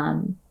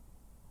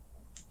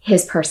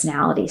 his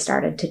personality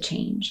started to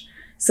change.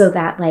 So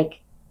that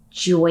like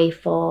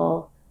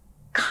joyful,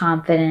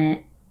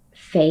 confident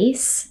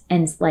face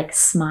and like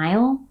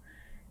smile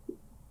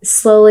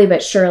slowly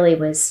but surely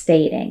was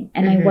fading.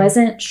 And I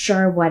wasn't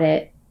sure what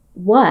it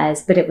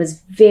was, but it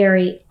was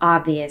very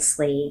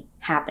obviously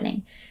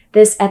happening.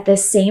 At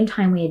this same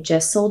time, we had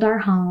just sold our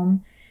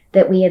home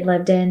that we had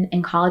lived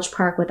in College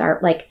Park with our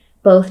like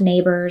both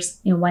neighbors,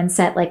 one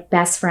set like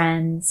best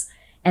friends,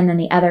 and then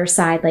the other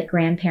side like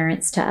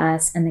grandparents to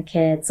us and the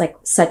kids, like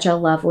such a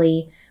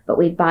lovely, but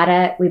we bought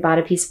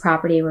a piece of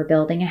property. We're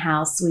building a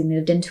house. We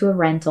moved into a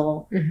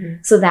rental.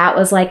 So that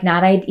was like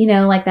not,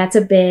 like that's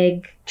a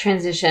big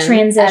transition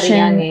at a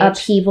young age.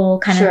 Upheaval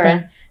kind of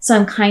thing. So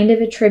I'm kind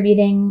of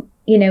attributing,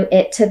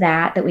 it to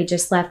that we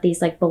just left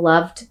these like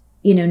beloved,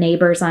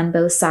 neighbors on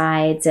both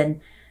sides and,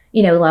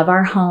 love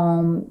our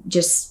home.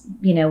 Just,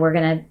 we're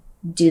going to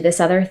do this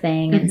other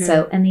thing. And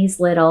so, and he's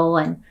little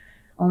and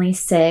only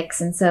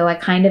 6. And so I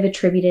kind of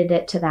attributed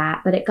it to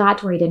that, but it got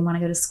to where he didn't want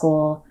to go to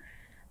school.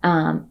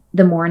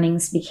 The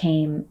mornings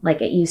became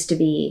like it used to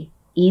be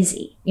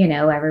easy.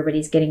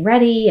 Everybody's getting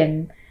ready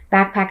and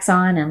backpacks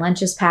on and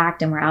lunch is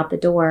packed and we're out the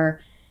door.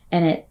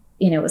 And it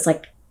was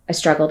like a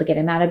struggle to get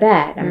him out of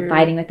bed. I'm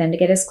fighting with him to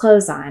get his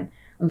clothes on.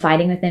 I'm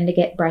fighting with him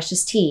to brush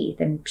his teeth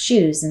and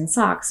shoes and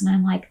socks. And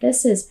I'm like,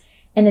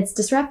 and it's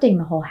disrupting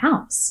the whole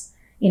house.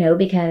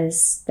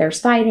 Because there's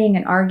fighting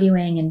and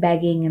arguing and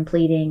begging and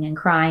pleading and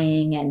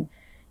crying. And,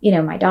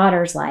 my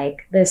daughter's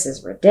like, this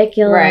is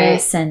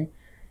ridiculous. Right. And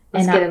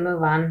let's get a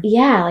move on.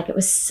 Yeah. Like it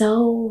was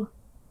so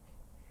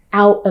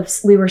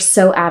we were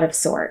so out of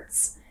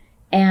sorts.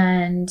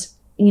 And,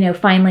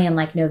 finally in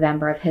like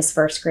November of his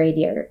first grade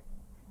year,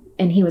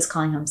 and he was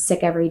calling home sick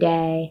every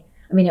day.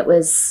 I mean, it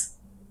was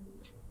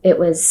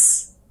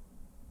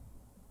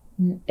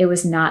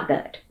not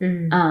good.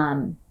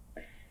 Mm.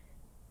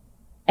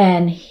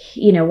 And,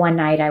 you know, one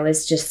night I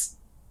was just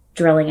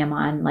drilling him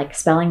on like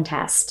spelling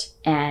test,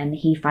 and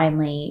he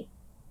finally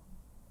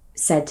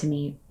said to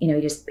me, you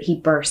know, he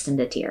burst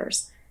into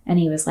tears, and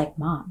he was like,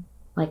 Mom,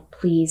 like,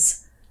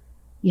 please,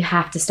 you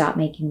have to stop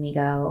making me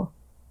go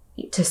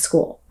to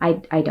school.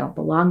 I don't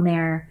belong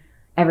there.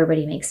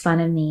 Everybody makes fun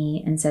of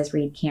me and says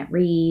Reed can't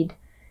read.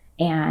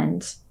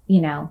 And,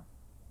 you know,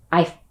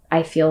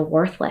 I feel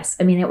worthless.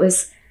 I mean, it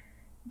was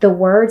the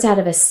words out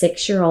of a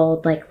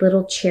 6-year-old, like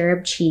little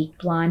cherub cheek,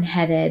 blonde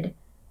headed.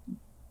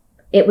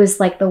 It was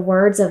like the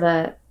words of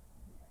a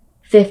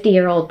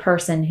 50-year-old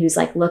person who's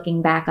like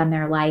looking back on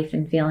their life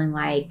and feeling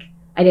like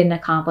I didn't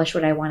accomplish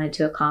what I wanted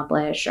to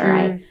accomplish, or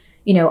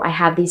I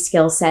have these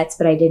skill sets,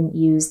 but I didn't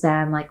use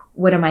them. Like,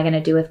 what am I going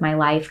to do with my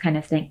life kind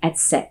of thing at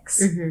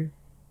 6. Mm-hmm.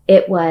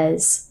 It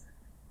was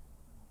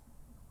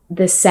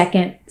the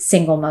second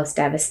single most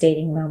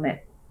devastating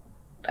moment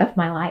of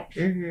my life.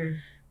 Mm-hmm.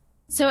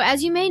 So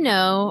as you may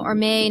know or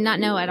may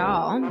not know at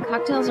all,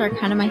 cocktails are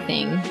kind of my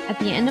thing. At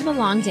the end of a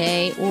long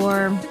day,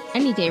 or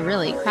any day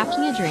really,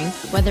 crafting a drink,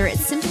 whether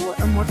it's simple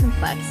or more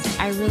complex,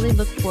 I really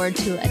look forward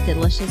to a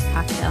delicious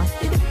cocktail.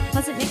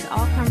 Plus it makes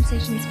all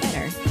conversations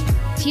better.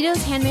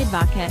 Tito's Handmade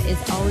Vodka is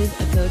always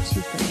a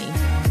go-to for me.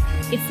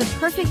 It's the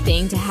perfect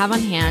thing to have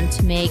on hand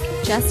to make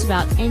just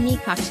about any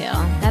cocktail.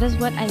 That is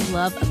what I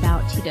love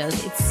about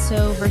Tito's. It's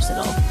so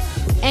versatile.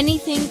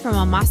 Anything from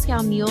a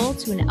Moscow Mule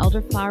to an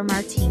elderflower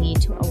martini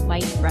to a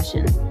white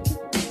Russian.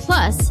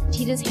 Plus,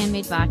 Tito's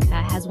Handmade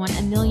Vodka has won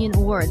a million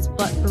awards,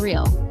 but for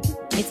real.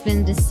 It's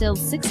been distilled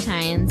 6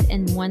 times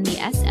and won the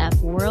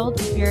SF World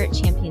Spirit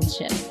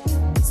Championship.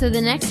 So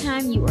the next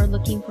time you are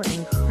looking for an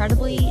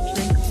incredibly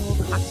drinkable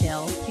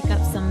cocktail, pick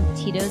up some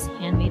Tito's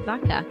Handmade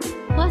Vodka.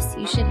 Plus,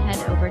 you should head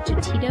over to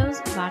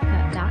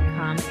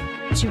titosvodka.com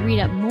to read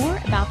up more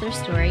about their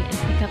story and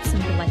pick up some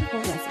delightful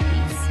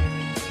recipes.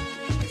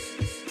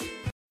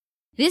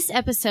 This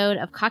episode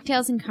of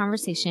Cocktails and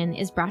Conversation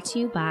is brought to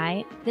you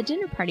by the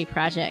Dinner Party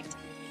Project.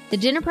 The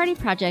Dinner Party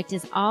Project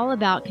is all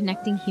about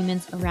connecting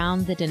humans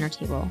around the dinner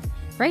table.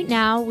 Right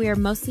now, we are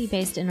mostly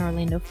based in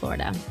Orlando,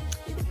 Florida.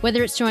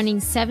 Whether it's joining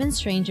 7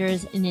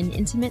 strangers in an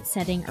intimate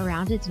setting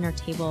around a dinner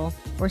table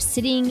or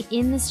sitting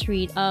in the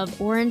street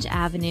of Orange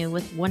Avenue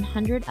with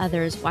 100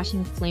 others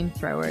watching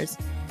flamethrowers,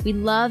 we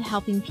love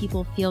helping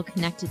people feel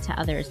connected to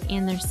others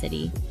and their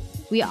city.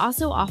 We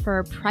also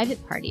offer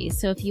private parties,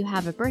 so if you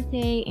have a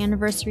birthday,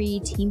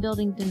 anniversary, team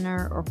building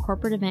dinner, or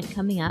corporate event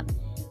coming up,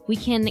 we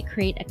can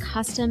create a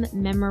custom,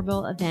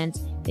 memorable event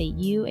that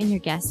you and your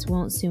guests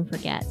won't soon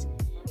forget.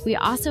 We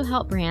also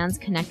help brands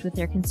connect with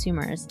their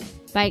consumers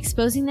by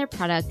exposing their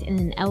product in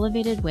an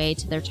elevated way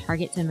to their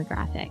target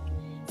demographic.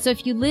 So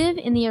if you live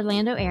in the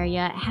Orlando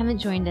area and haven't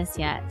joined us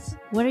yet,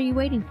 what are you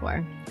waiting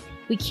for?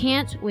 We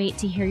can't wait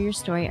to hear your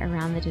story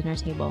around the dinner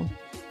table.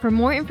 For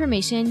more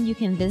information, you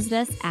can visit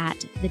us at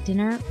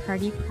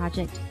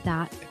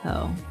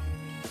thedinnerpartyproject.co.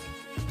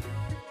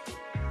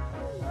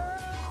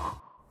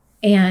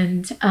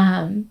 And,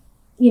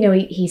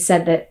 he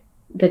said that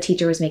the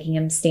teacher was making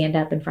him stand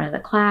up in front of the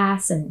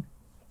class. And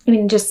I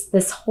mean, just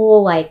this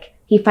whole, like,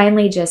 he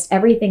finally just,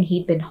 everything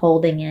he'd been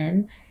holding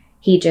in,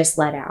 he just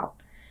let out.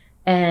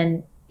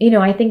 And,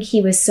 I think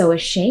he was so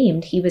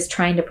ashamed. He was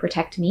trying to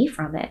protect me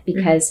from it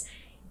because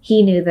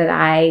he knew that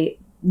I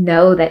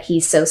know that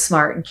he's so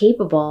smart and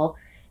capable.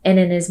 And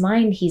in his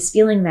mind, he's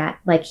feeling that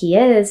like he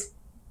is,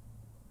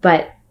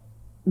 but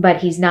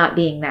he's not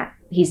being that.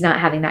 He's not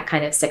having that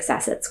kind of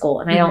success at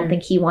school. And I don't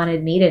think he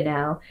wanted me to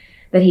know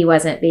that he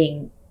wasn't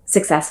being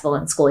successful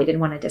in school. He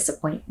didn't want to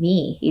disappoint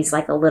me. He's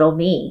like a little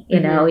me, he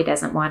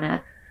doesn't want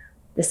to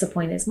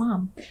disappoint his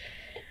mom.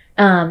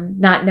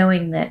 Not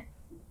knowing that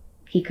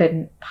he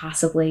couldn't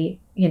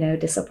possibly,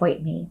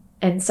 disappoint me.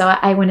 And so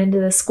I went into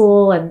the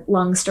school, and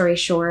long story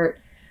short,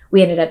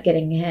 we ended up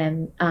getting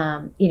him,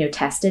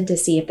 tested to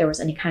see if there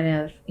was any kind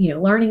of,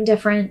 learning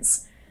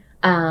difference.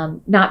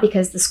 Not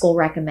because the school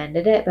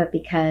recommended it, but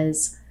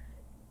because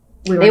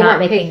they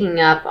weren't picking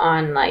up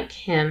on like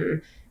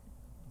him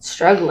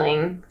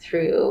struggling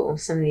through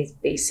some of these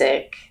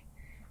basic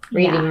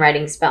reading,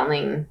 writing,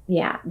 spelling.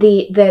 Yeah.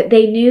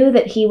 They knew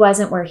that he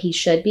wasn't where he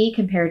should be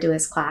compared to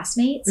his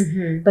classmates.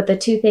 Mm-hmm. But the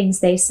 2 things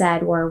they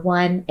said were,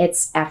 1,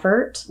 it's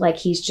effort. Like,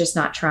 he's just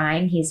not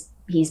trying. He's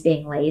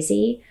being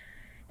lazy.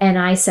 And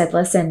I said,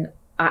 listen,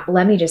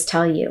 let me just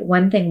tell you,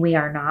 one thing we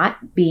are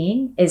not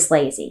being is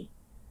lazy.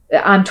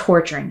 I'm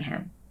torturing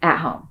him at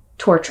home,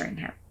 torturing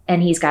him.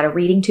 And he's got a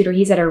reading tutor.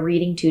 He's had a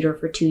reading tutor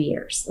for 2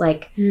 years.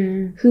 Like,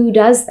 who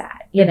does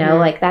that?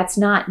 Like, that's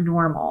not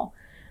normal.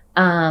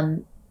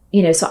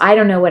 So I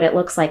don't know what it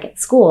looks like at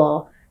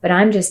school, but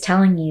I'm just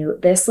telling you,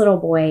 this little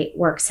boy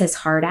works his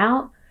heart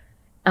out.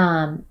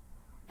 And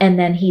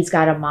then he's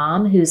got a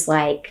mom who's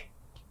like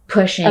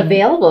pushing.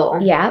 Available.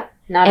 Yeah.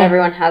 Not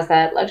everyone has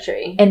that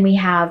luxury. And we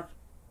have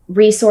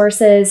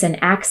resources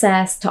and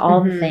access to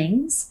all the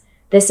things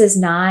this is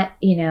not,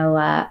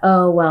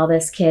 oh, well,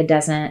 this kid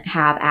doesn't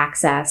have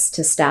access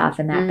to stuff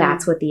and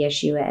that's what the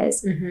issue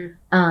is. And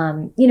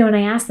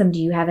I asked them, do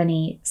you have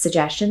any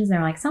suggestions? And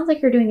they're like, sounds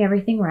like you're doing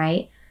everything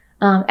right.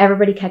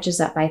 Everybody catches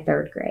up by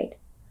 3rd grade.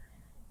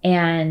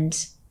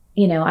 And,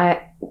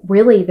 I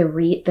really,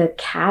 the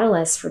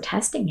catalyst for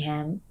testing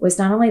him was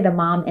not only the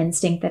mom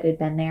instinct that had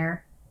been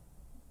there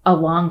a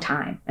long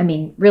time. I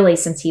mean, really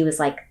since he was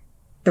like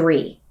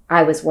 3,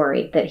 I was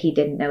worried that he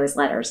didn't know his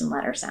letters and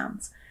letter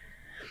sounds.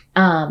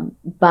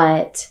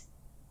 But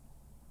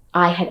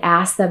I had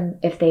asked them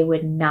if they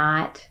would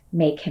not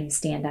make him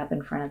stand up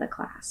in front of the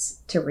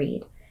class to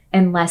read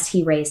unless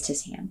he raised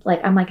his hand.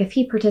 Like, I'm like, if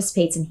he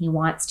participates and he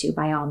wants to,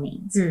 by all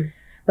means,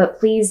 but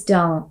please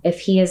don't, if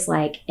he is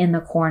like in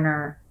the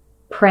corner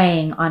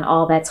praying on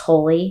all that's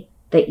holy,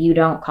 that you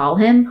don't call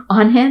him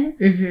on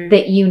him,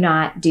 that you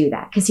not do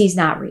that because he's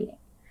not reading.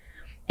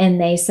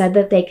 And they said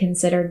that they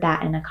considered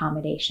that an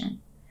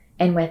accommodation.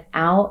 And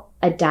without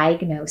a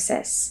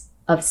diagnosis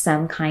of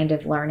some kind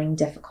of learning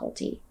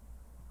difficulty,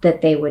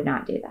 that they would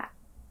not do that.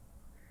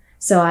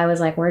 So I was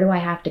like, where do I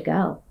have to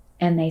go?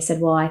 And they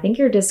said, well, I think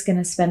you're just going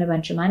to spend a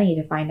bunch of money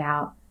to find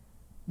out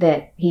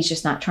that he's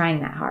just not trying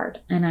that hard.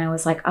 And I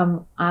was like,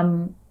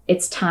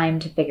 it's time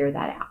to figure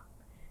that out.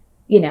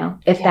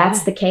 If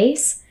that's the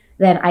case,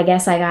 then I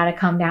guess I got to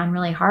come down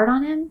really hard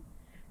on him.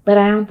 But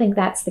I don't think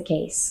that's the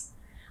case.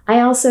 I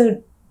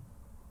also,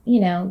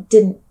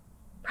 didn't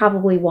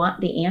probably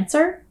want the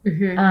answer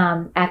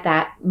at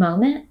that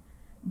moment.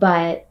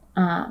 But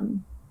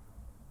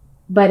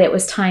it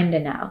was time to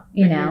know,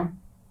 know.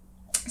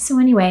 So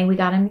anyway, we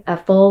got him a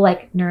full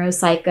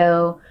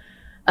neuropsycho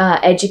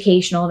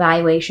educational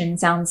evaluation.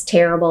 Sounds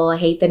terrible. I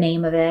hate the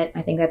name of it.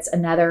 I think that's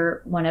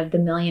another one of the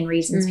million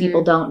reasons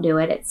people don't do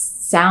it. It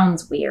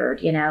sounds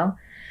weird, and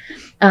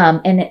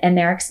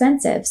they're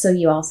expensive. So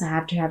you also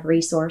have to have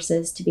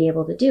resources to be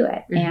able to do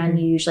it. And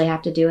you usually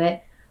have to do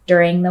it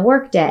during the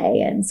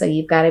workday. And so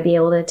you've got to be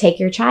able to take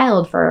your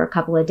child for a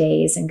couple of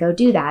days and go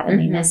do that. And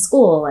they miss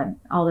school and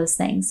all those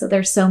things. So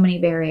there's so many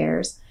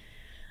barriers.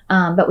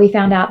 But we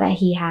found out that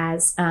he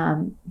has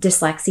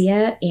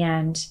dyslexia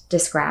and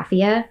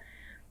dysgraphia.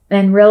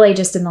 And really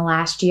just in the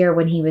last year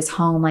when he was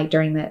home, like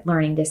during the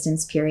learning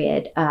distance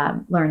period,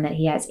 learned that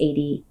he has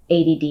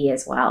ADD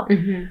as well,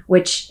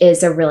 which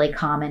is a really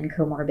common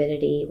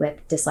comorbidity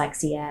with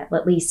dyslexia,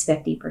 at least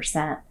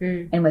 50%.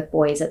 And with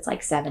boys, it's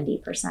like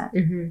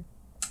 70%.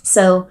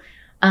 So,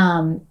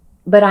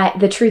 but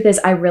the truth is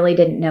I really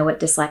didn't know what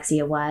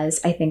dyslexia was.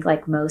 I think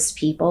like most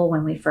people,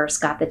 when we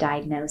first got the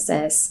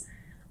diagnosis,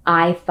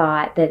 I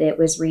thought that it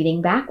was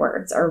reading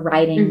backwards or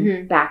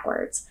writing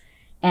backwards.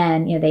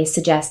 And, they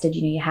suggested,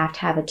 you have to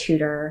have a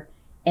tutor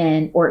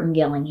in Orton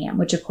Gillingham,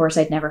 which of course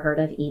I'd never heard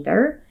of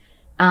either.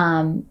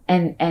 And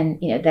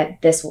he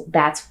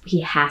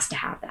has to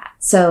have that.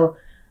 So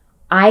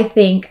I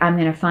think I'm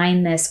going to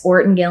find this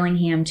Orton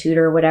Gillingham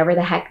tutor, whatever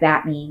the heck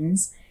that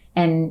means.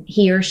 And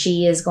he or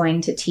she is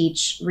going to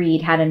teach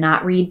Reed how to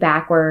not read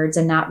backwards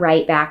and not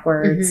write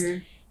backwards.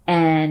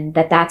 And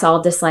that's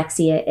all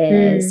dyslexia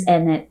is.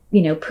 And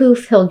that,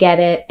 poof, he'll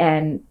get it.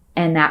 And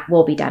that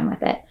we'll be done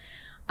with it.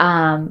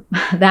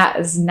 That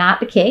is not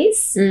the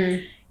case.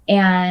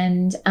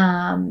 And,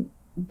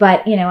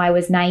 but, I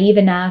was naive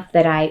enough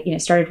that I,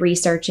 started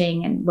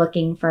researching and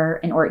looking for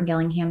an Orton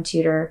Gillingham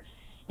tutor.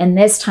 And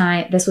this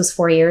was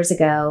 4 years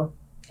ago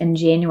in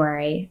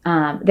January,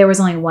 there was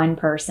only one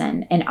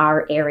person in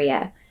our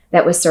area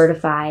that was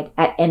certified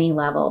at any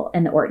level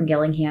in the Orton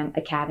Gillingham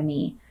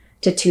Academy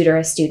to tutor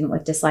a student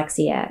with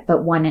dyslexia,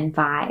 but 1 in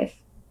 5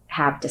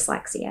 have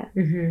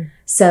dyslexia.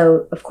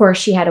 So of course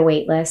she had a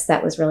wait list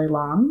that was really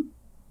long.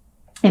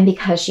 And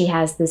because she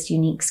has this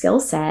unique skill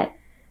set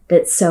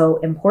that's so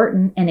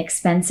important and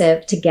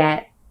expensive to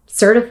get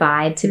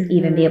certified to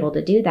even be able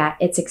to do that,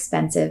 it's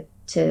expensive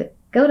to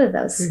go to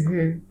those,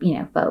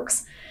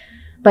 folks.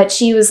 But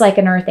she was like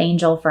an earth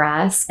angel for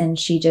us. And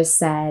she just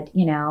said,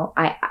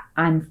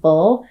 I'm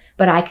full,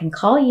 but I can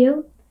call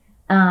you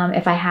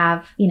if I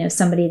have,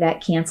 somebody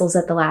that cancels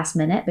at the last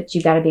minute, but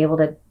you got to be able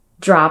to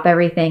drop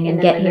everything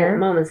and get here.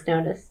 Moment's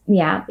notice.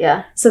 Yeah.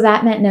 Yeah. So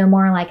that meant no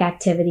more like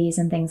activities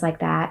and things like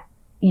that.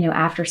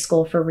 After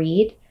school for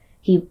Reed.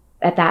 He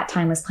at that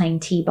time was playing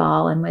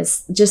t-ball and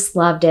was just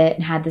loved it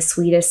and had the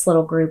sweetest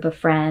little group of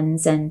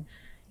friends. And,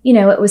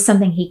 it was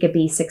something he could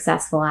be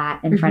successful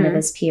at in front of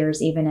his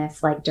peers, even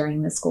if like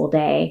during the school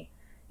day,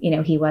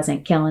 he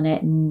wasn't killing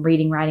it in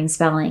reading, writing,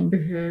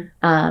 spelling.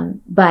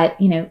 But,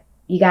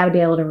 you got to be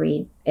able to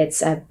read.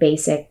 It's a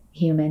basic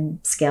human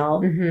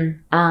skill.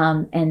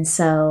 And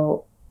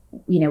so,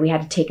 we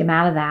had to take him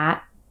out of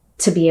that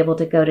to be able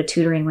to go to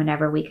tutoring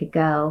whenever we could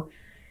go.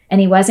 And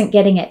he wasn't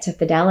getting it to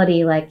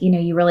fidelity. Like,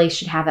 you really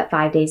should have it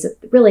 5 days.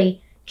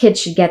 Really, kids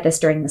should get this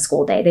during the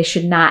school day. They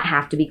should not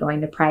have to be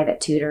going to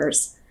private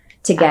tutors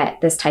to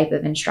get this type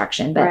of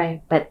instruction.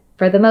 But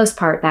for the most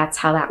part, that's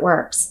how that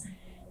works.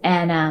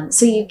 And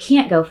so you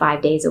can't go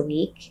 5 days a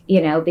week,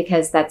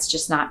 because that's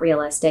just not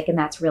realistic. And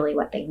that's really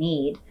what they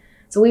need.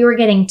 So we were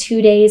getting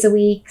 2 days a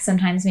week,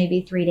 sometimes maybe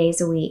 3 days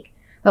a week.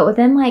 But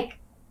within like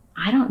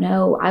I don't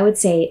know, I would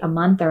say a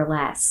month or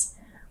less,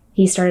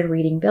 he started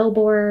reading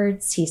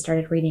billboards. He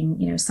started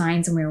reading,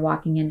 signs when we were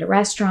walking into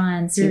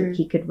restaurants.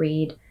 He could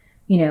read,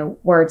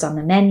 words on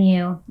the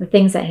menu, the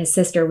things that his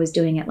sister was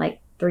doing at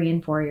like 3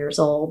 and 4 years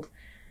old.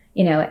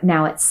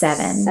 Now at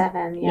 7.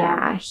 7,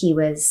 yeah. He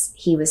was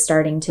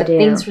starting to do.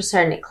 Things were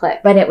starting to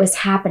click. But it was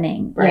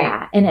happening. Right.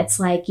 Yeah. And it's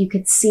like you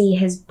could see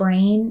his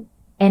brain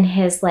and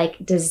his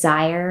like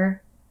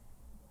desire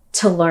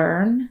to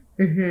learn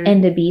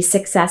and to be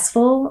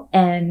successful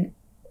and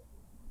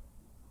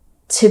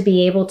to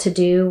be able to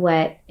do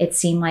what it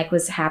seemed like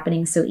was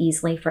happening so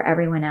easily for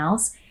everyone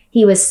else.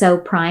 He was so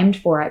primed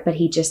for it, but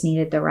he just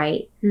needed the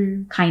right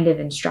kind of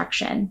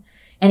instruction.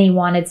 And he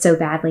wanted so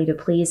badly to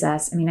please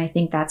us. I mean, I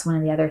think that's one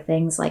of the other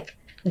things, like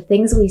the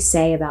things we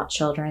say about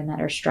children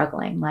that are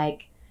struggling,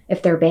 like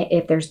if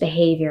there's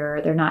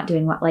behavior, they're not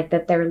doing what, like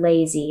that they're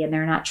lazy and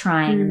they're not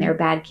trying and they're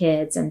bad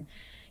kids. And,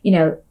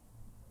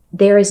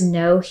 there is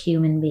no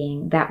human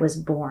being that was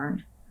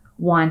born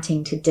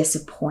wanting to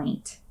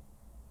disappoint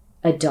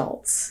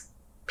adults,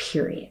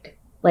 period.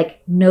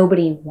 Like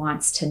nobody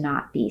wants to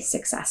not be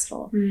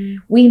successful.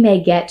 We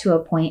may get to a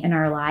point in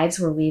our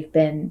lives where we've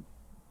been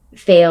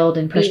failed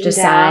and pushed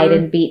aside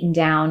and beaten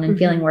down and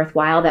feeling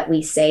worthwhile that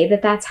we say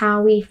that that's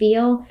how we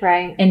feel.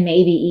 Right. And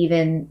maybe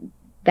even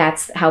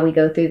that's how we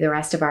go through the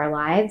rest of our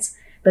lives.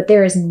 But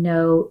there is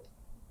no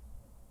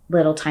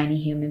little tiny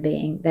human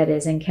being that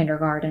is in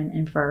kindergarten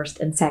and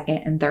first and second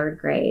and third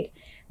grade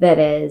that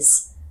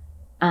is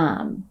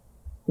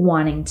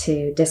wanting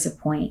to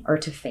disappoint or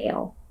to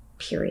fail,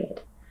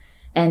 period.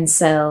 And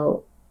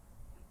so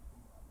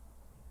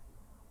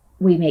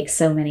we make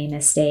so many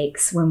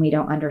mistakes when we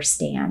don't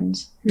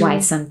understand why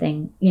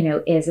something,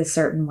 is a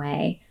certain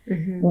way.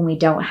 When we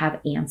don't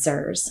have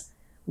answers,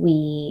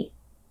 we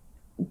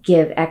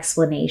give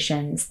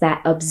explanations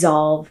that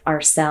absolve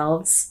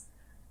ourselves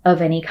of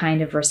any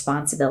kind of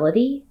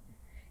responsibility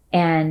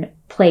and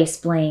place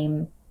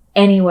blame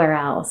anywhere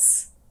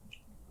else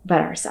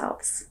but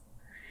ourselves.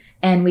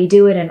 And we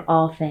do it in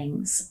all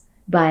things,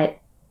 but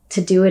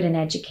to do it in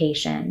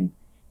education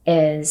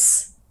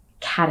is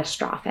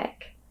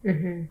catastrophic.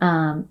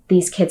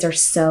 These kids are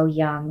so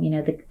young.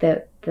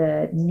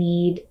 The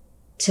need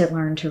to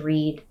learn to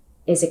read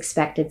is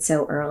expected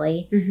so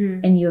early,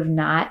 and you have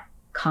not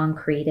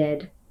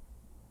concreted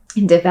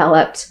and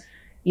developed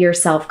your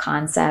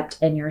self-concept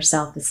and your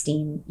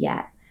self-esteem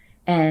yet.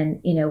 And,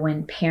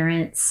 when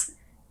parents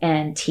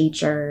and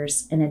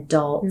teachers and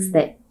adults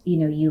that,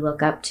 you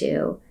look up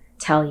to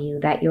tell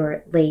you that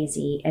you're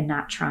lazy and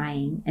not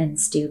trying and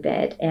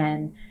stupid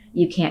and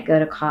you can't go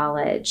to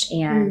college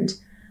and,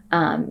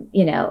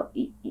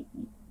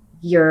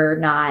 you're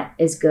not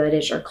as good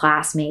as your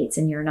classmates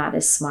and you're not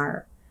as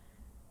smart.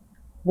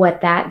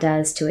 What that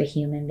does to a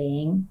human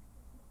being,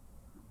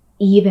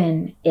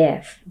 even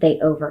if they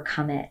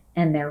overcome it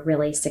and they're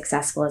really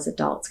successful as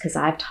adults, because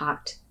I've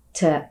talked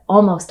to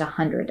almost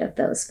 100 of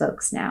those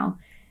folks now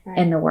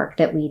in the work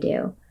that we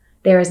do.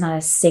 There is not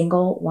a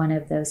single one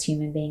of those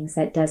human beings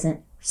that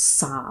doesn't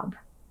sob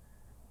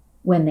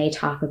when they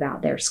talk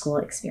about their school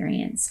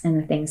experience and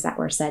the things that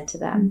were said to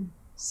them.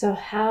 So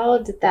how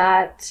did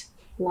that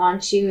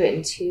launch you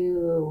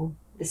into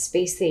the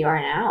space that you are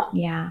now?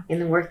 Yeah. In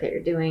the work that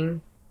you're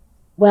doing?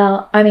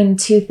 Well, I mean,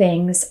 2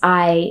 things.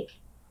 I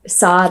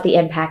saw the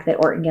impact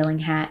that Orton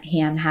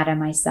Gillingham had on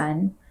my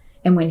son.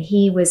 And when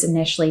he was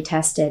initially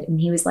tested, and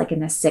he was like in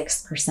the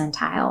 6th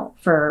percentile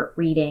for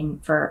reading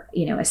for,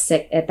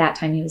 at that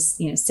time he was,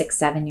 6,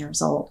 7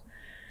 years old.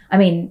 I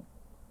mean,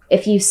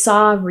 if you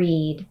saw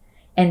read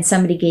and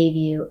somebody gave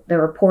you the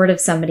report of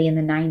somebody in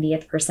the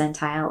 90th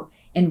percentile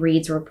in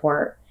Read's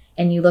report,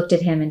 and you looked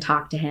at him and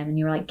talked to him and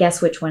you were like, guess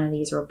which one of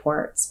these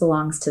reports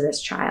belongs to this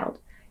child?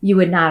 You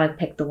would not have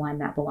picked the one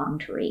that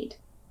belonged to Read,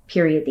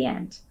 period, the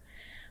end.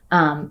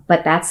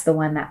 But that's the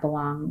one that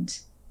belonged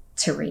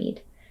to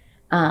Read.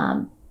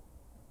 OG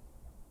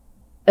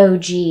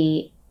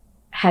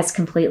has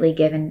completely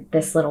given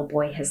this little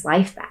boy his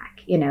life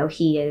back.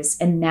 He is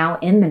and now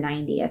in the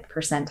 90th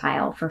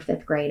percentile for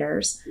 5th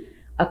graders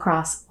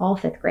across all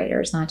 5th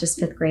graders, not just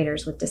 5th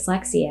graders with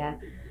dyslexia,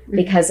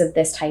 because of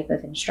this type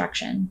of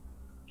instruction.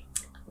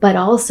 But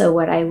also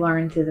what I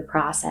learned through the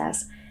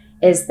process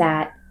is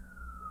that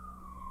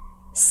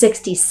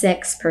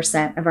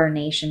 66% of our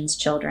nation's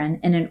children,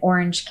 and in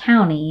Orange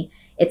County,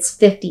 it's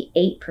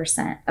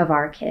 58% of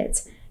our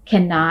kids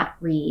cannot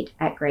read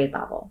at grade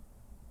level.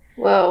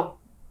 Whoa.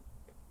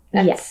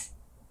 Yes.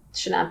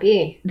 Should not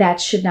be.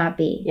 That should not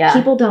be. Yeah.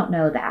 People don't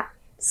know that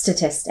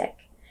statistic.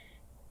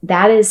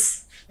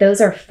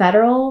 Those are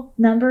federal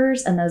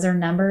numbers, and those are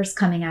numbers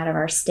coming out of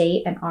our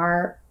state and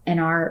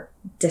our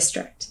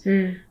district.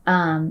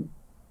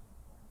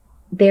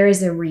 There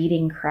is a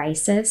reading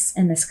crisis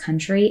in this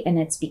country, and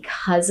it's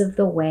because of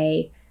the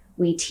way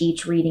we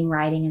teach reading,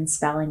 writing, and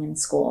spelling in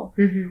school.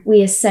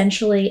 We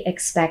essentially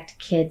expect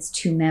kids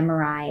to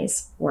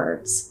memorize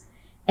words,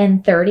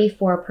 and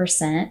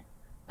 34%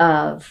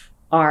 of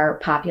our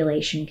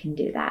population can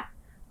do that.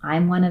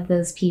 I'm one of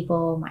those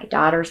people. My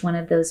daughter's one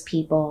of those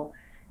people.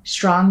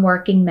 strong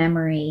working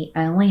memory.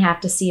 I only have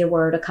to see a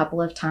word a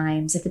couple of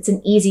times. If it's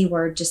an easy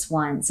word, just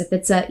once. If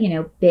it's a,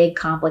 big,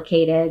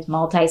 complicated,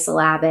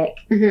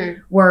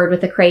 multisyllabic word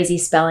with a crazy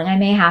spelling, I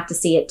may have to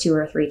see it 2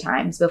 or 3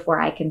 times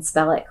before I can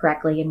spell it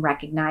correctly and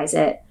recognize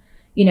it,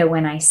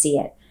 when I see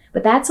it.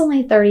 But that's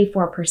only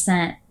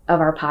 34% of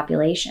our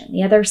population.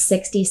 The other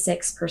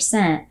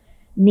 66%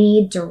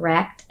 need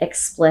direct,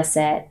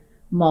 explicit,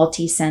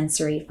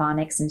 multisensory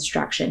phonics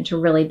instruction to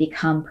really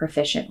become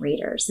proficient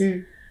readers.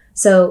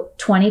 So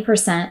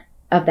 20%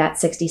 of that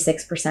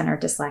 66% are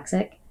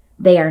dyslexic.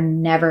 They are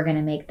never going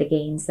to make the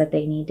gains that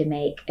they need to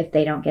make if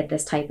they don't get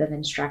this type of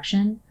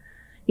instruction.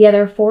 The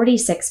other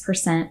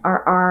 46%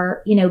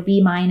 are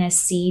B-,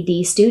 C,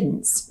 D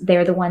students.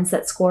 They're the ones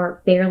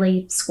that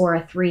barely score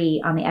a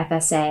 3 on the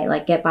FSA,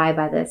 like get by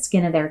the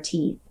skin of their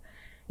teeth,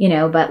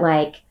 but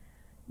like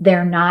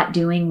they're not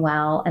doing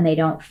well and they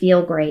don't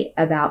feel great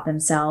about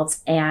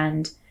themselves.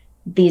 And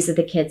these are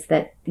the kids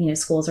that,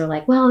 schools are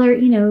like, well,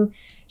 they're,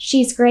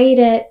 she's great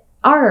at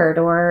art,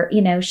 or,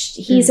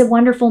 he's a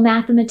wonderful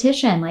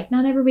mathematician. Like,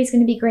 not everybody's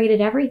going to be great at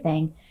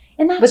everything.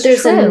 And that's But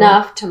there's true.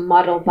 enough to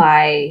muddle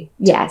by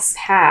Yes.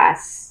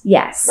 pass.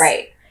 Yes.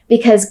 Right.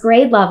 Because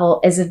grade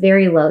level is a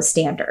very low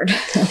standard.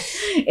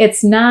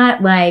 It's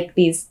not like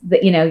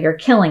you're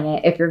killing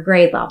it if you're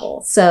grade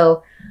level.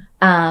 So,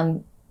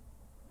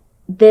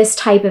 this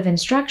type of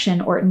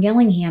instruction, Orton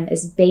Gillingham,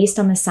 is based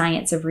on the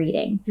science of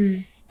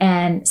reading.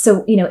 And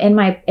so, in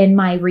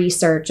my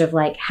research of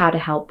like how to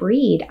help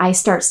read, I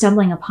start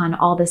stumbling upon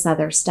all this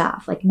other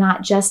stuff, like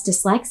not just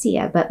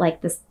dyslexia, but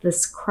like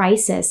this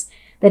crisis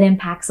that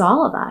impacts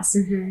all of us.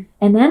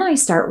 And then I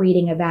start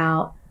reading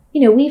about,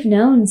 we've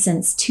known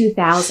since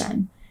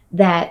 2000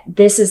 that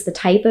this is the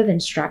type of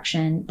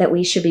instruction that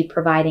we should be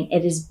providing.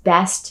 It is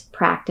best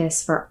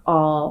practice for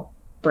all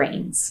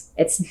brains.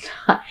 It's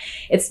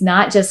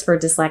not just for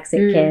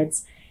dyslexic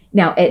kids.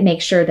 Now, it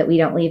makes sure that we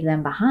don't leave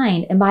them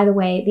behind. And by the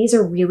way, these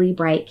are really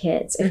bright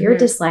kids. If you're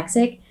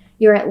dyslexic,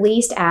 you're at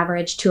least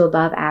average to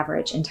above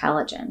average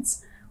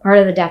intelligence. Part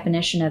of the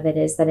definition of it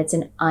is that it's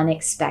an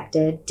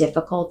unexpected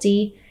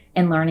difficulty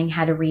in learning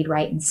how to read,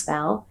 write, and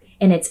spell.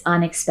 And it's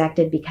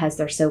unexpected because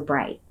they're so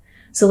bright.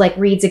 So like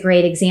Reed's a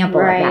great example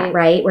of that,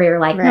 right? Where you're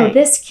like, no,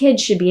 this kid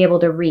should be able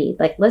to read.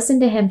 Like, listen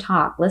to him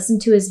talk. Listen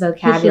to his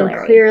vocabulary. He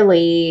can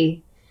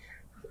clearly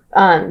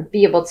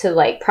be able to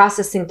like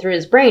processing through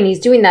his brain. He's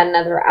doing that in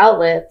other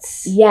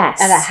outlets. Yes.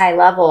 At a high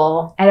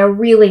level. At a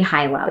really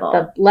high level.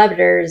 But the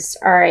letters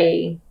are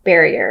a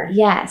barrier.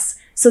 Yes.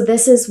 So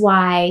this is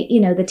why,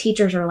 the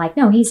teachers are like,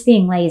 no, he's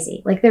being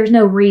lazy. Like, there's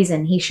no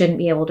reason he shouldn't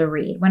be able to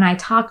read. When I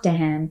talk to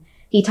him,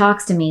 he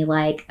talks to me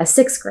like a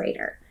 6th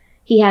grader.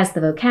 He has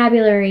the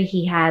vocabulary.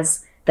 He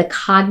has the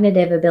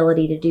cognitive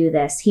ability to do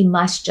this. He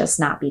must just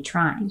not be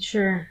trying.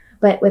 Sure.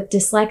 But with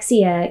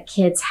dyslexia,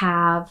 kids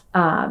have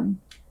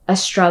a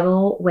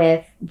struggle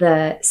with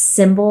the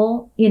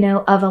symbol,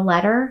 of a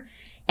letter,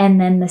 and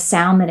then the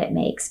sound that it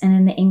makes. And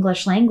in the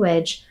English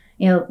language,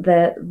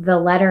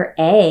 the letter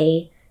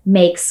A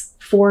makes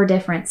 4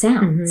 different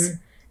sounds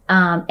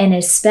and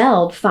is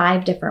spelled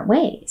 5 different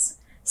ways.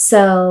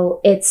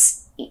 So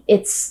it's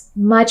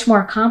much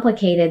more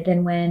complicated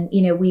than when,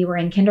 we were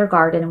in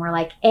kindergarten and we're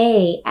like,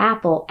 A,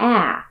 apple,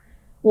 ah.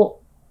 Well,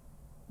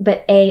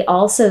 but A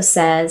also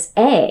says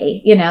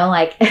A,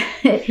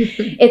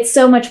 it's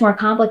so much more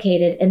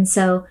complicated. And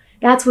so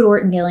that's what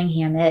Orton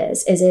Gillingham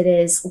is it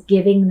is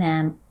giving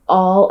them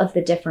all of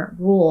the different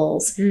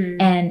rules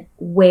and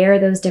where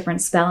those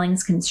different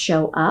spellings can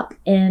show up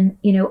in,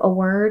 a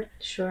word.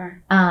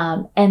 Sure.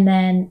 And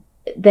then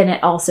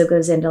it also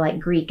goes into like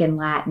Greek and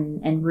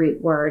Latin and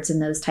root words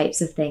and those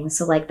types of things.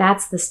 So like,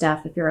 that's the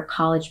stuff, if you're a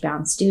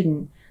college-bound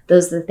student,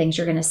 those are the things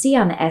you're going to see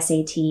on the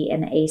SAT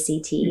and the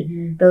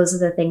ACT. Those are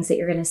the things that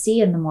you're going to see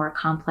in the more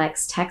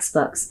complex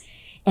textbooks.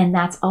 And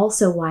that's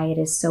also why it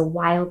is so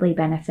wildly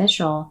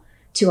beneficial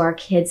to our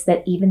kids,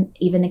 that even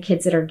the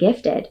kids that are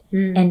gifted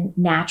and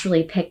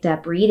naturally picked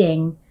up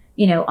reading,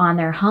 on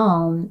their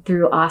home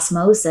through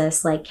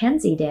osmosis, like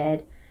Kenzie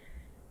did,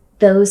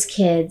 those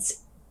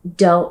kids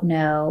don't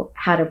know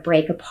how to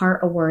break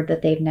apart a word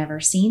that they've never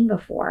seen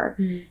before.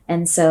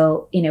 And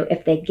so,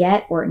 if they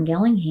get Orton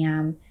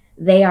Gillingham,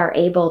 they are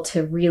able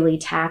to really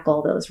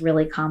tackle those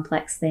really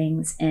complex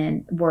things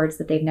in words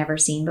that they've never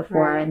seen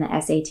before in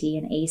the SAT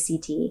and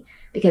ACT,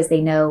 because they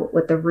know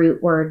what the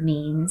root word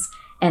means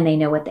and they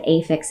know what the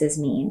affixes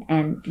mean.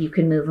 And you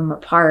can move them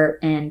apart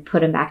and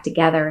put them back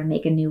together and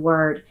make a new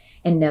word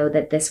and know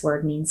that this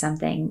word means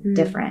something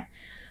different.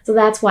 So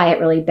that's why it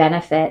really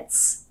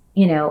benefits,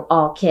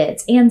 all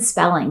kids. And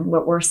spelling,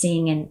 what we're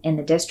seeing in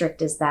the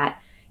district is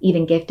that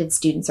even gifted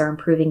students are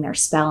improving their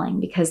spelling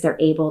because they're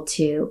able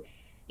to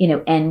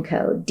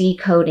encode.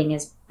 Decoding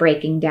is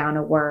breaking down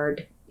a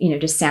word,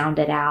 to sound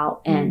it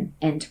out and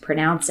to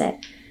pronounce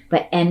it.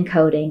 But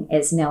encoding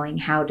is knowing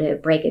how to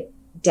break it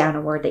down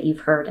a word that you've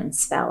heard and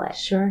spell it.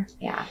 Sure.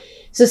 Yeah.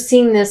 So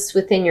seeing this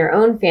within your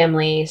own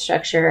family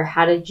structure,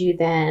 how did you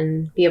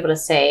then be able to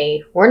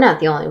say, we're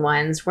not the only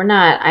ones.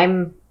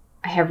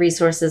 I have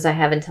resources. I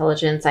have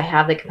intelligence. I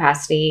have the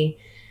capacity.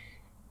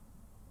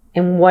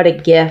 and what a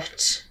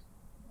gift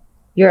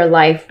your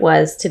life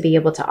was to be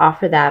able to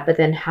offer that. But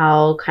then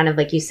how, kind of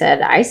like you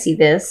said, I see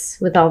this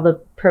with all the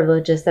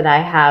privileges that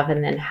I have.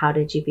 And then how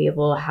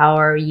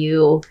are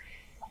you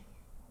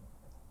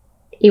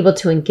able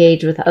to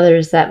engage with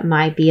others that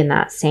might be in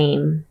that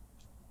same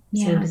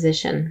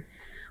position?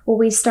 Well,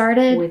 we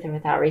started with or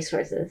without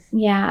resources.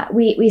 Yeah,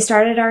 we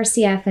started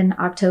RCF in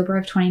October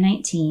of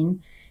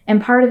 2019.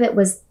 And part of it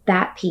was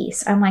that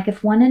piece. I'm like,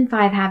 if 1 in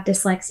 5 have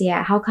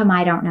dyslexia, how come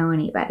I don't know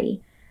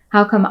anybody?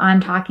 How come I'm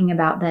talking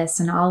about this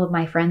and all of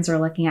my friends are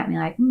looking at me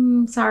like,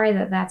 sorry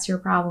that's your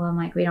problem.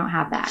 Like, we don't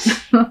have that.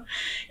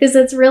 Because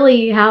that's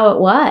really how it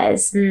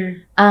was.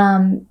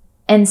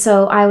 And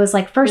so I was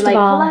like, first of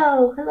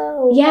all,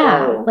 hello.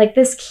 Yeah, hello. like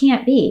this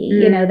can't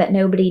be,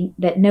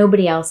 that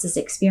nobody else is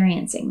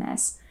experiencing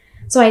this.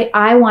 So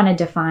I wanted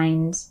to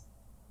find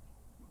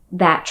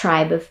that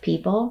tribe of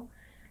people.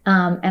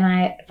 And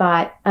I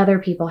thought other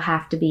people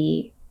have to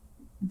be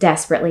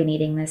desperately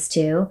needing this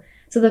too.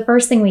 So the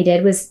first thing we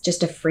did was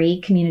just a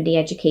free community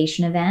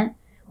education event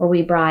where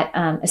we brought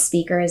a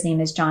speaker. His name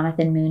is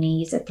Jonathan Mooney.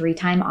 He's a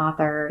 3-time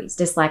author. He's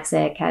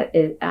dyslexic,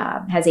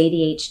 has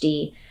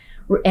ADHD,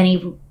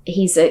 and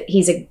he's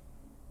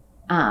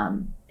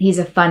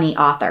a funny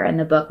author. And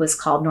the book was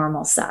called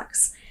Normal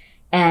Sucks,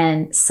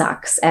 and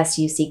Sucks,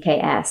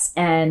 SUCKS,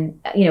 and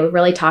we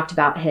really talked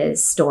about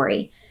his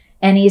story.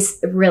 And he's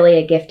really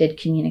a gifted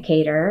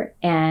communicator.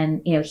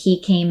 And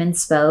he came and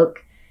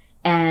spoke.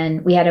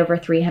 And we had over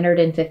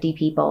 350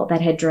 people that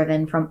had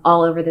driven from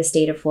all over the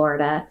state of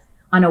Florida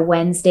on a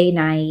Wednesday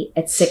night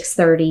at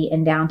 6:30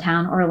 in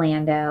downtown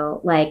Orlando.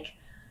 Like,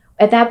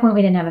 at that point,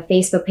 we didn't have a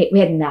Facebook page.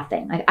 We had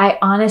nothing. Like, I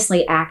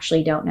honestly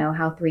actually don't know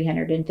how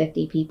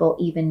 350 people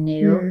even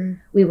knew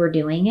we were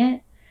doing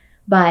it.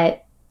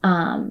 But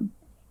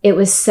it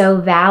was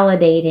so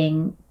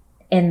validating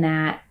in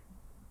that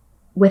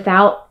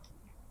without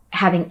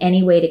having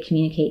any way to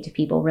communicate to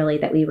people really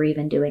that we were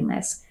even doing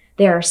this.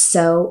 There are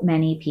so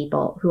many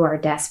people who are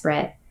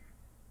desperate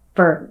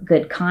for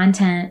good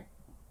content,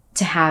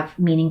 to have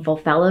meaningful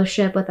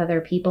fellowship with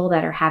other people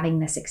that are having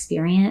this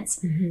experience,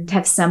 to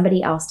have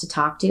somebody else to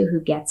talk to who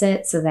gets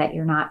it so that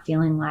you're not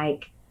feeling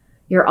like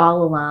you're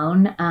all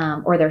alone,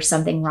 or there's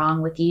something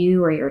wrong with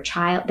you or your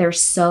child.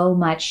 There's so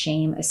much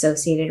shame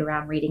associated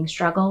around reading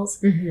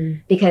struggles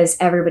because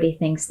everybody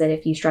thinks that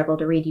if you struggle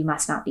to read, you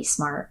must not be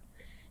smart.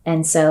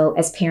 And so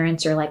as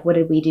parents, you're like, what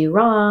did we do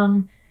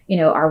wrong?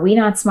 Are we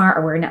not smart,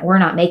 or we're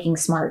not making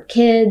smart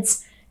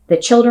kids? The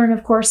children,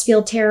 of course,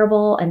 feel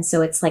terrible. And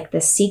so it's like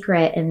this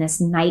secret and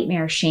this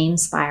nightmare shame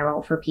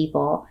spiral for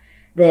people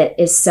that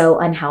is so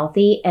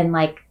unhealthy and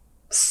like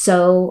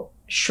so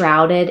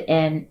shrouded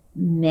in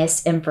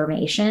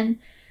misinformation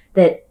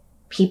that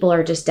people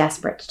are just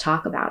desperate to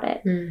talk about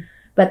it.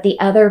 But the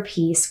other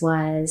piece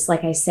was,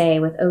 like I say,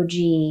 with OG,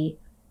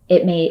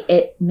 it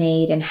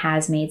made and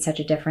has made such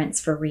a difference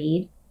for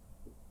Reed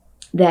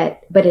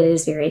but it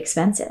is very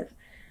expensive.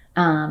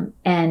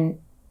 And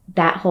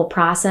that whole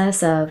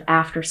process of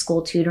after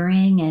school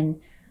tutoring and,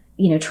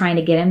 trying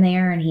to get him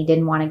there, and he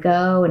didn't want to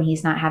go, and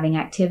he's not having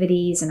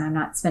activities, and I'm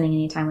not spending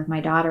any time with my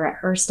daughter at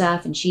her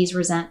stuff, and she's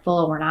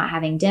resentful, and we're not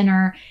having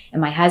dinner,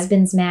 and my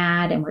husband's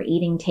mad, and we're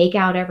eating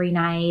takeout every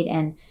night.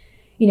 And,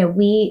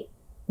 we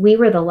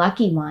were the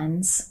lucky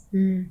ones,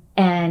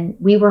 and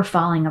we were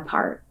falling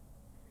apart.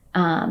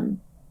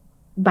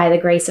 By the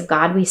grace of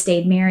God, we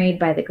stayed married.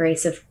 By the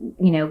grace of,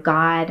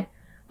 God,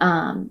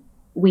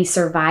 we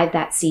survived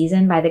that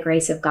season. By the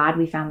grace of God,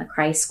 we found the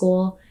Christ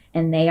School,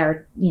 and they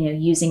are,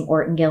 using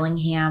Orton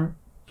Gillingham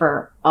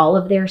for all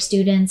of their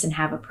students and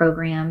have a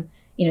program,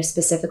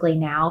 specifically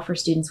now for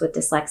students with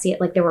dyslexia.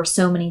 Like, there were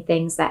so many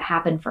things that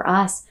happened for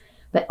us,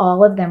 but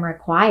all of them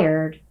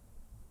required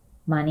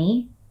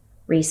money,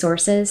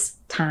 resources,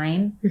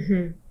 time,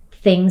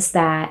 things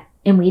that,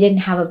 and we didn't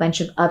have a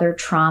bunch of other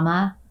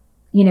trauma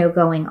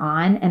going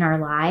on in our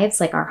lives.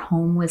 Like, our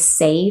home was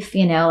safe,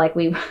 like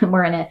we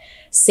were in a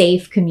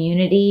safe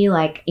community,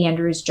 like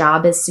Andrew's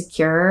job is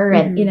secure.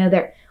 And,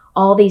 there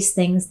all these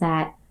things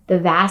that the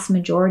vast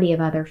majority of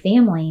other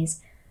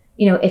families,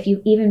 if you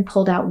even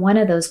pulled out one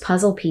of those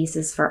puzzle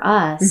pieces for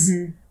us,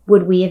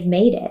 would we have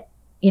made it?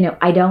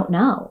 I don't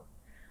know.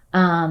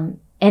 And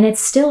it's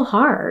still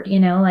hard,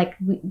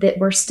 that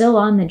we're still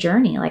on the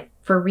journey. Like,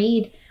 for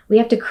Reed, we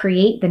have to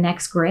create the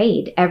next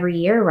grade every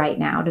year right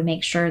now to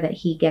make sure that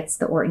he gets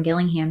the Orton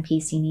Gillingham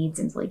piece he needs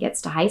until he gets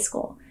to high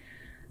school.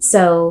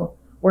 So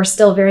we're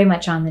still very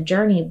much on the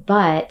journey,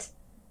 but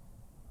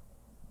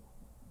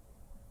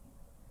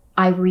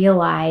I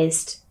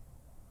realized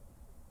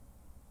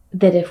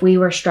that if we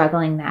were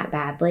struggling that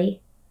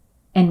badly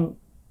and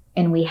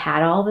we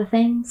had all the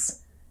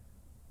things,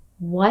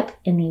 what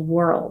in the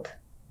world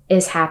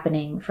is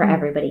happening for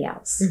everybody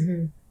else?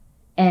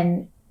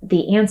 And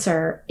the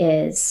answer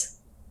is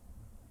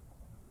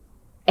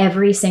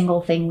every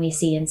single thing we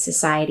see in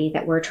society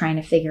that we're trying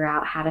to figure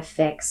out how to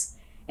fix,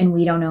 and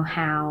we don't know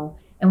how,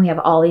 and we have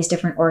all these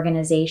different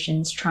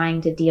organizations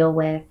trying to deal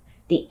with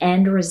the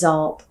end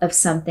result of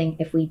something.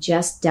 If we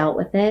just dealt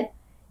with it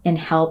and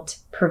helped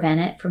prevent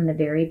it from the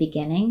very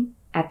beginning,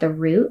 at the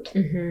root,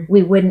 Mm-hmm.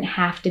 we wouldn't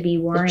have to be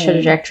The worrying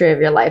trajectory of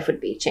your life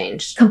would be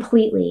changed.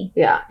 completely.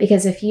 Yeah.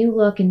 Because if you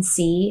look and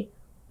see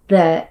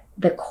the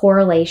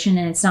correlation,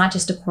 and it's not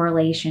just a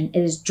correlation, it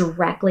is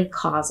directly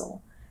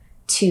causal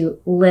to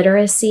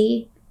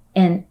literacy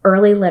and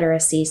early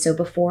literacy. So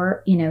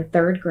before,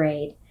 3rd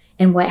grade,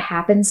 and what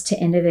happens to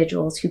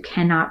individuals who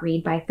cannot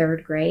read by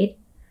 3rd grade.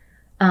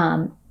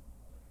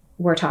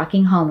 We're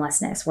talking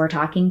homelessness. We're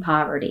talking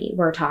poverty.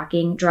 We're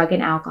talking drug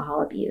and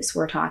alcohol abuse.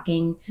 We're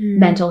talking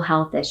mental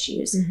health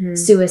issues, Mm-hmm.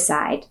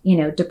 suicide,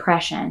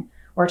 depression.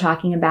 We're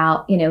talking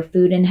about,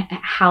 food and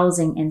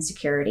housing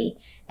insecurity.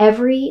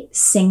 Every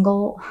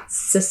single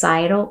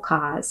societal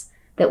cause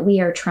that we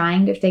are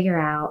trying to figure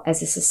out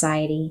as a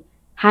society.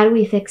 How do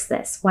we fix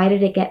this? Why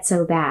did it get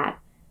so bad?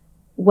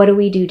 What do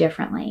we do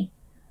differently?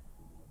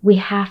 We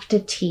have to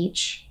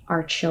teach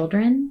our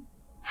children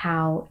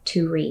how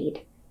to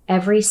read.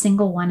 Every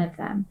single one of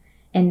them.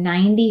 And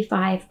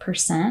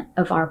 95%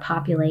 of our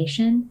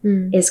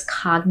population is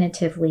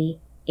cognitively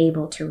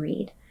able to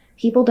read.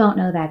 People don't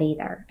know that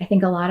either. I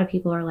think a lot of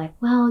people are like,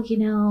 well, if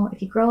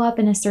you grow up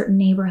in a certain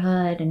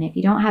neighborhood and if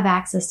you don't have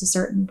access to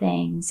certain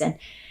things and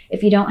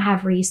if you don't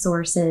have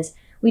resources,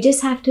 we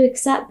just have to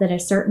accept that a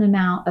certain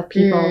amount of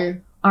people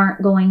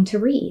aren't going to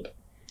read.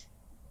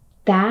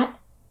 That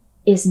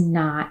is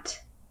not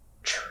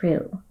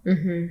true.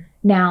 Mm-hmm.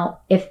 Now,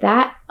 if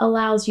that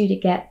allows you to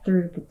get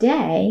through the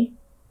day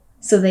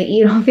so that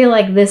you don't feel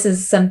like this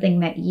is something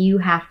that you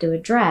have to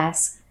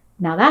address,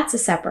 now that's a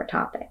separate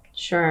topic.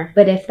 Sure.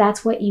 But if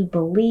that's what you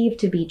believe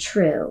to be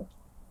true,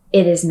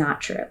 it is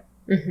not true.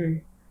 Mm-hmm.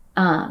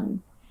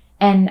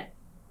 And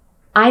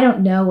I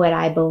don't know what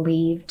I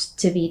believed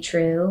to be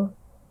true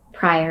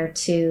prior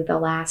to the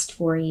last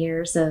 4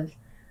 years of,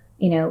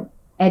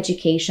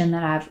 education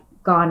that I've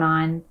gone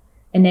on.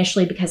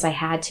 Initially because I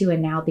had to,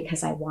 and now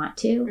because I want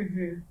to.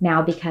 Mm-hmm.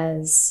 Now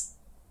because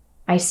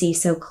I see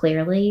so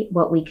clearly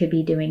what we could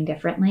be doing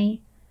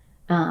differently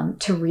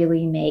to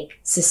really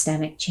make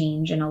systemic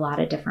change in a lot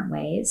of different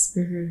ways.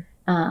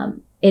 Mm-hmm.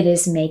 It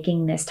is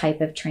making this type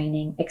of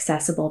training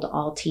accessible to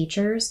all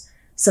teachers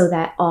so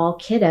that all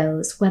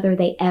kiddos, whether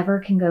they ever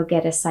can go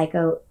get a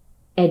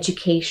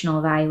psychoeducational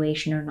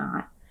evaluation or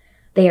not,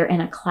 they are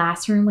in a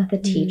classroom with a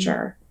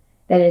teacher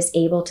that is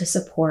able to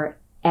support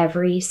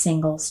every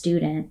single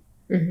student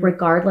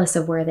regardless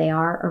of where they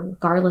are, or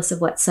regardless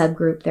of what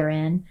subgroup they're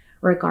in,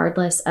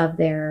 regardless of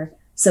their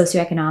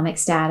socioeconomic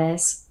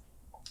status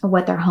or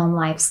what their home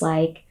life's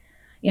like.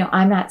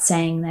 I'm not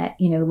saying that,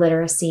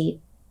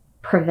 literacy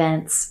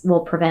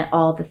will prevent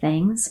all the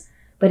things,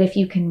 but if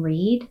you can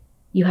read,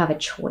 you have a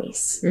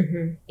choice.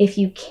 Mm-hmm. If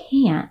you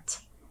can't,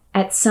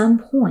 at some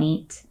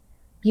point,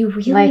 you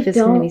really Life is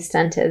going to don't. be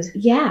stunted.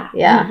 Yeah.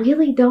 You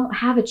really don't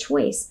have a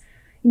choice.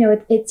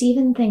 It's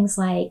even things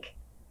like,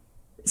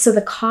 so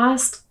the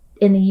cost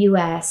in the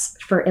US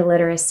for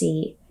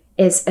illiteracy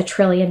is $1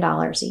 trillion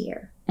a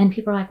year. And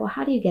people are like, well,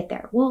 how do you get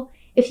there? Well,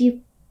 if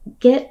you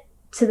get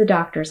to the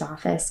doctor's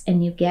office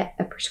and you get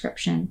a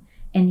prescription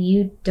and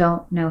you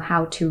don't know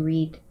how to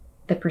read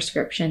the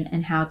prescription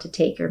and how to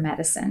take your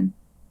medicine,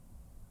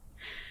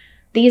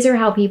 these are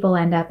how people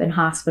end up in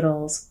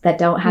hospitals that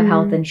don't have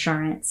health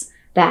insurance,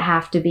 that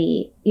have to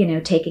be,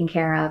 taken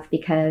care of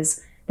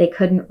because they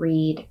couldn't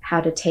read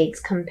how to take. It's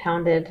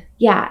compounded.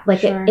 Yeah.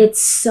 Like Sure.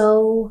 it's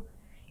so,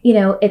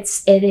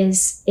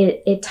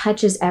 it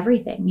touches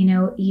everything.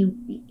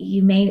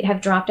 You may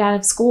have dropped out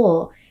of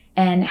school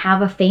and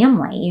have a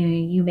family.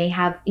 You may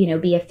have,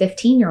 be a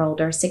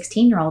 15-year-old or a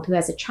 16-year-old who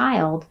has a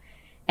child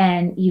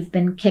and you've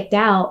been kicked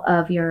out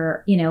of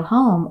your,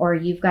 home, or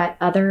you've got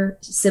other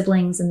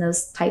siblings and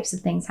those types of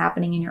things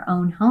happening in your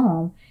own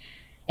home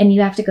and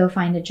you have to go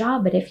find a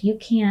job. But if you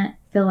can't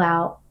fill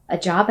out a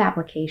job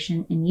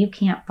application and you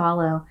can't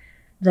follow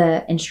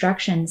the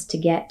instructions to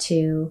get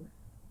to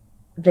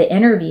the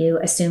interview,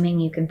 assuming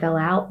you can fill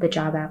out the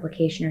job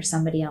application or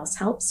somebody else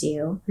helps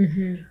you,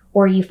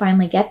 or you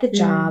finally get the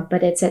job,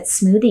 but it's at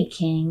Smoothie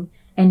King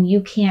and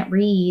you can't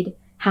read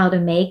how to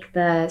make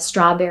the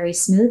strawberry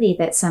smoothie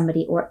that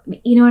somebody, or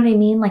you know what I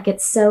mean? Like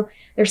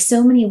there's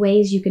so many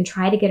ways you can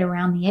try to get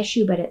around the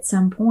issue, but at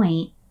some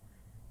point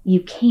you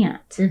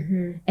can't.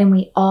 And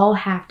we all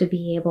have to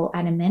be able,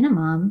 at a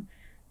minimum,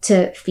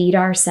 to feed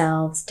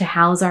ourselves, to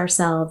house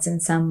ourselves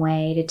in some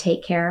way, to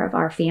take care of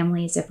our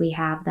families if we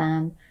have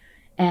them.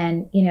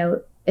 And,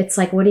 it's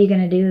like, what are you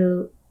going to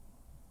do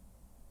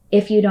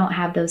if you don't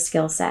have those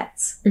skill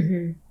sets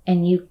and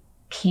you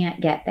can't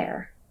get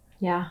there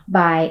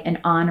by an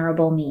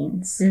honorable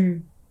means?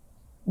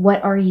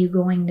 What are you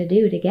going to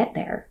do to get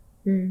there?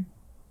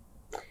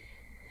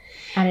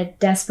 Out of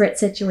desperate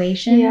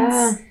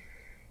situations,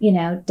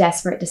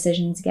 desperate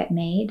decisions get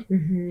made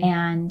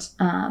and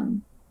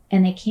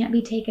they can't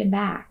be taken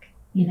back,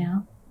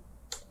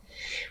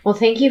 Well,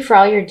 thank you for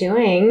all you're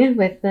doing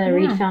with the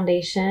Read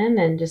Foundation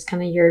and just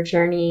kind of your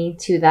journey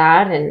to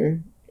that.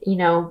 And,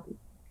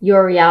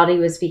 your reality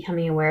was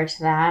becoming aware to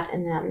that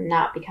and then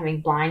not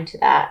becoming blind to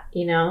that,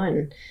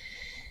 and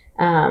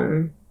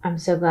I'm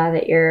so glad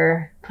that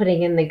you're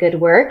putting in the good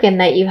work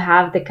and that you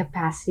have the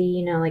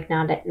capacity, like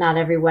not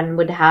everyone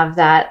would have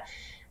that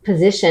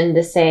position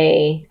to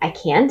say, I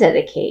can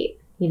dedicate,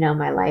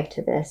 my life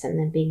to this, and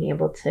then being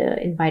able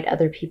to invite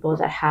other people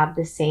that have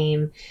the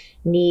same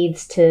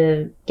needs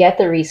to get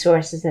the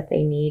resources that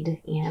they need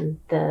and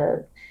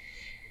the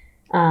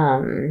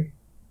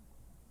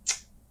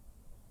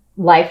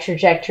life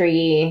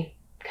trajectory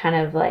kind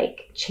of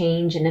like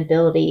change and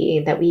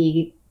ability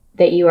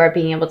that you are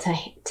being able to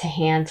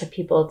hand to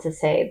people to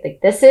say, like,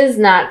 this is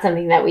not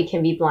something that we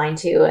can be blind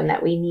to, and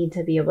that we need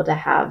to be able to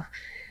have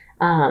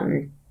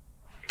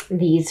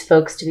these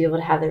folks to be able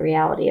to have the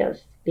reality of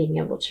being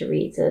able to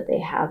read so that they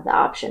have the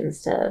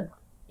options to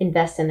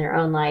invest in their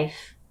own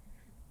life.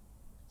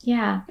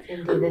 Yeah.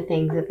 And do the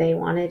things that they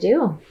want to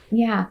do.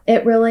 Yeah.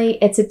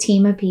 It's a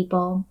team of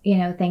people,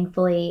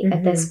 thankfully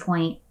at this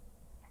point,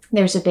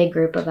 there's a big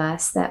group of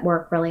us that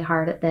work really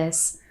hard at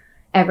this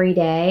every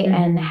day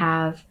and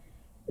have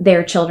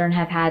their children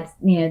have had,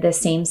 the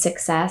same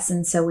success.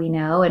 And so we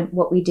know, and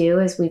what we do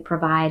is we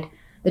provide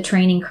the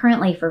training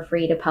currently for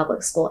free to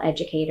public school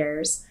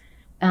educators,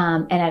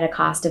 and at a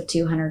cost of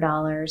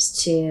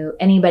 $200 to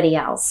anybody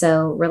else.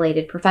 So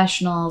related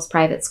professionals,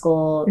 private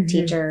school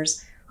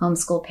teachers,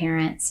 homeschool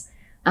parents.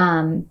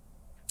 And,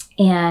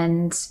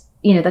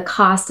 the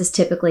cost is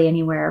typically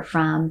anywhere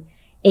from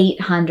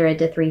 $800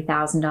 to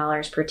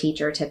 $3,000 per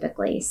teacher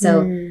typically.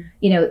 So,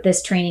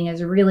 this training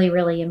is really,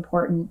 really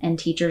important and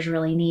teachers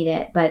really need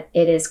it, but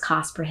it is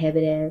cost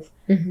prohibitive.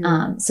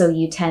 So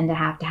you tend to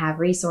have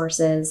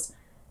resources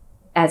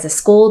as a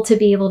school to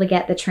be able to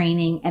get the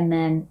training. And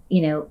then,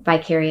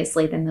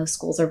 vicariously, then those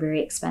schools are very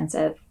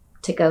expensive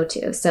to go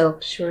to. So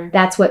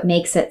that's what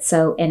makes it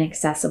so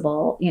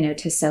inaccessible,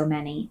 to so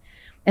many.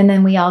 And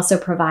then we also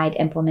provide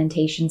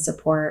implementation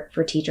support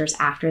for teachers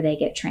after they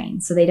get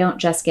trained. So they don't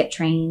just get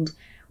trained.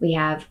 We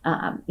have,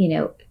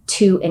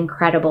 2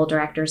 incredible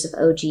directors of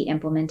OG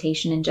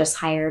implementation, and just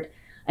hired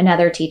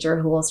another teacher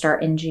who will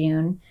start in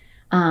June,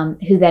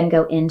 who then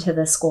go into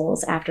the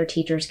schools after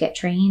teachers get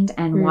trained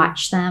and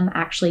watch them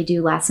actually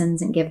do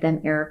lessons and give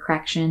them error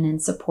correction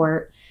and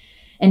support,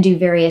 and do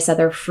various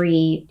other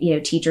free,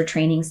 teacher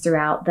trainings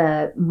throughout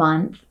the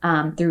month,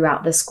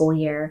 throughout the school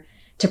year,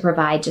 to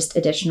provide just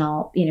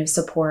additional,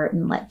 support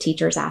and let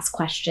teachers ask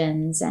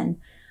questions and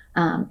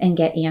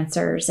get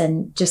answers,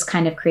 and just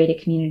kind of create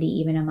a community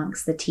even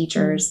amongst the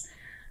teachers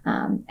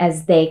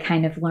as they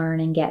kind of learn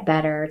and get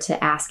better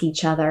to ask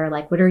each other,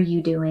 like, what are you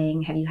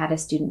doing? Have you had a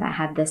student that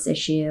had this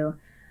issue?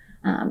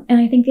 And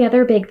I think the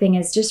other big thing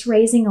is just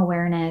raising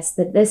awareness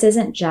that this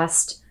isn't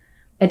just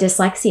a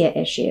dyslexia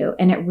issue,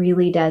 and it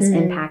really does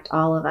impact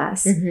all of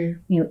us.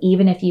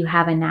 Even if you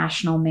have a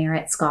National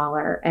Merit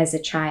Scholar as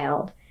a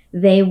child,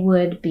 they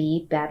would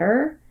be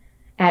better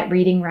at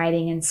reading,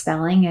 writing, and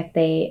spelling if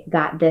they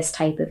got this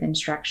type of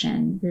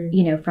instruction,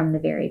 from the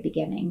very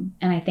beginning.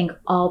 And I think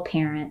all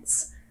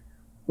parents,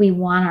 we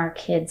want our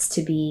kids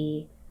to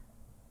be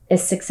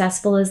as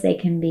successful as they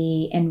can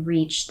be and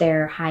reach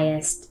their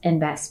highest and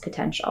best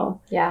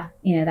potential. Yeah.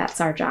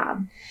 That's our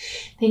job.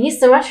 Thank you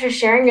so much for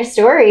sharing your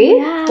story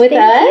with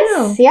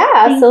us. You. Yeah,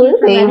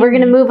 absolutely. We're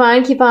going to move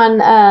on, keep on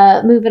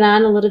moving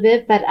on a little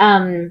bit. But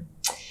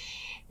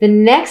the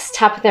next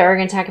topic that we're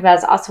going to talk about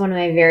is also one of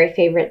my very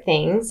favorite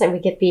things, and we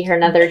could be here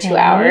another 2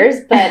 hours,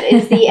 but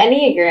is the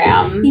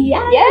Enneagram.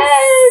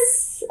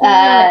 Yes.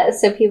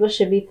 So people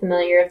should be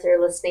familiar if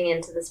they're listening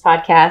into this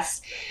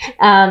podcast.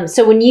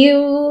 So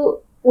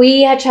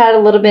we had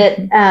chatted a little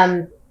bit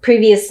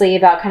previously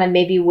about kind of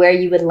maybe where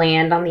you would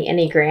land on the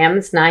Enneagram.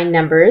 It's 9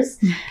 numbers.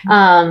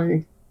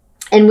 And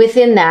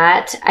within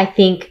that, I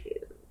think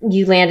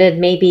you landed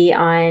maybe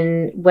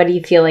on what do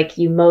you feel like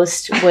you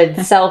most would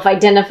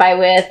self-identify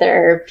with,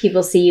 or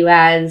people see you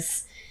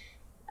as?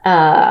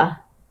 I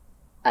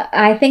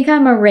think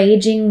I'm a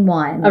raging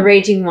 1. A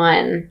raging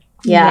 1.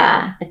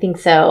 Yeah, I think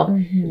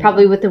so.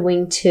 Probably with the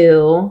wing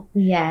 2.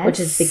 Yes. Which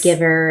is the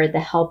giver, the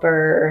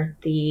helper,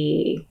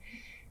 the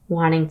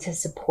wanting to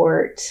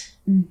support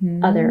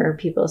other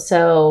people.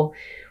 So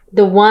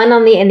the 1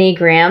 on the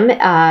Enneagram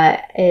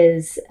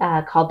is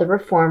called the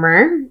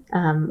reformer,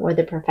 or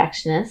the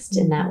perfectionist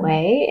in that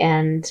way.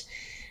 And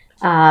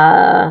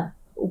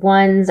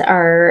 1s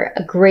are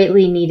a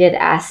greatly needed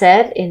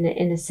asset in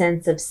a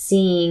sense of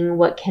seeing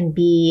what can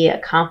be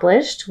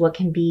accomplished, what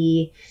can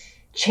be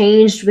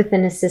changed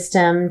within a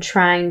system,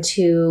 trying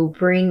to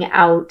bring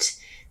out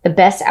the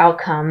best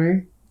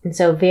outcome. And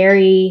so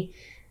very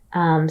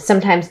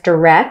sometimes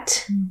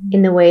direct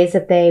in the ways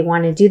that they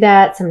want to do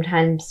that,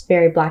 sometimes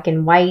very black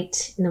and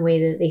white in the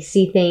way that they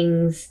see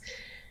things.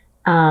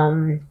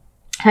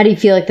 How do you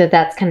feel like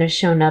that's kind of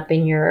shown up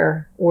in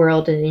your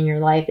world and in your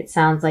life? It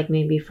sounds like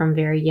maybe from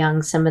very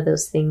young, some of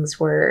those things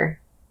were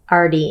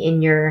already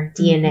in your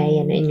DNA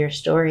and in your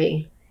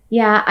story.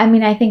 Yeah, I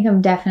mean, I think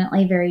I'm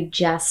definitely very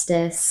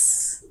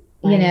justice,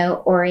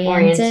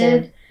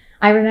 oriented.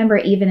 I remember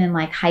even in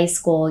like high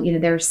school,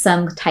 there's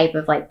some type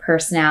of like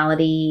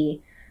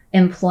personality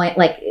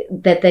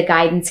that the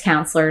guidance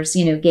counselors,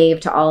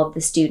 gave to all of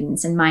the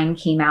students, and mine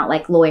came out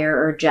like lawyer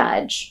or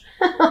judge.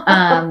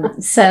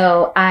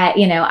 So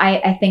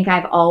I think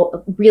I've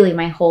really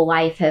my whole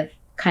life have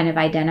kind of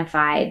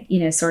identified,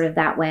 sort of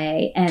that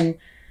way. And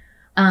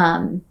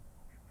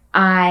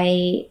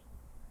I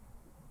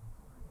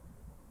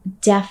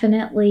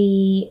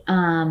definitely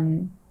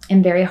am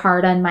very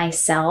hard on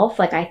myself.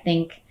 Like, I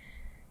think,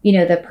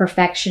 the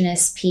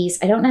perfectionist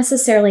piece, I don't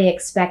necessarily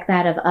expect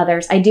that of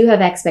others. I do have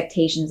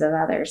expectations of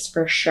others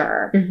for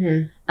sure.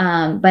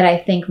 Mm-hmm. But I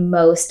think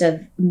most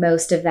of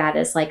that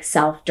is like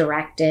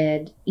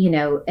self-directed,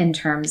 in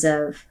terms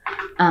of,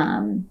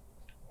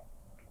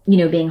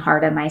 being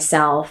hard on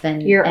myself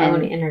and your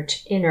own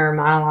inner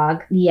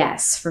monologue.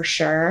 Yes, for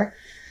sure.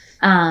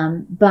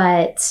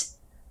 But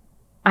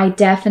I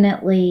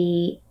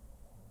definitely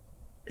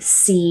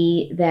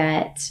see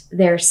that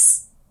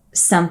there's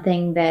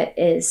something that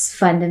is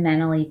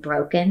fundamentally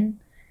broken,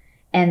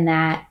 and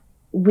that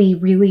we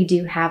really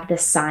do have the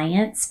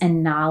science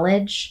and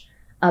knowledge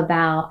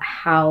about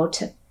how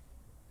to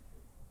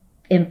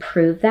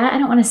improve that. I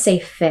don't want to say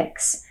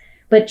fix,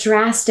 but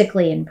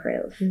drastically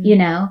improve,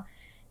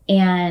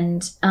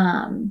 and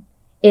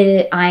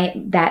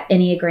that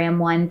Enneagram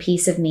 1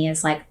 piece of me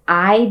is like,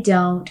 I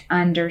don't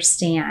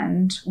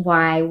understand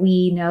why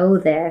we know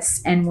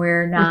this and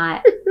we're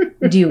not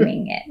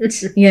doing it, like,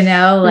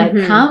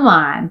 Mm-hmm. come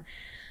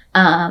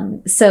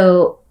on.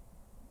 So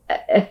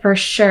for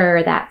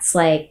sure, that's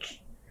like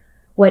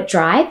what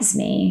drives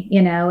me,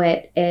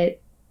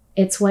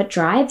 it's what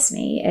drives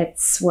me.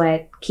 It's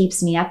what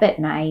keeps me up at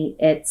night.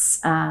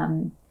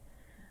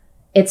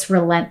 It's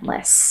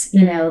relentless,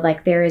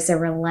 like there is a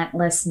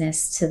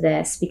relentlessness to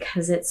this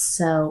because it's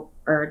so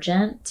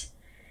urgent.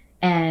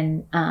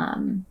 And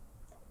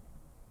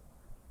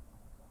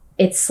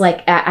it's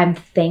like, I'm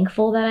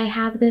thankful that I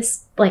have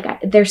this, like,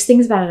 there's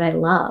things about it I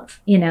love,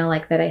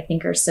 like that I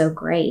think are so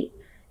great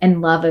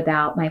and love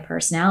about my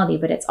personality,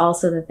 but it's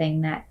also the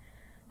thing that,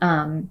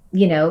 the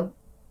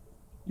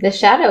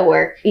shadow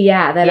work.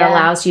 Yeah. That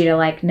allows you to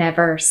like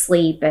never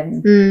sleep.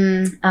 And,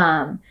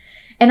 and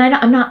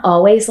I'm not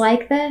always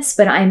like this,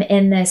 but I'm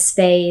in this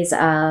phase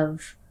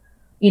of,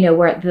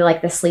 where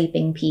like the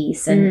sleeping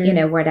piece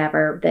and,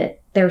 whatever,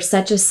 that there's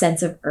such a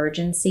sense of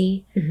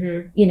urgency,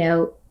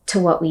 to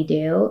what we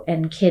do.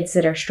 And kids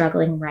that are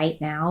struggling right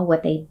now,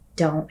 what they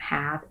don't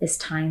have is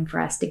time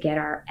for us to get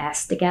our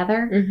S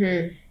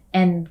together.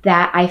 And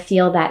that I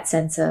feel that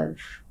sense of,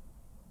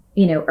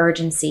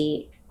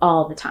 urgency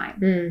all the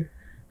time.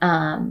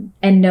 And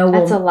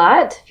that's a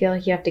lot to feel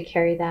like you have to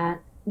carry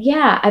that.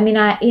 Yeah. I mean,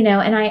 I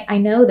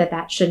know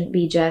that shouldn't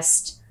be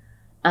just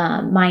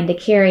mine to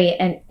carry.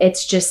 And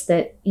it's just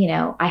that,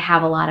 I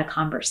have a lot of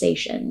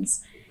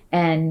conversations,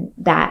 and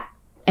that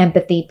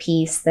empathy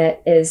piece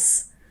that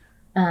is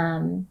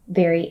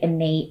very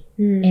innate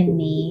in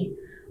me.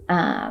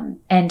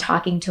 And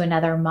talking to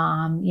another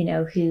mom,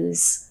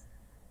 who's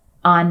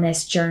on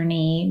this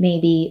journey,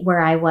 maybe where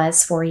I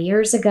was 4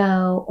 years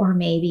ago, or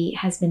maybe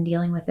has been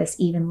dealing with this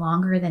even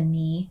longer than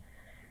me.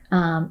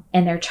 And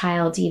their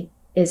child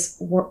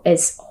is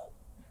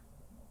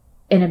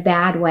in a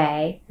bad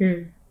way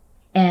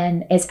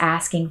and is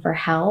asking for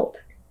help,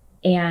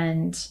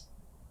 and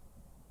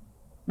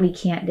we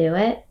can't do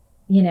it.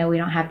 We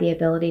don't have the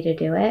ability to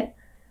do it.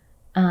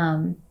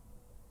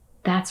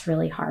 That's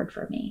really hard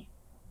for me.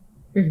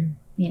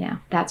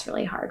 That's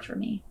really hard for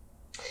me.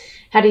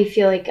 How do you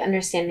feel like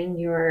understanding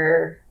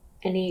your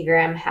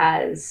Enneagram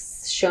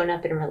has shown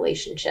up in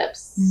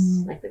relationships,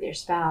 like with your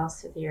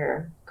spouse, with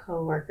your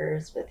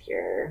coworkers, with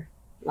your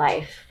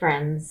life,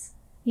 friends?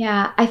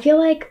 Yeah, I feel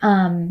like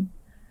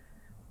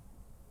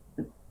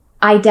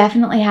I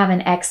definitely have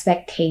an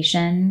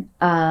expectation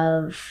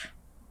of,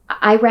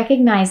 I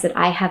recognize that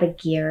I have a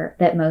gear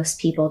that most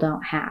people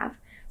don't have.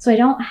 So I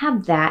don't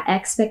have that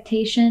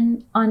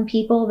expectation on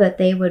people that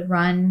they would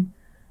run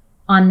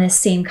on this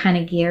same kind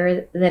of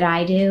gear that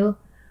I do.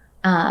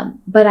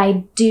 But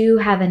I do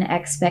have an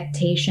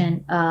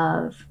expectation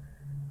of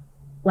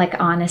like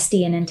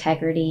honesty and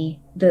integrity.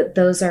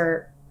 Those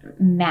are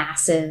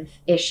massive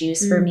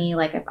issues for me.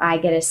 Like if I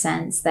get a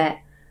sense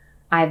that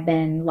I've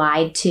been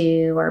lied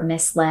to or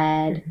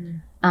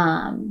misled,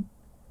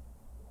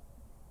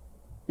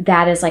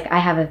 that is like, I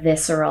have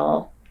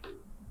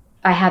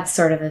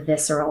sort of a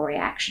visceral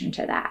reaction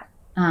to that.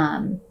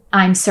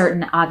 I'm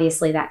certain,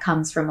 obviously, that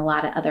comes from a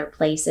lot of other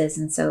places,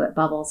 and so it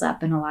bubbles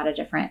up in a lot of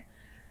different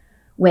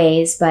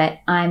ways. But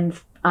I'm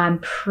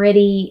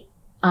pretty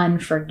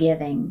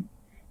unforgiving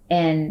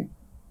in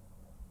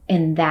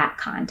that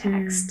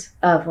context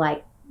of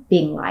like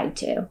being lied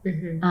to.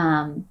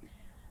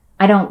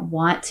 I don't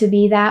want to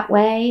be that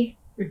way,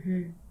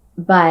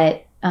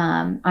 but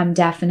I'm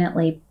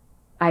definitely,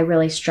 I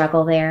really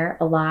struggle there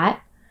a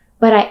lot.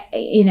 But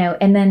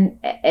and then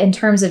in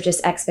terms of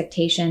just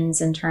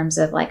expectations, in terms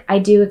of like, I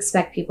do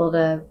expect people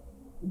to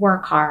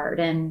work hard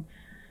and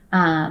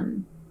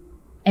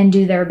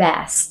do their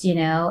best,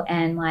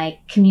 and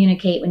like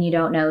communicate when you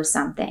don't know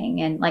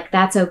something. And like,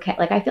 that's okay.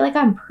 Like, I feel like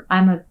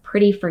I'm a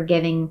pretty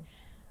forgiving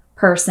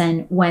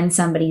person when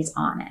somebody's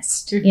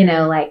honest,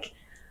 like,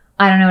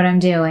 I don't know what I'm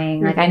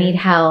doing. Like, I need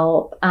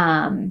help.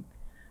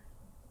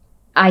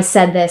 I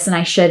said this and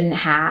I shouldn't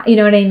have, you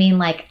know what I mean?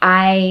 Like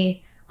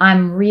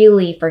I'm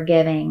really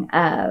forgiving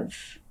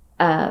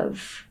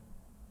of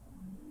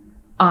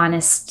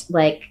honest,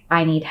 like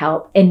I need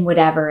help in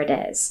whatever it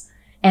is.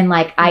 And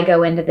like I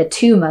go into the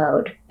 2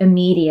 mode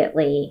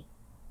immediately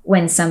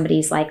when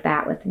somebody's like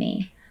that with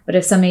me. But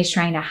if somebody's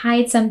trying to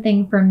hide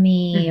something from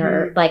me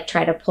or like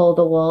try to pull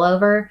the wool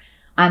over,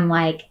 I'm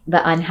like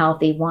the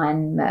unhealthy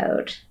 1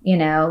 mode, you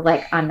know,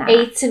 like on that.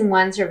 8s and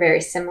 1s are very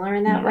similar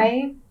in that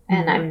way.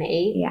 And I'm an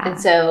 8. Yeah. And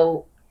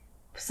so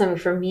something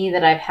for me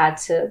that I've had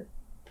to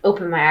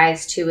open my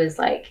eyes to is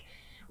like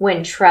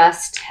when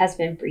trust has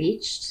been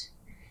breached,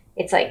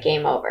 it's like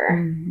game over.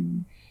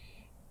 And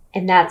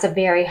that's a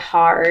very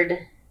hard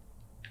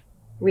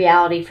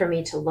reality for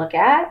me to look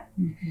at.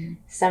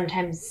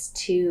 Sometimes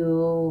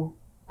to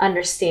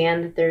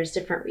understand that there's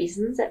different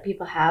reasons that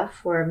people have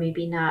for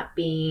maybe not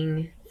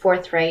being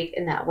forthright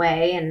in that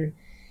way.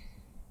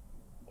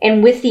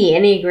 And with the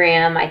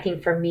Enneagram, I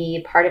think for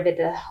me, part of it,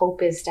 the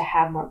hope is to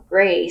have more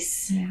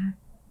grace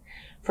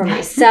for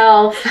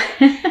myself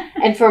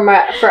and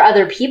for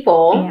other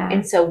people.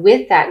 And so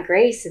with that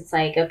grace, it's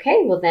like,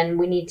 okay, well then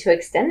we need to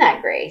extend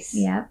that grace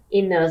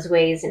in those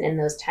ways and in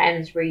those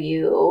times where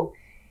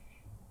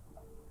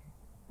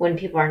when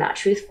people are not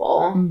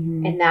truthful.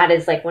 And that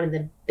is like one of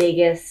the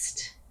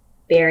biggest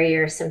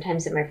barriers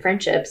sometimes in my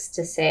friendships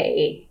to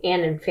say,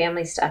 and in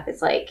family stuff,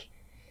 it's like,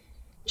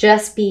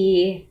 just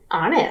be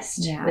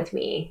honest with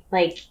me.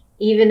 Like,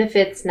 even if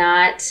it's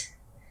not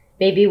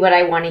maybe what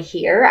I want to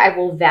hear, I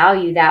will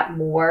value that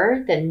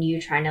more than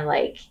you trying to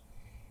like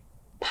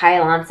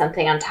pile on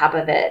something on top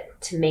of it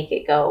to make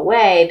it go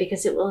away,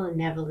 because it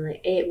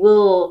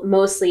will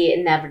mostly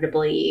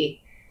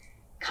inevitably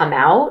come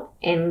out.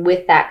 And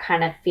with that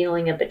kind of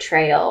feeling of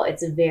betrayal,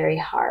 it's very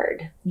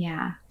hard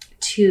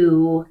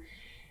to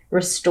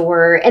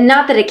restore. And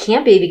not that it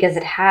can't be, because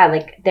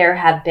there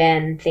have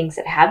been things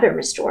that have been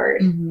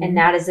restored. And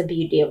that is the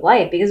beauty of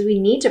life, because we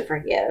need to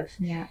forgive.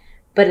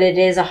 But it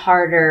is a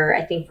harder,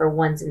 I think, for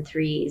 1s and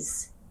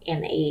 3s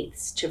and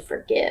 8s to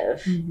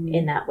forgive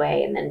in that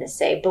way. And then to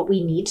say, but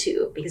we need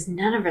to, because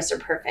none of us are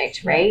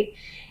perfect, right?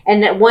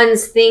 And that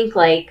 1s think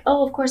like,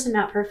 oh, of course I'm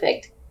not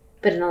perfect.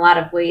 But in a lot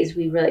of ways,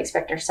 we really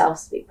expect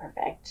ourselves to be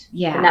perfect.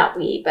 But not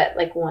we, but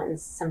like 1s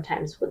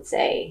sometimes would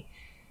say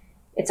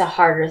it's a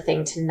harder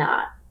thing to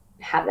not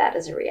have that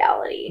as a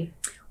reality.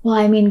 Well,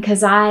 I mean,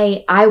 because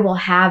I will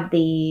have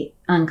the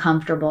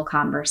uncomfortable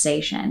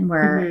conversation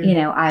where, you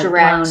know, I've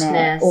blown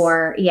it,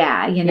 or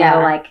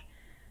like,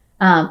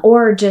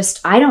 or just,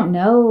 I don't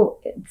know,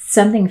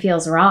 something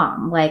feels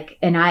wrong. Like,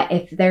 and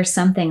if there's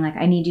something like,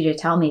 I need you to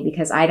tell me,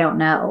 because I don't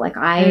know. Like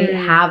I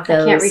have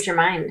those. I can't read your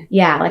mind.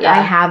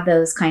 I have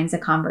those kinds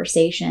of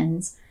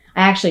conversations.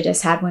 I actually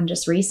just had one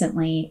just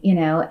recently, you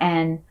know,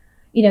 and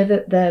you know,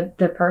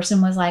 the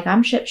person was like,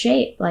 I'm ship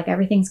shape, like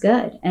everything's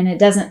good. And it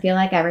doesn't feel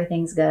like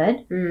everything's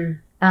good.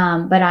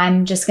 But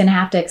I'm just going to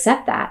have to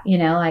accept that, you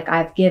know, like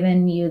I've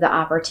given you the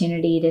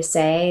opportunity to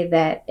say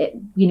that,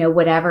 you know,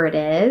 whatever it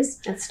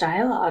is. It's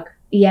dialogue.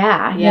 You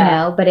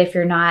know, but if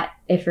you're not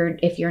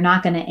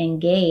going to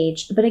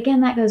engage, but again,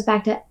 that goes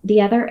back to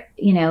the other,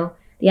 you know,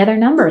 the other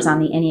numbers on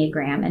the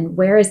Enneagram, and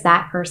where is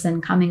that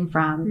person coming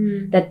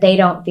from that they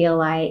don't feel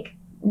like,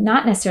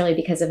 not necessarily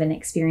because of an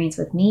experience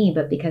with me,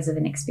 but because of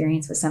an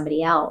experience with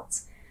somebody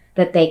else,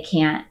 that they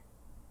can't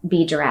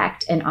be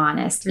direct and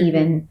honest,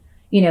 even,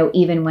 you know,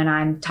 even when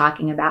I'm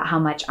talking about how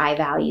much I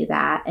value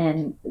that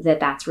and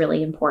that's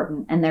really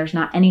important. And there's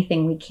not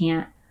anything we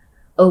can't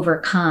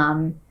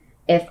overcome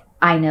if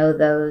I know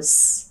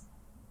those,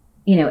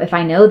 you know, if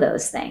I know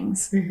those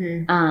things,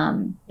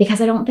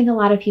 because I don't think a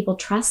lot of people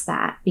trust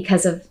that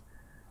because of,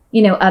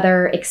 you know,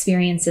 other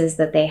experiences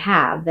that they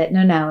have, that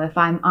no, if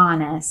I'm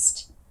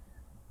honest,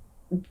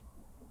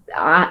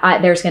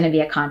 there's going to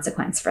be a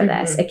consequence for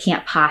this. It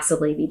can't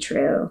possibly be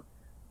true,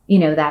 you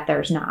know, that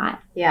there's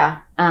not.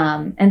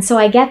 And so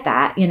I get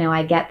that, you know,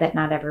 I get that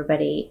not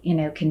everybody, you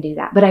know, can do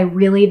that, but I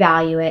really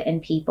value it in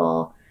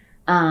people.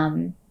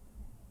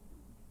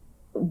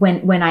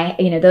 When I,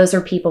 you know, those are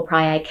people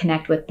probably I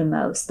connect with the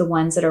most, the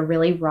ones that are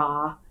really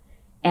raw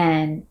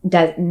and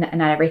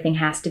not everything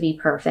has to be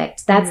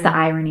perfect. That's the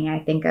irony, I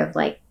think, of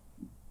like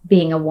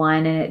being a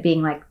 1 and it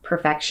being like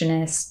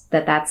perfectionist,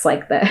 that's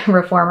like the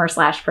reformer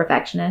 /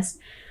 perfectionist,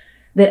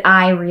 that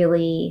I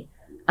really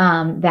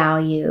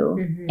value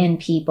in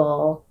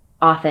people,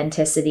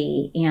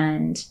 authenticity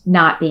and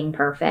not being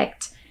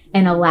perfect,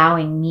 and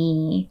allowing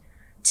me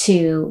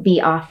to be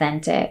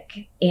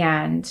authentic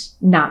and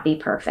not be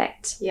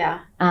perfect. You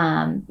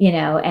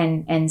know,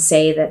 and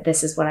say that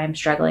this is what I'm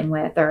struggling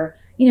with, or,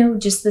 you know,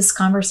 just this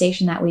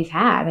conversation that we've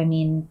had. I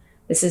mean,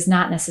 this is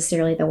not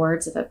necessarily the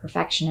words of a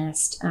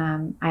perfectionist.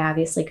 I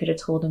obviously could have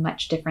told a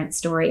much different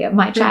story of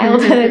my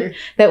childhood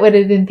that would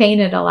have been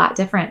painted a lot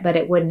different, but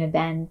it wouldn't have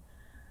been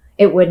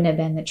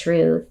the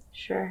truth.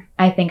 Sure.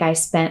 I think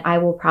I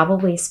will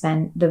probably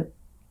spend the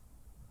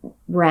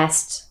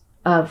rest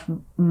of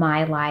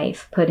my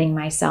life putting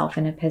myself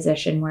in a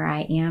position where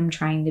I am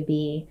trying to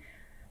be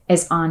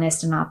as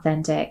honest and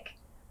authentic,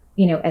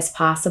 you know, as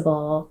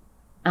possible.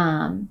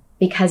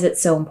 because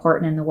it's so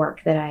important in the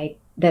work that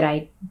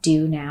I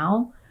do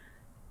now.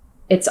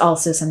 It's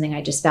also something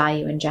I just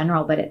value in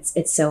general, but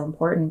it's so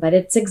important, but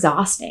it's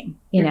exhausting,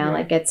 you know,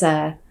 like it's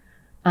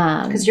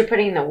because you're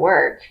putting in the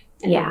work,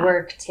 and Yeah. the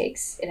work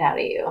takes it out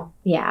of you.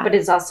 yeah. But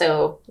it's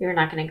also, you're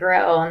not going to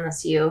grow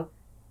unless you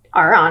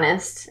are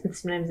honest, and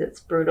sometimes it's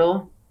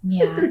brutal.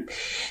 Yeah.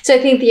 So I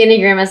think the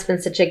Enneagram has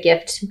been such a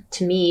gift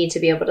to me to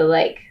be able to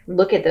like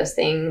look at those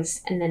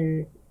things and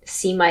then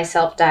see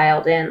myself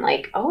dialed in,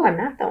 like, oh, I'm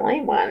not the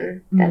only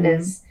one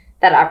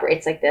that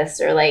operates like this,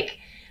 or like,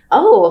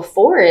 oh, a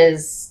 4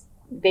 is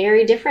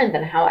very different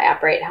than how I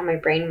operate, how my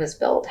brain was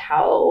built,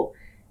 how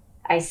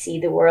I see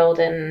the world,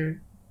 and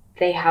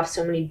they have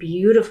so many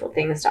beautiful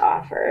things to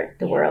offer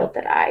the world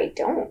that I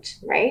don't,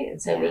 right?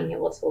 And so being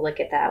able to look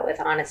at that with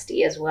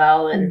honesty as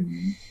well,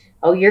 and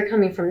oh, you're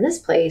coming from this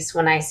place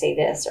when I say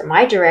this, or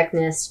my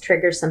directness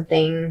triggers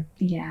something.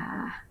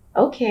 Yeah.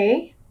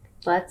 Okay,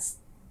 let's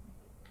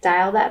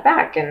dial that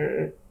back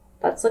and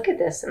let's look at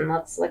this, and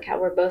let's look how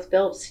we're both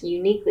built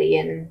uniquely,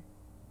 and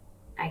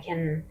I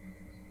can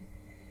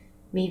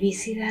maybe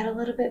see that a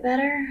little bit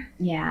better.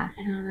 Yeah.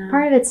 I don't know.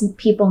 Part of it's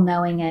people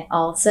knowing it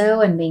also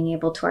and being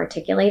able to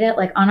articulate it.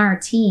 Like on our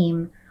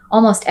team,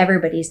 almost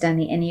everybody's done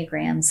the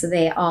Enneagram.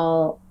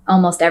 So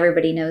almost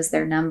everybody knows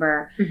their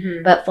number.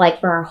 Mm-hmm. But like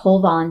for our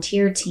whole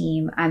volunteer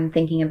team, I'm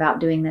thinking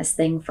about doing this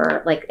thing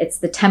for like, it's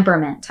the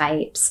temperament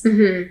types,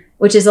 Mm-hmm.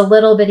 which is a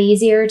little bit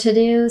easier to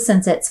do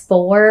since it's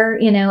 4,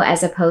 you know,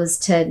 as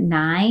opposed to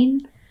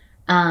 9.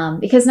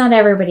 Because not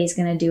everybody's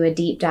going to do a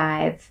deep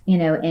dive, you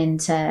know,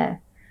 into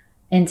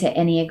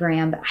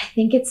Enneagram. But I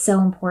think it's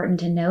so important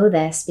to know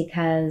this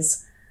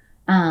because,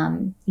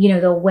 you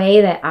know, the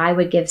way that I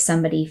would give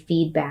somebody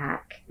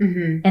feedback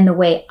Mm-hmm. and the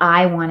way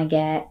I want to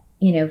get,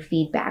 you know,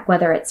 feedback,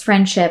 whether it's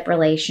friendship,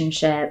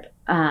 relationship,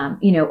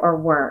 you know, or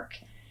work,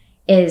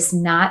 is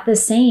not the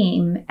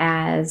same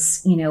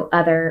as, you know,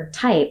 other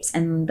types.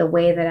 And the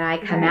way that I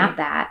come at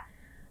that,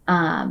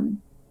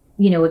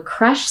 you know, would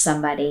crush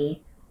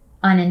somebody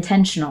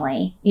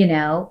unintentionally, you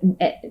know,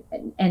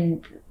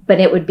 but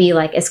it would be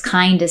like as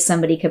kind as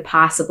somebody could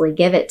possibly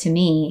give it to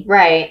me.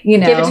 Right. You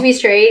know, give it to me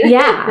straight.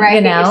 Yeah. Right.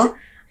 You know,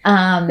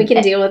 we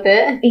can deal with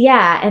it.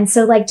 Yeah. And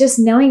so like just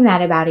knowing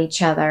that about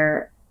each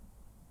other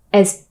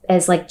as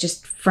like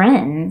just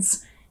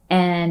friends,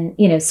 and,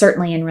 you know,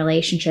 certainly in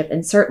relationship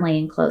and certainly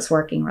in close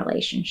working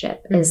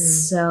relationship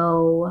is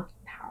so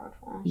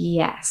powerful.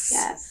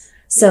 Yes.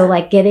 So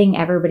like getting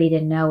everybody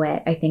to know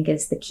it, I think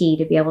is the key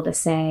to be able to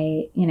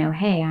say, you know,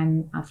 hey,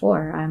 I'm a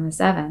 4, I'm a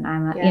 7,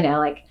 I'm a, you know,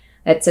 like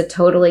it's a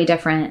totally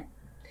different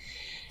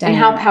dynamic. And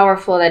how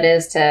powerful that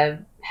is to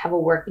have a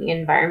working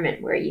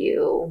environment where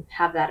you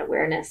have that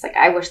awareness. Like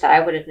I wish that I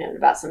would have known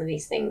about some of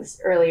these things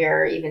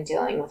earlier, even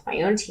dealing with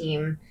my own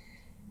team.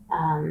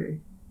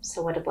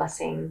 So what a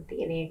blessing the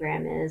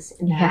Enneagram is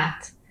in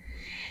that.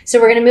 So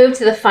we're going to move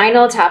to the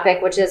final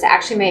topic, which is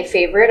actually my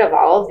favorite of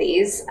all of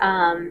these,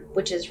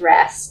 which is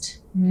rest.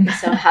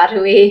 So how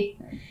do we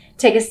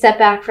take a step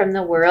back from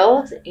the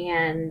world?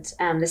 And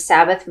the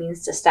Sabbath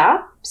means to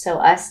stop. So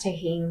us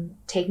taking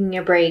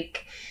a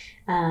break,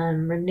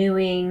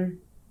 renewing,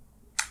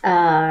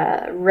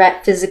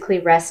 physically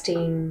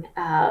resting,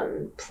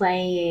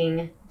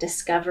 playing,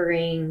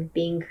 discovering,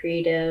 being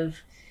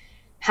creative.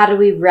 How do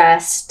we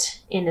rest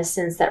in a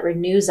sense that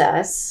renews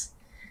us,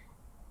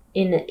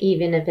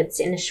 even if it's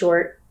in a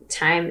short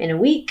time in a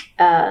week?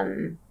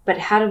 But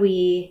how do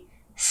we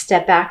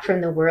step back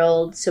from the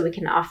world so we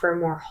can offer a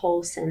more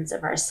whole sense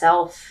of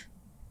ourself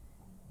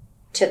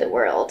to the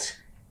world?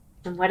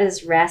 And what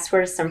is rest?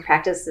 What are some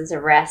practices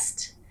of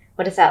rest?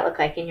 What does that look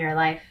like in your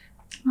life?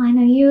 Well, I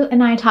know you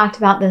and I talked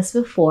about this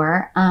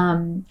before.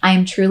 I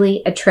am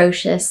truly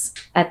atrocious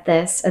at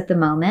this at the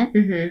moment.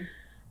 Mm-hmm.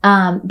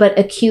 But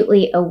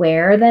acutely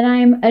aware that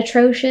I'm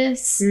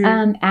atrocious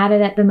at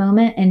it at the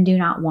moment and do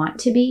not want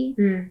to be.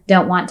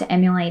 Don't want to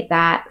emulate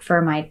that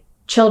for my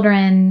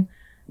children.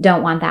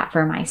 Don't want that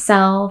for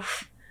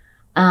myself.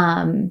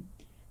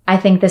 I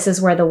think this is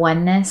where the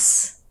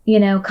oneness, you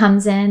know,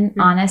 comes in,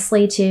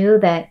 honestly, too,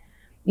 that,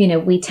 you know,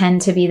 we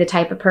tend to be the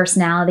type of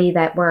personality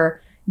that we're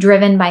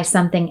driven by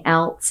something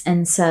else.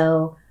 And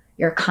so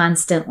you're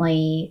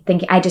constantly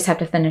thinking, I just have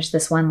to finish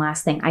this one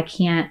last thing. I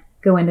can't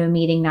go into a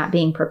meeting not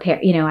being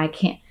prepared. You know, I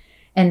can't.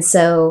 And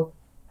so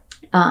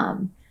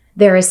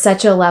there is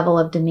such a level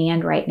of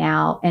demand right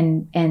now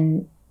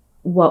and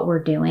what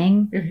we're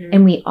doing.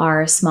 And we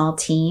are a small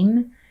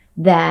team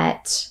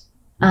that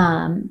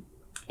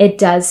it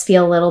does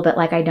feel a little bit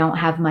like I don't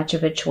have much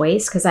of a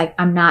choice because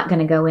I'm not going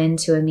to go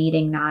into a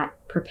meeting not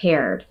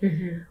prepared.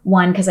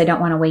 One, because I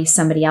don't want to waste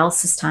somebody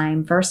else's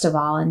time, first of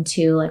all. And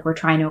 2, like we're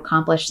trying to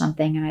accomplish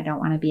something and I don't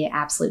want to be an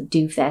absolute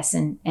doofus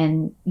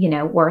and, you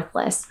know,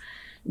 worthless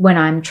when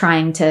I'm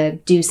trying to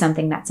do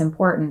something that's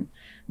important,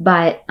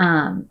 but,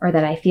 or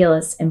that I feel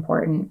is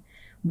important.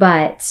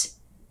 But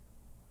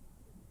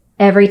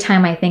every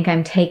time I think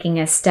I'm taking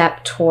a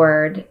step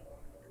toward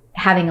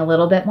having a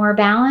little bit more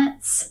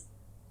balance,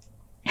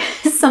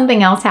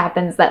 something else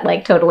happens that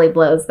like totally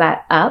blows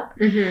that up.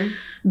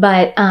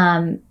 But,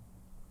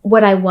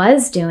 what I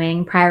was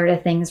doing prior to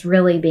things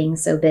really being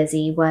so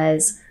busy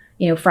was,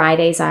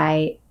 Fridays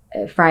I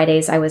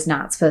was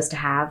not supposed to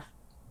have,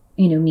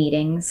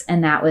 meetings.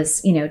 And that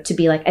was, to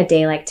be like a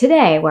day like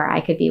today where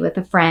I could be with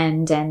a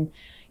friend and,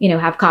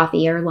 have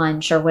coffee or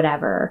lunch or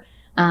whatever.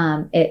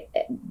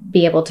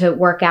 Be able to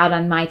work out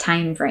on my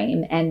time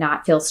frame and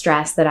not feel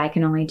stressed that I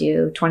can only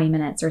do 20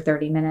 minutes or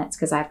 30 minutes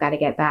because I've got to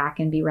get back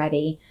and be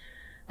ready.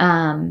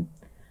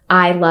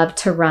 I love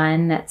to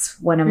run. That's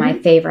one of my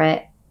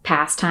favorite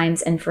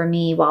pastimes. And for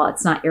me, while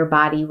it's not your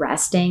body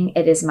resting,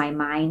 it is my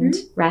mind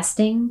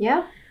resting.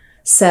 Yeah.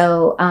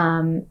 So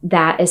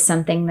that is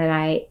something that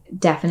I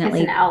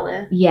definitely... It's an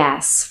outlet.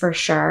 Yes, for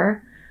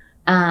sure.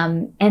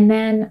 And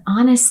then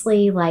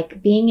honestly,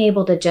 like being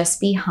able to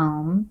just be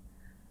home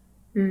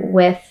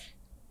with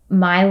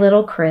my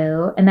little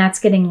crew, and that's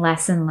getting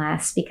less and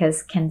less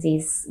because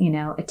Kenzie's,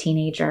 a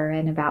teenager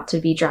and about to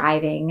be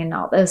driving and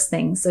all those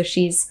things.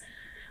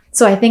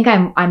 So I think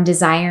I'm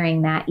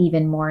desiring that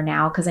even more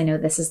now because I know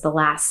this is the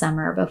last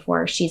summer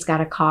before she's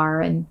got a car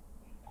and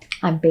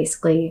I'm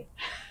basically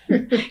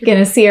going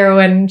to see her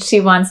when she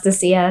wants to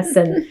see us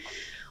and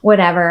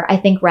whatever. I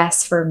think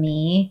rest for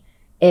me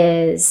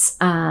is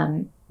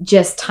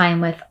just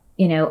time with,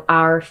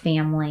 our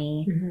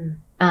family.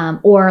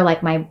 Or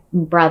like my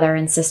brother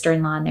and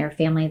sister-in-law and their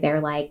family,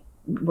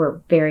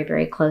 we're very,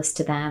 very close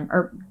to them,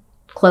 or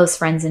close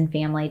friends and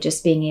family,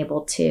 just being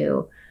able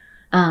to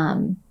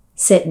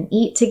sit and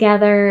eat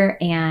together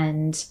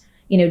and,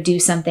 do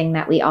something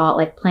that we all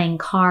like, playing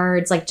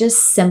cards, like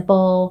just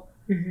simple,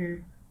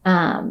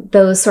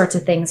 those sorts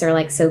of things are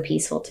like so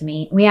peaceful to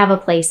me. We have a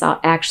place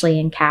actually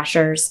in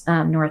Cashers,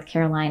 North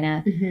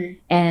Carolina,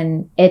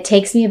 and it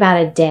takes me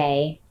about a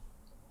day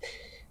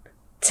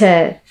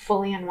to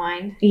fully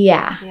unwind.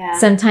 Yeah.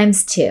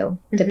 Sometimes 2,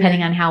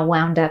 depending on how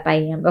wound up I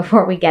am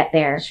before we get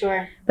there.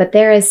 Sure. But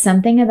there is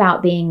something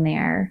about being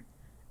there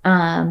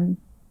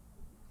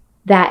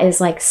that is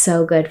like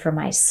so good for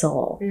my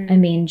soul. I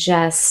mean,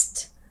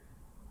 just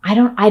I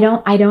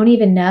don't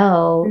even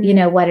know,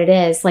 what it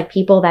is. Like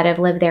people that have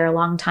lived there a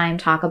long time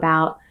talk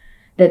about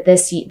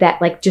that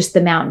like just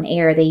the mountain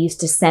air, they used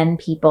to send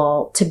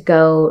people to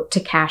go to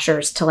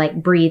Cashers to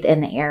like breathe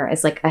in the air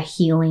as like a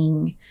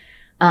healing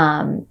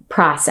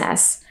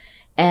process.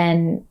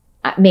 And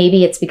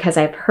maybe it's because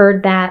I've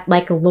heard that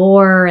like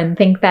lore and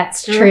think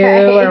that's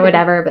true or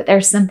whatever, but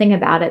there's something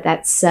about it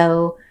that's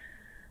so,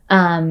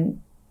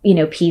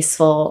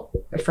 peaceful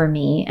for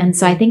me. And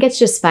so I think it's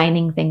just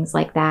finding things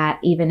like that,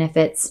 even if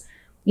it's,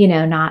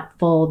 not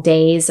full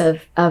days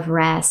of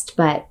rest,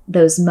 but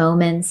those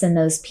moments and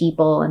those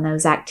people and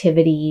those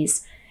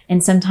activities,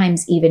 and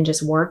sometimes even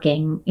just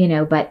working,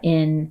 but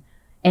in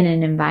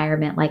an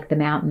environment like the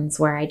mountains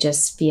where I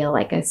just feel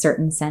like a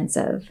certain sense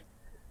of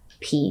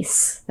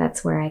peace.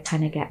 That's where I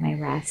kind of get my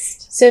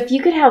rest. So if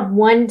you could have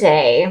one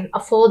day, a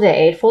full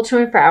day, full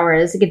 24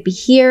 hours, it could be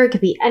here, it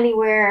could be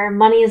anywhere.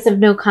 Money is of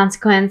no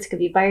consequence. It could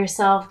be by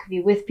yourself, it could be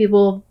with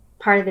people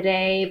part of the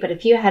day. But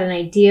if you had an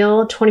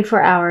ideal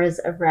 24 hours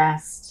of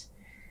rest,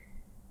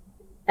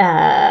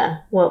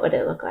 what would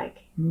it look like?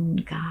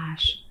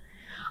 Gosh,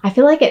 I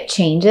feel like it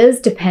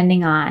changes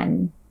depending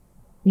on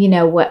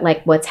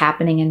what's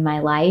happening in my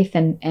life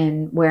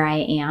and where I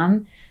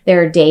am.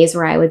 There are days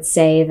where I would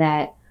say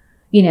that,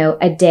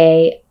 a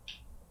day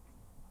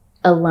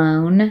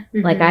alone,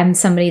 like I'm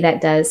somebody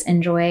that does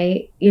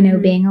enjoy,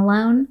 being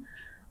alone,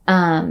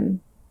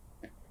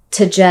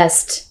 to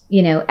just,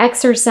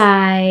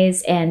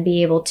 exercise and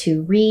be able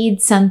to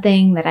read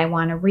something that I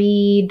want to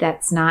read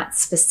that's not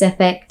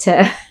specific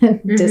to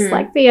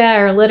dyslexia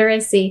or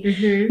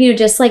literacy,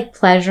 just like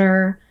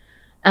pleasure.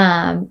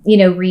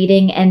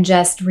 Reading and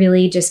just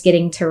really just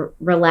getting to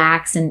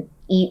relax and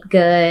eat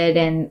good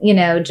and,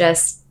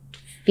 just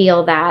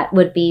feel that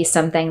would be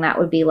something that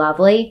would be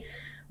lovely.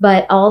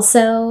 But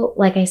also,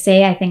 like I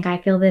say, I think I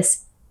feel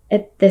this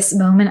at this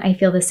moment, I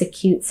feel this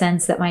acute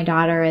sense that my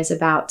daughter is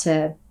about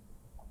to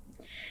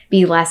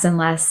be less and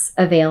less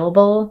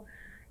available,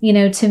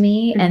 to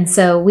me. And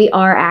so we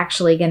are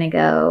actually going to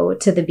go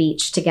to the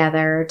beach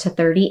together to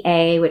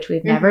 30A, which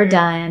we've never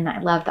done. I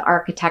love the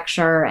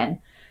architecture and,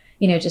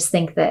 just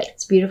think that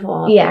it's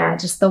beautiful. Yeah.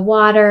 Just the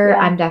water.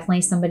 Yeah. I'm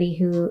definitely somebody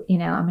who,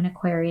 I'm an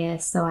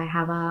Aquarius. So I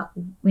have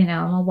I'm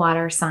a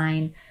water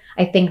sign.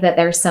 I think that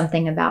there's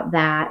something about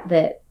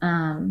that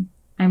I'm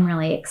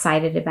really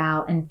excited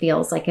about and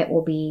feels like it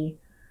will be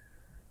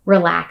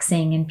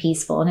relaxing and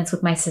peaceful. And it's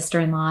with my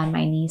sister-in-law and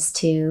my niece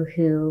too,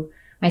 who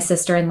my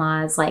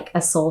sister-in-law is like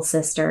a soul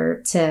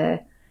sister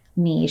to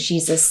me.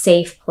 She's a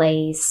safe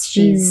place.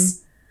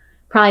 She's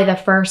probably the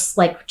first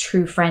like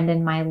true friend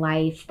in my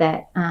life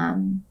that,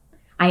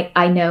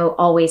 I know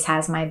always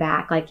has my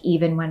back, like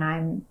even when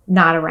I'm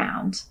not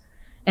around.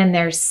 And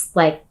there's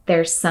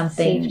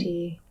something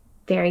safety.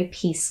 Very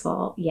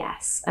peaceful,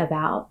 yes,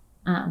 about,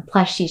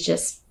 plus she's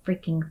just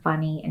freaking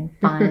funny and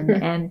fun.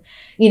 And,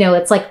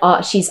 it's like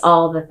she's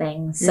all the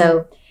things.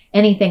 So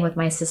anything with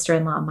my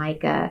sister-in-law,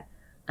 Micah,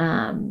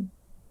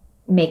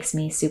 makes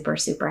me super,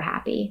 super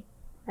happy.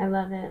 I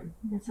love it.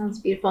 That sounds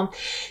beautiful.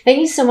 Thank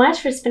you so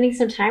much for spending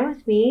some time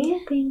with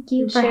me. Thank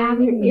you and for sharing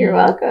having me. You're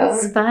welcome.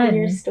 It's fun. And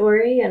your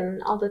story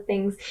and all the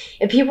things.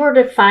 If people were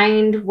to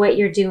find what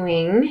you're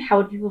doing, how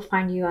would people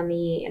find you on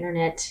the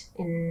internet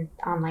and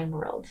online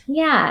world?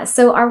 Yeah.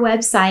 So our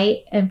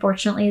website,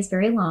 unfortunately, is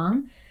very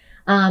long,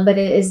 but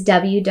it is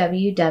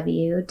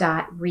www.reed,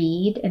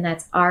 and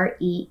that's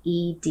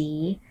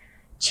REED,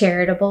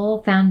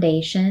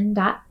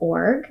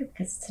 charitablefoundation.org,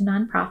 because it's a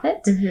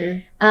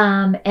nonprofit.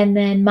 And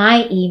then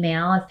my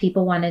email, if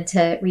people wanted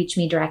to reach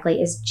me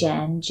directly, is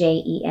Jen,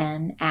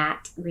 Jen,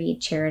 at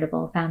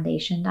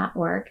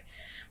reedcharitablefoundation.org.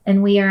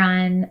 And we are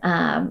on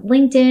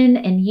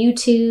LinkedIn and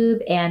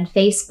YouTube and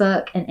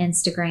Facebook and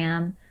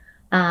Instagram.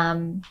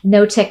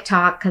 No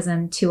TikTok because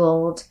I'm too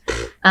old.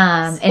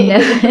 And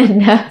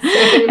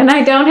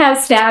I don't have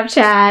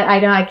Snapchat.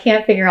 I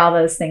can't figure all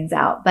those things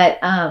out. But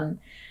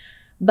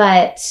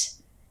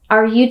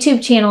our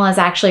YouTube channel is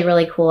actually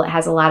really cool. It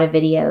has a lot of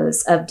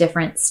videos of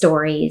different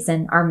stories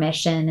and our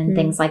mission and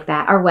things like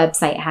that. Our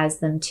website has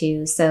them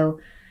too. So,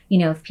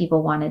 if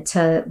people wanted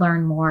to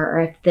learn more,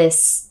 or if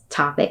this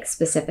topic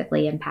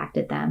specifically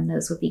impacted them,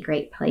 those would be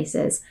great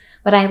places.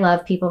 But I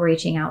love people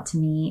reaching out to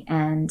me,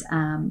 and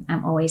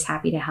I'm always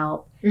happy to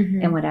help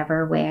in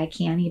whatever way I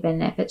can,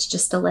 even if it's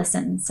just to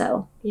listen.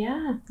 So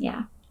yeah.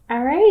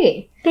 All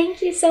right.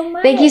 Thank you so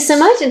much. Thank you so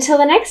much. Until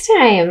the next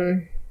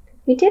time.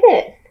 We did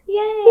it.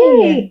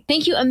 Yay.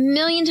 Thank you a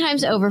million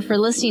times over for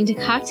listening to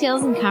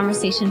Cocktails and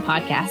Conversation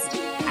podcast.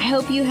 I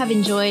hope you have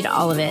enjoyed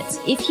all of it.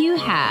 If you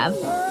have,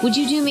 would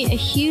you do me a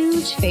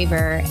huge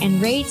favor and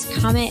rate,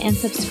 comment, and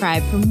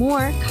subscribe for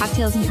more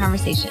Cocktails and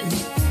Conversation?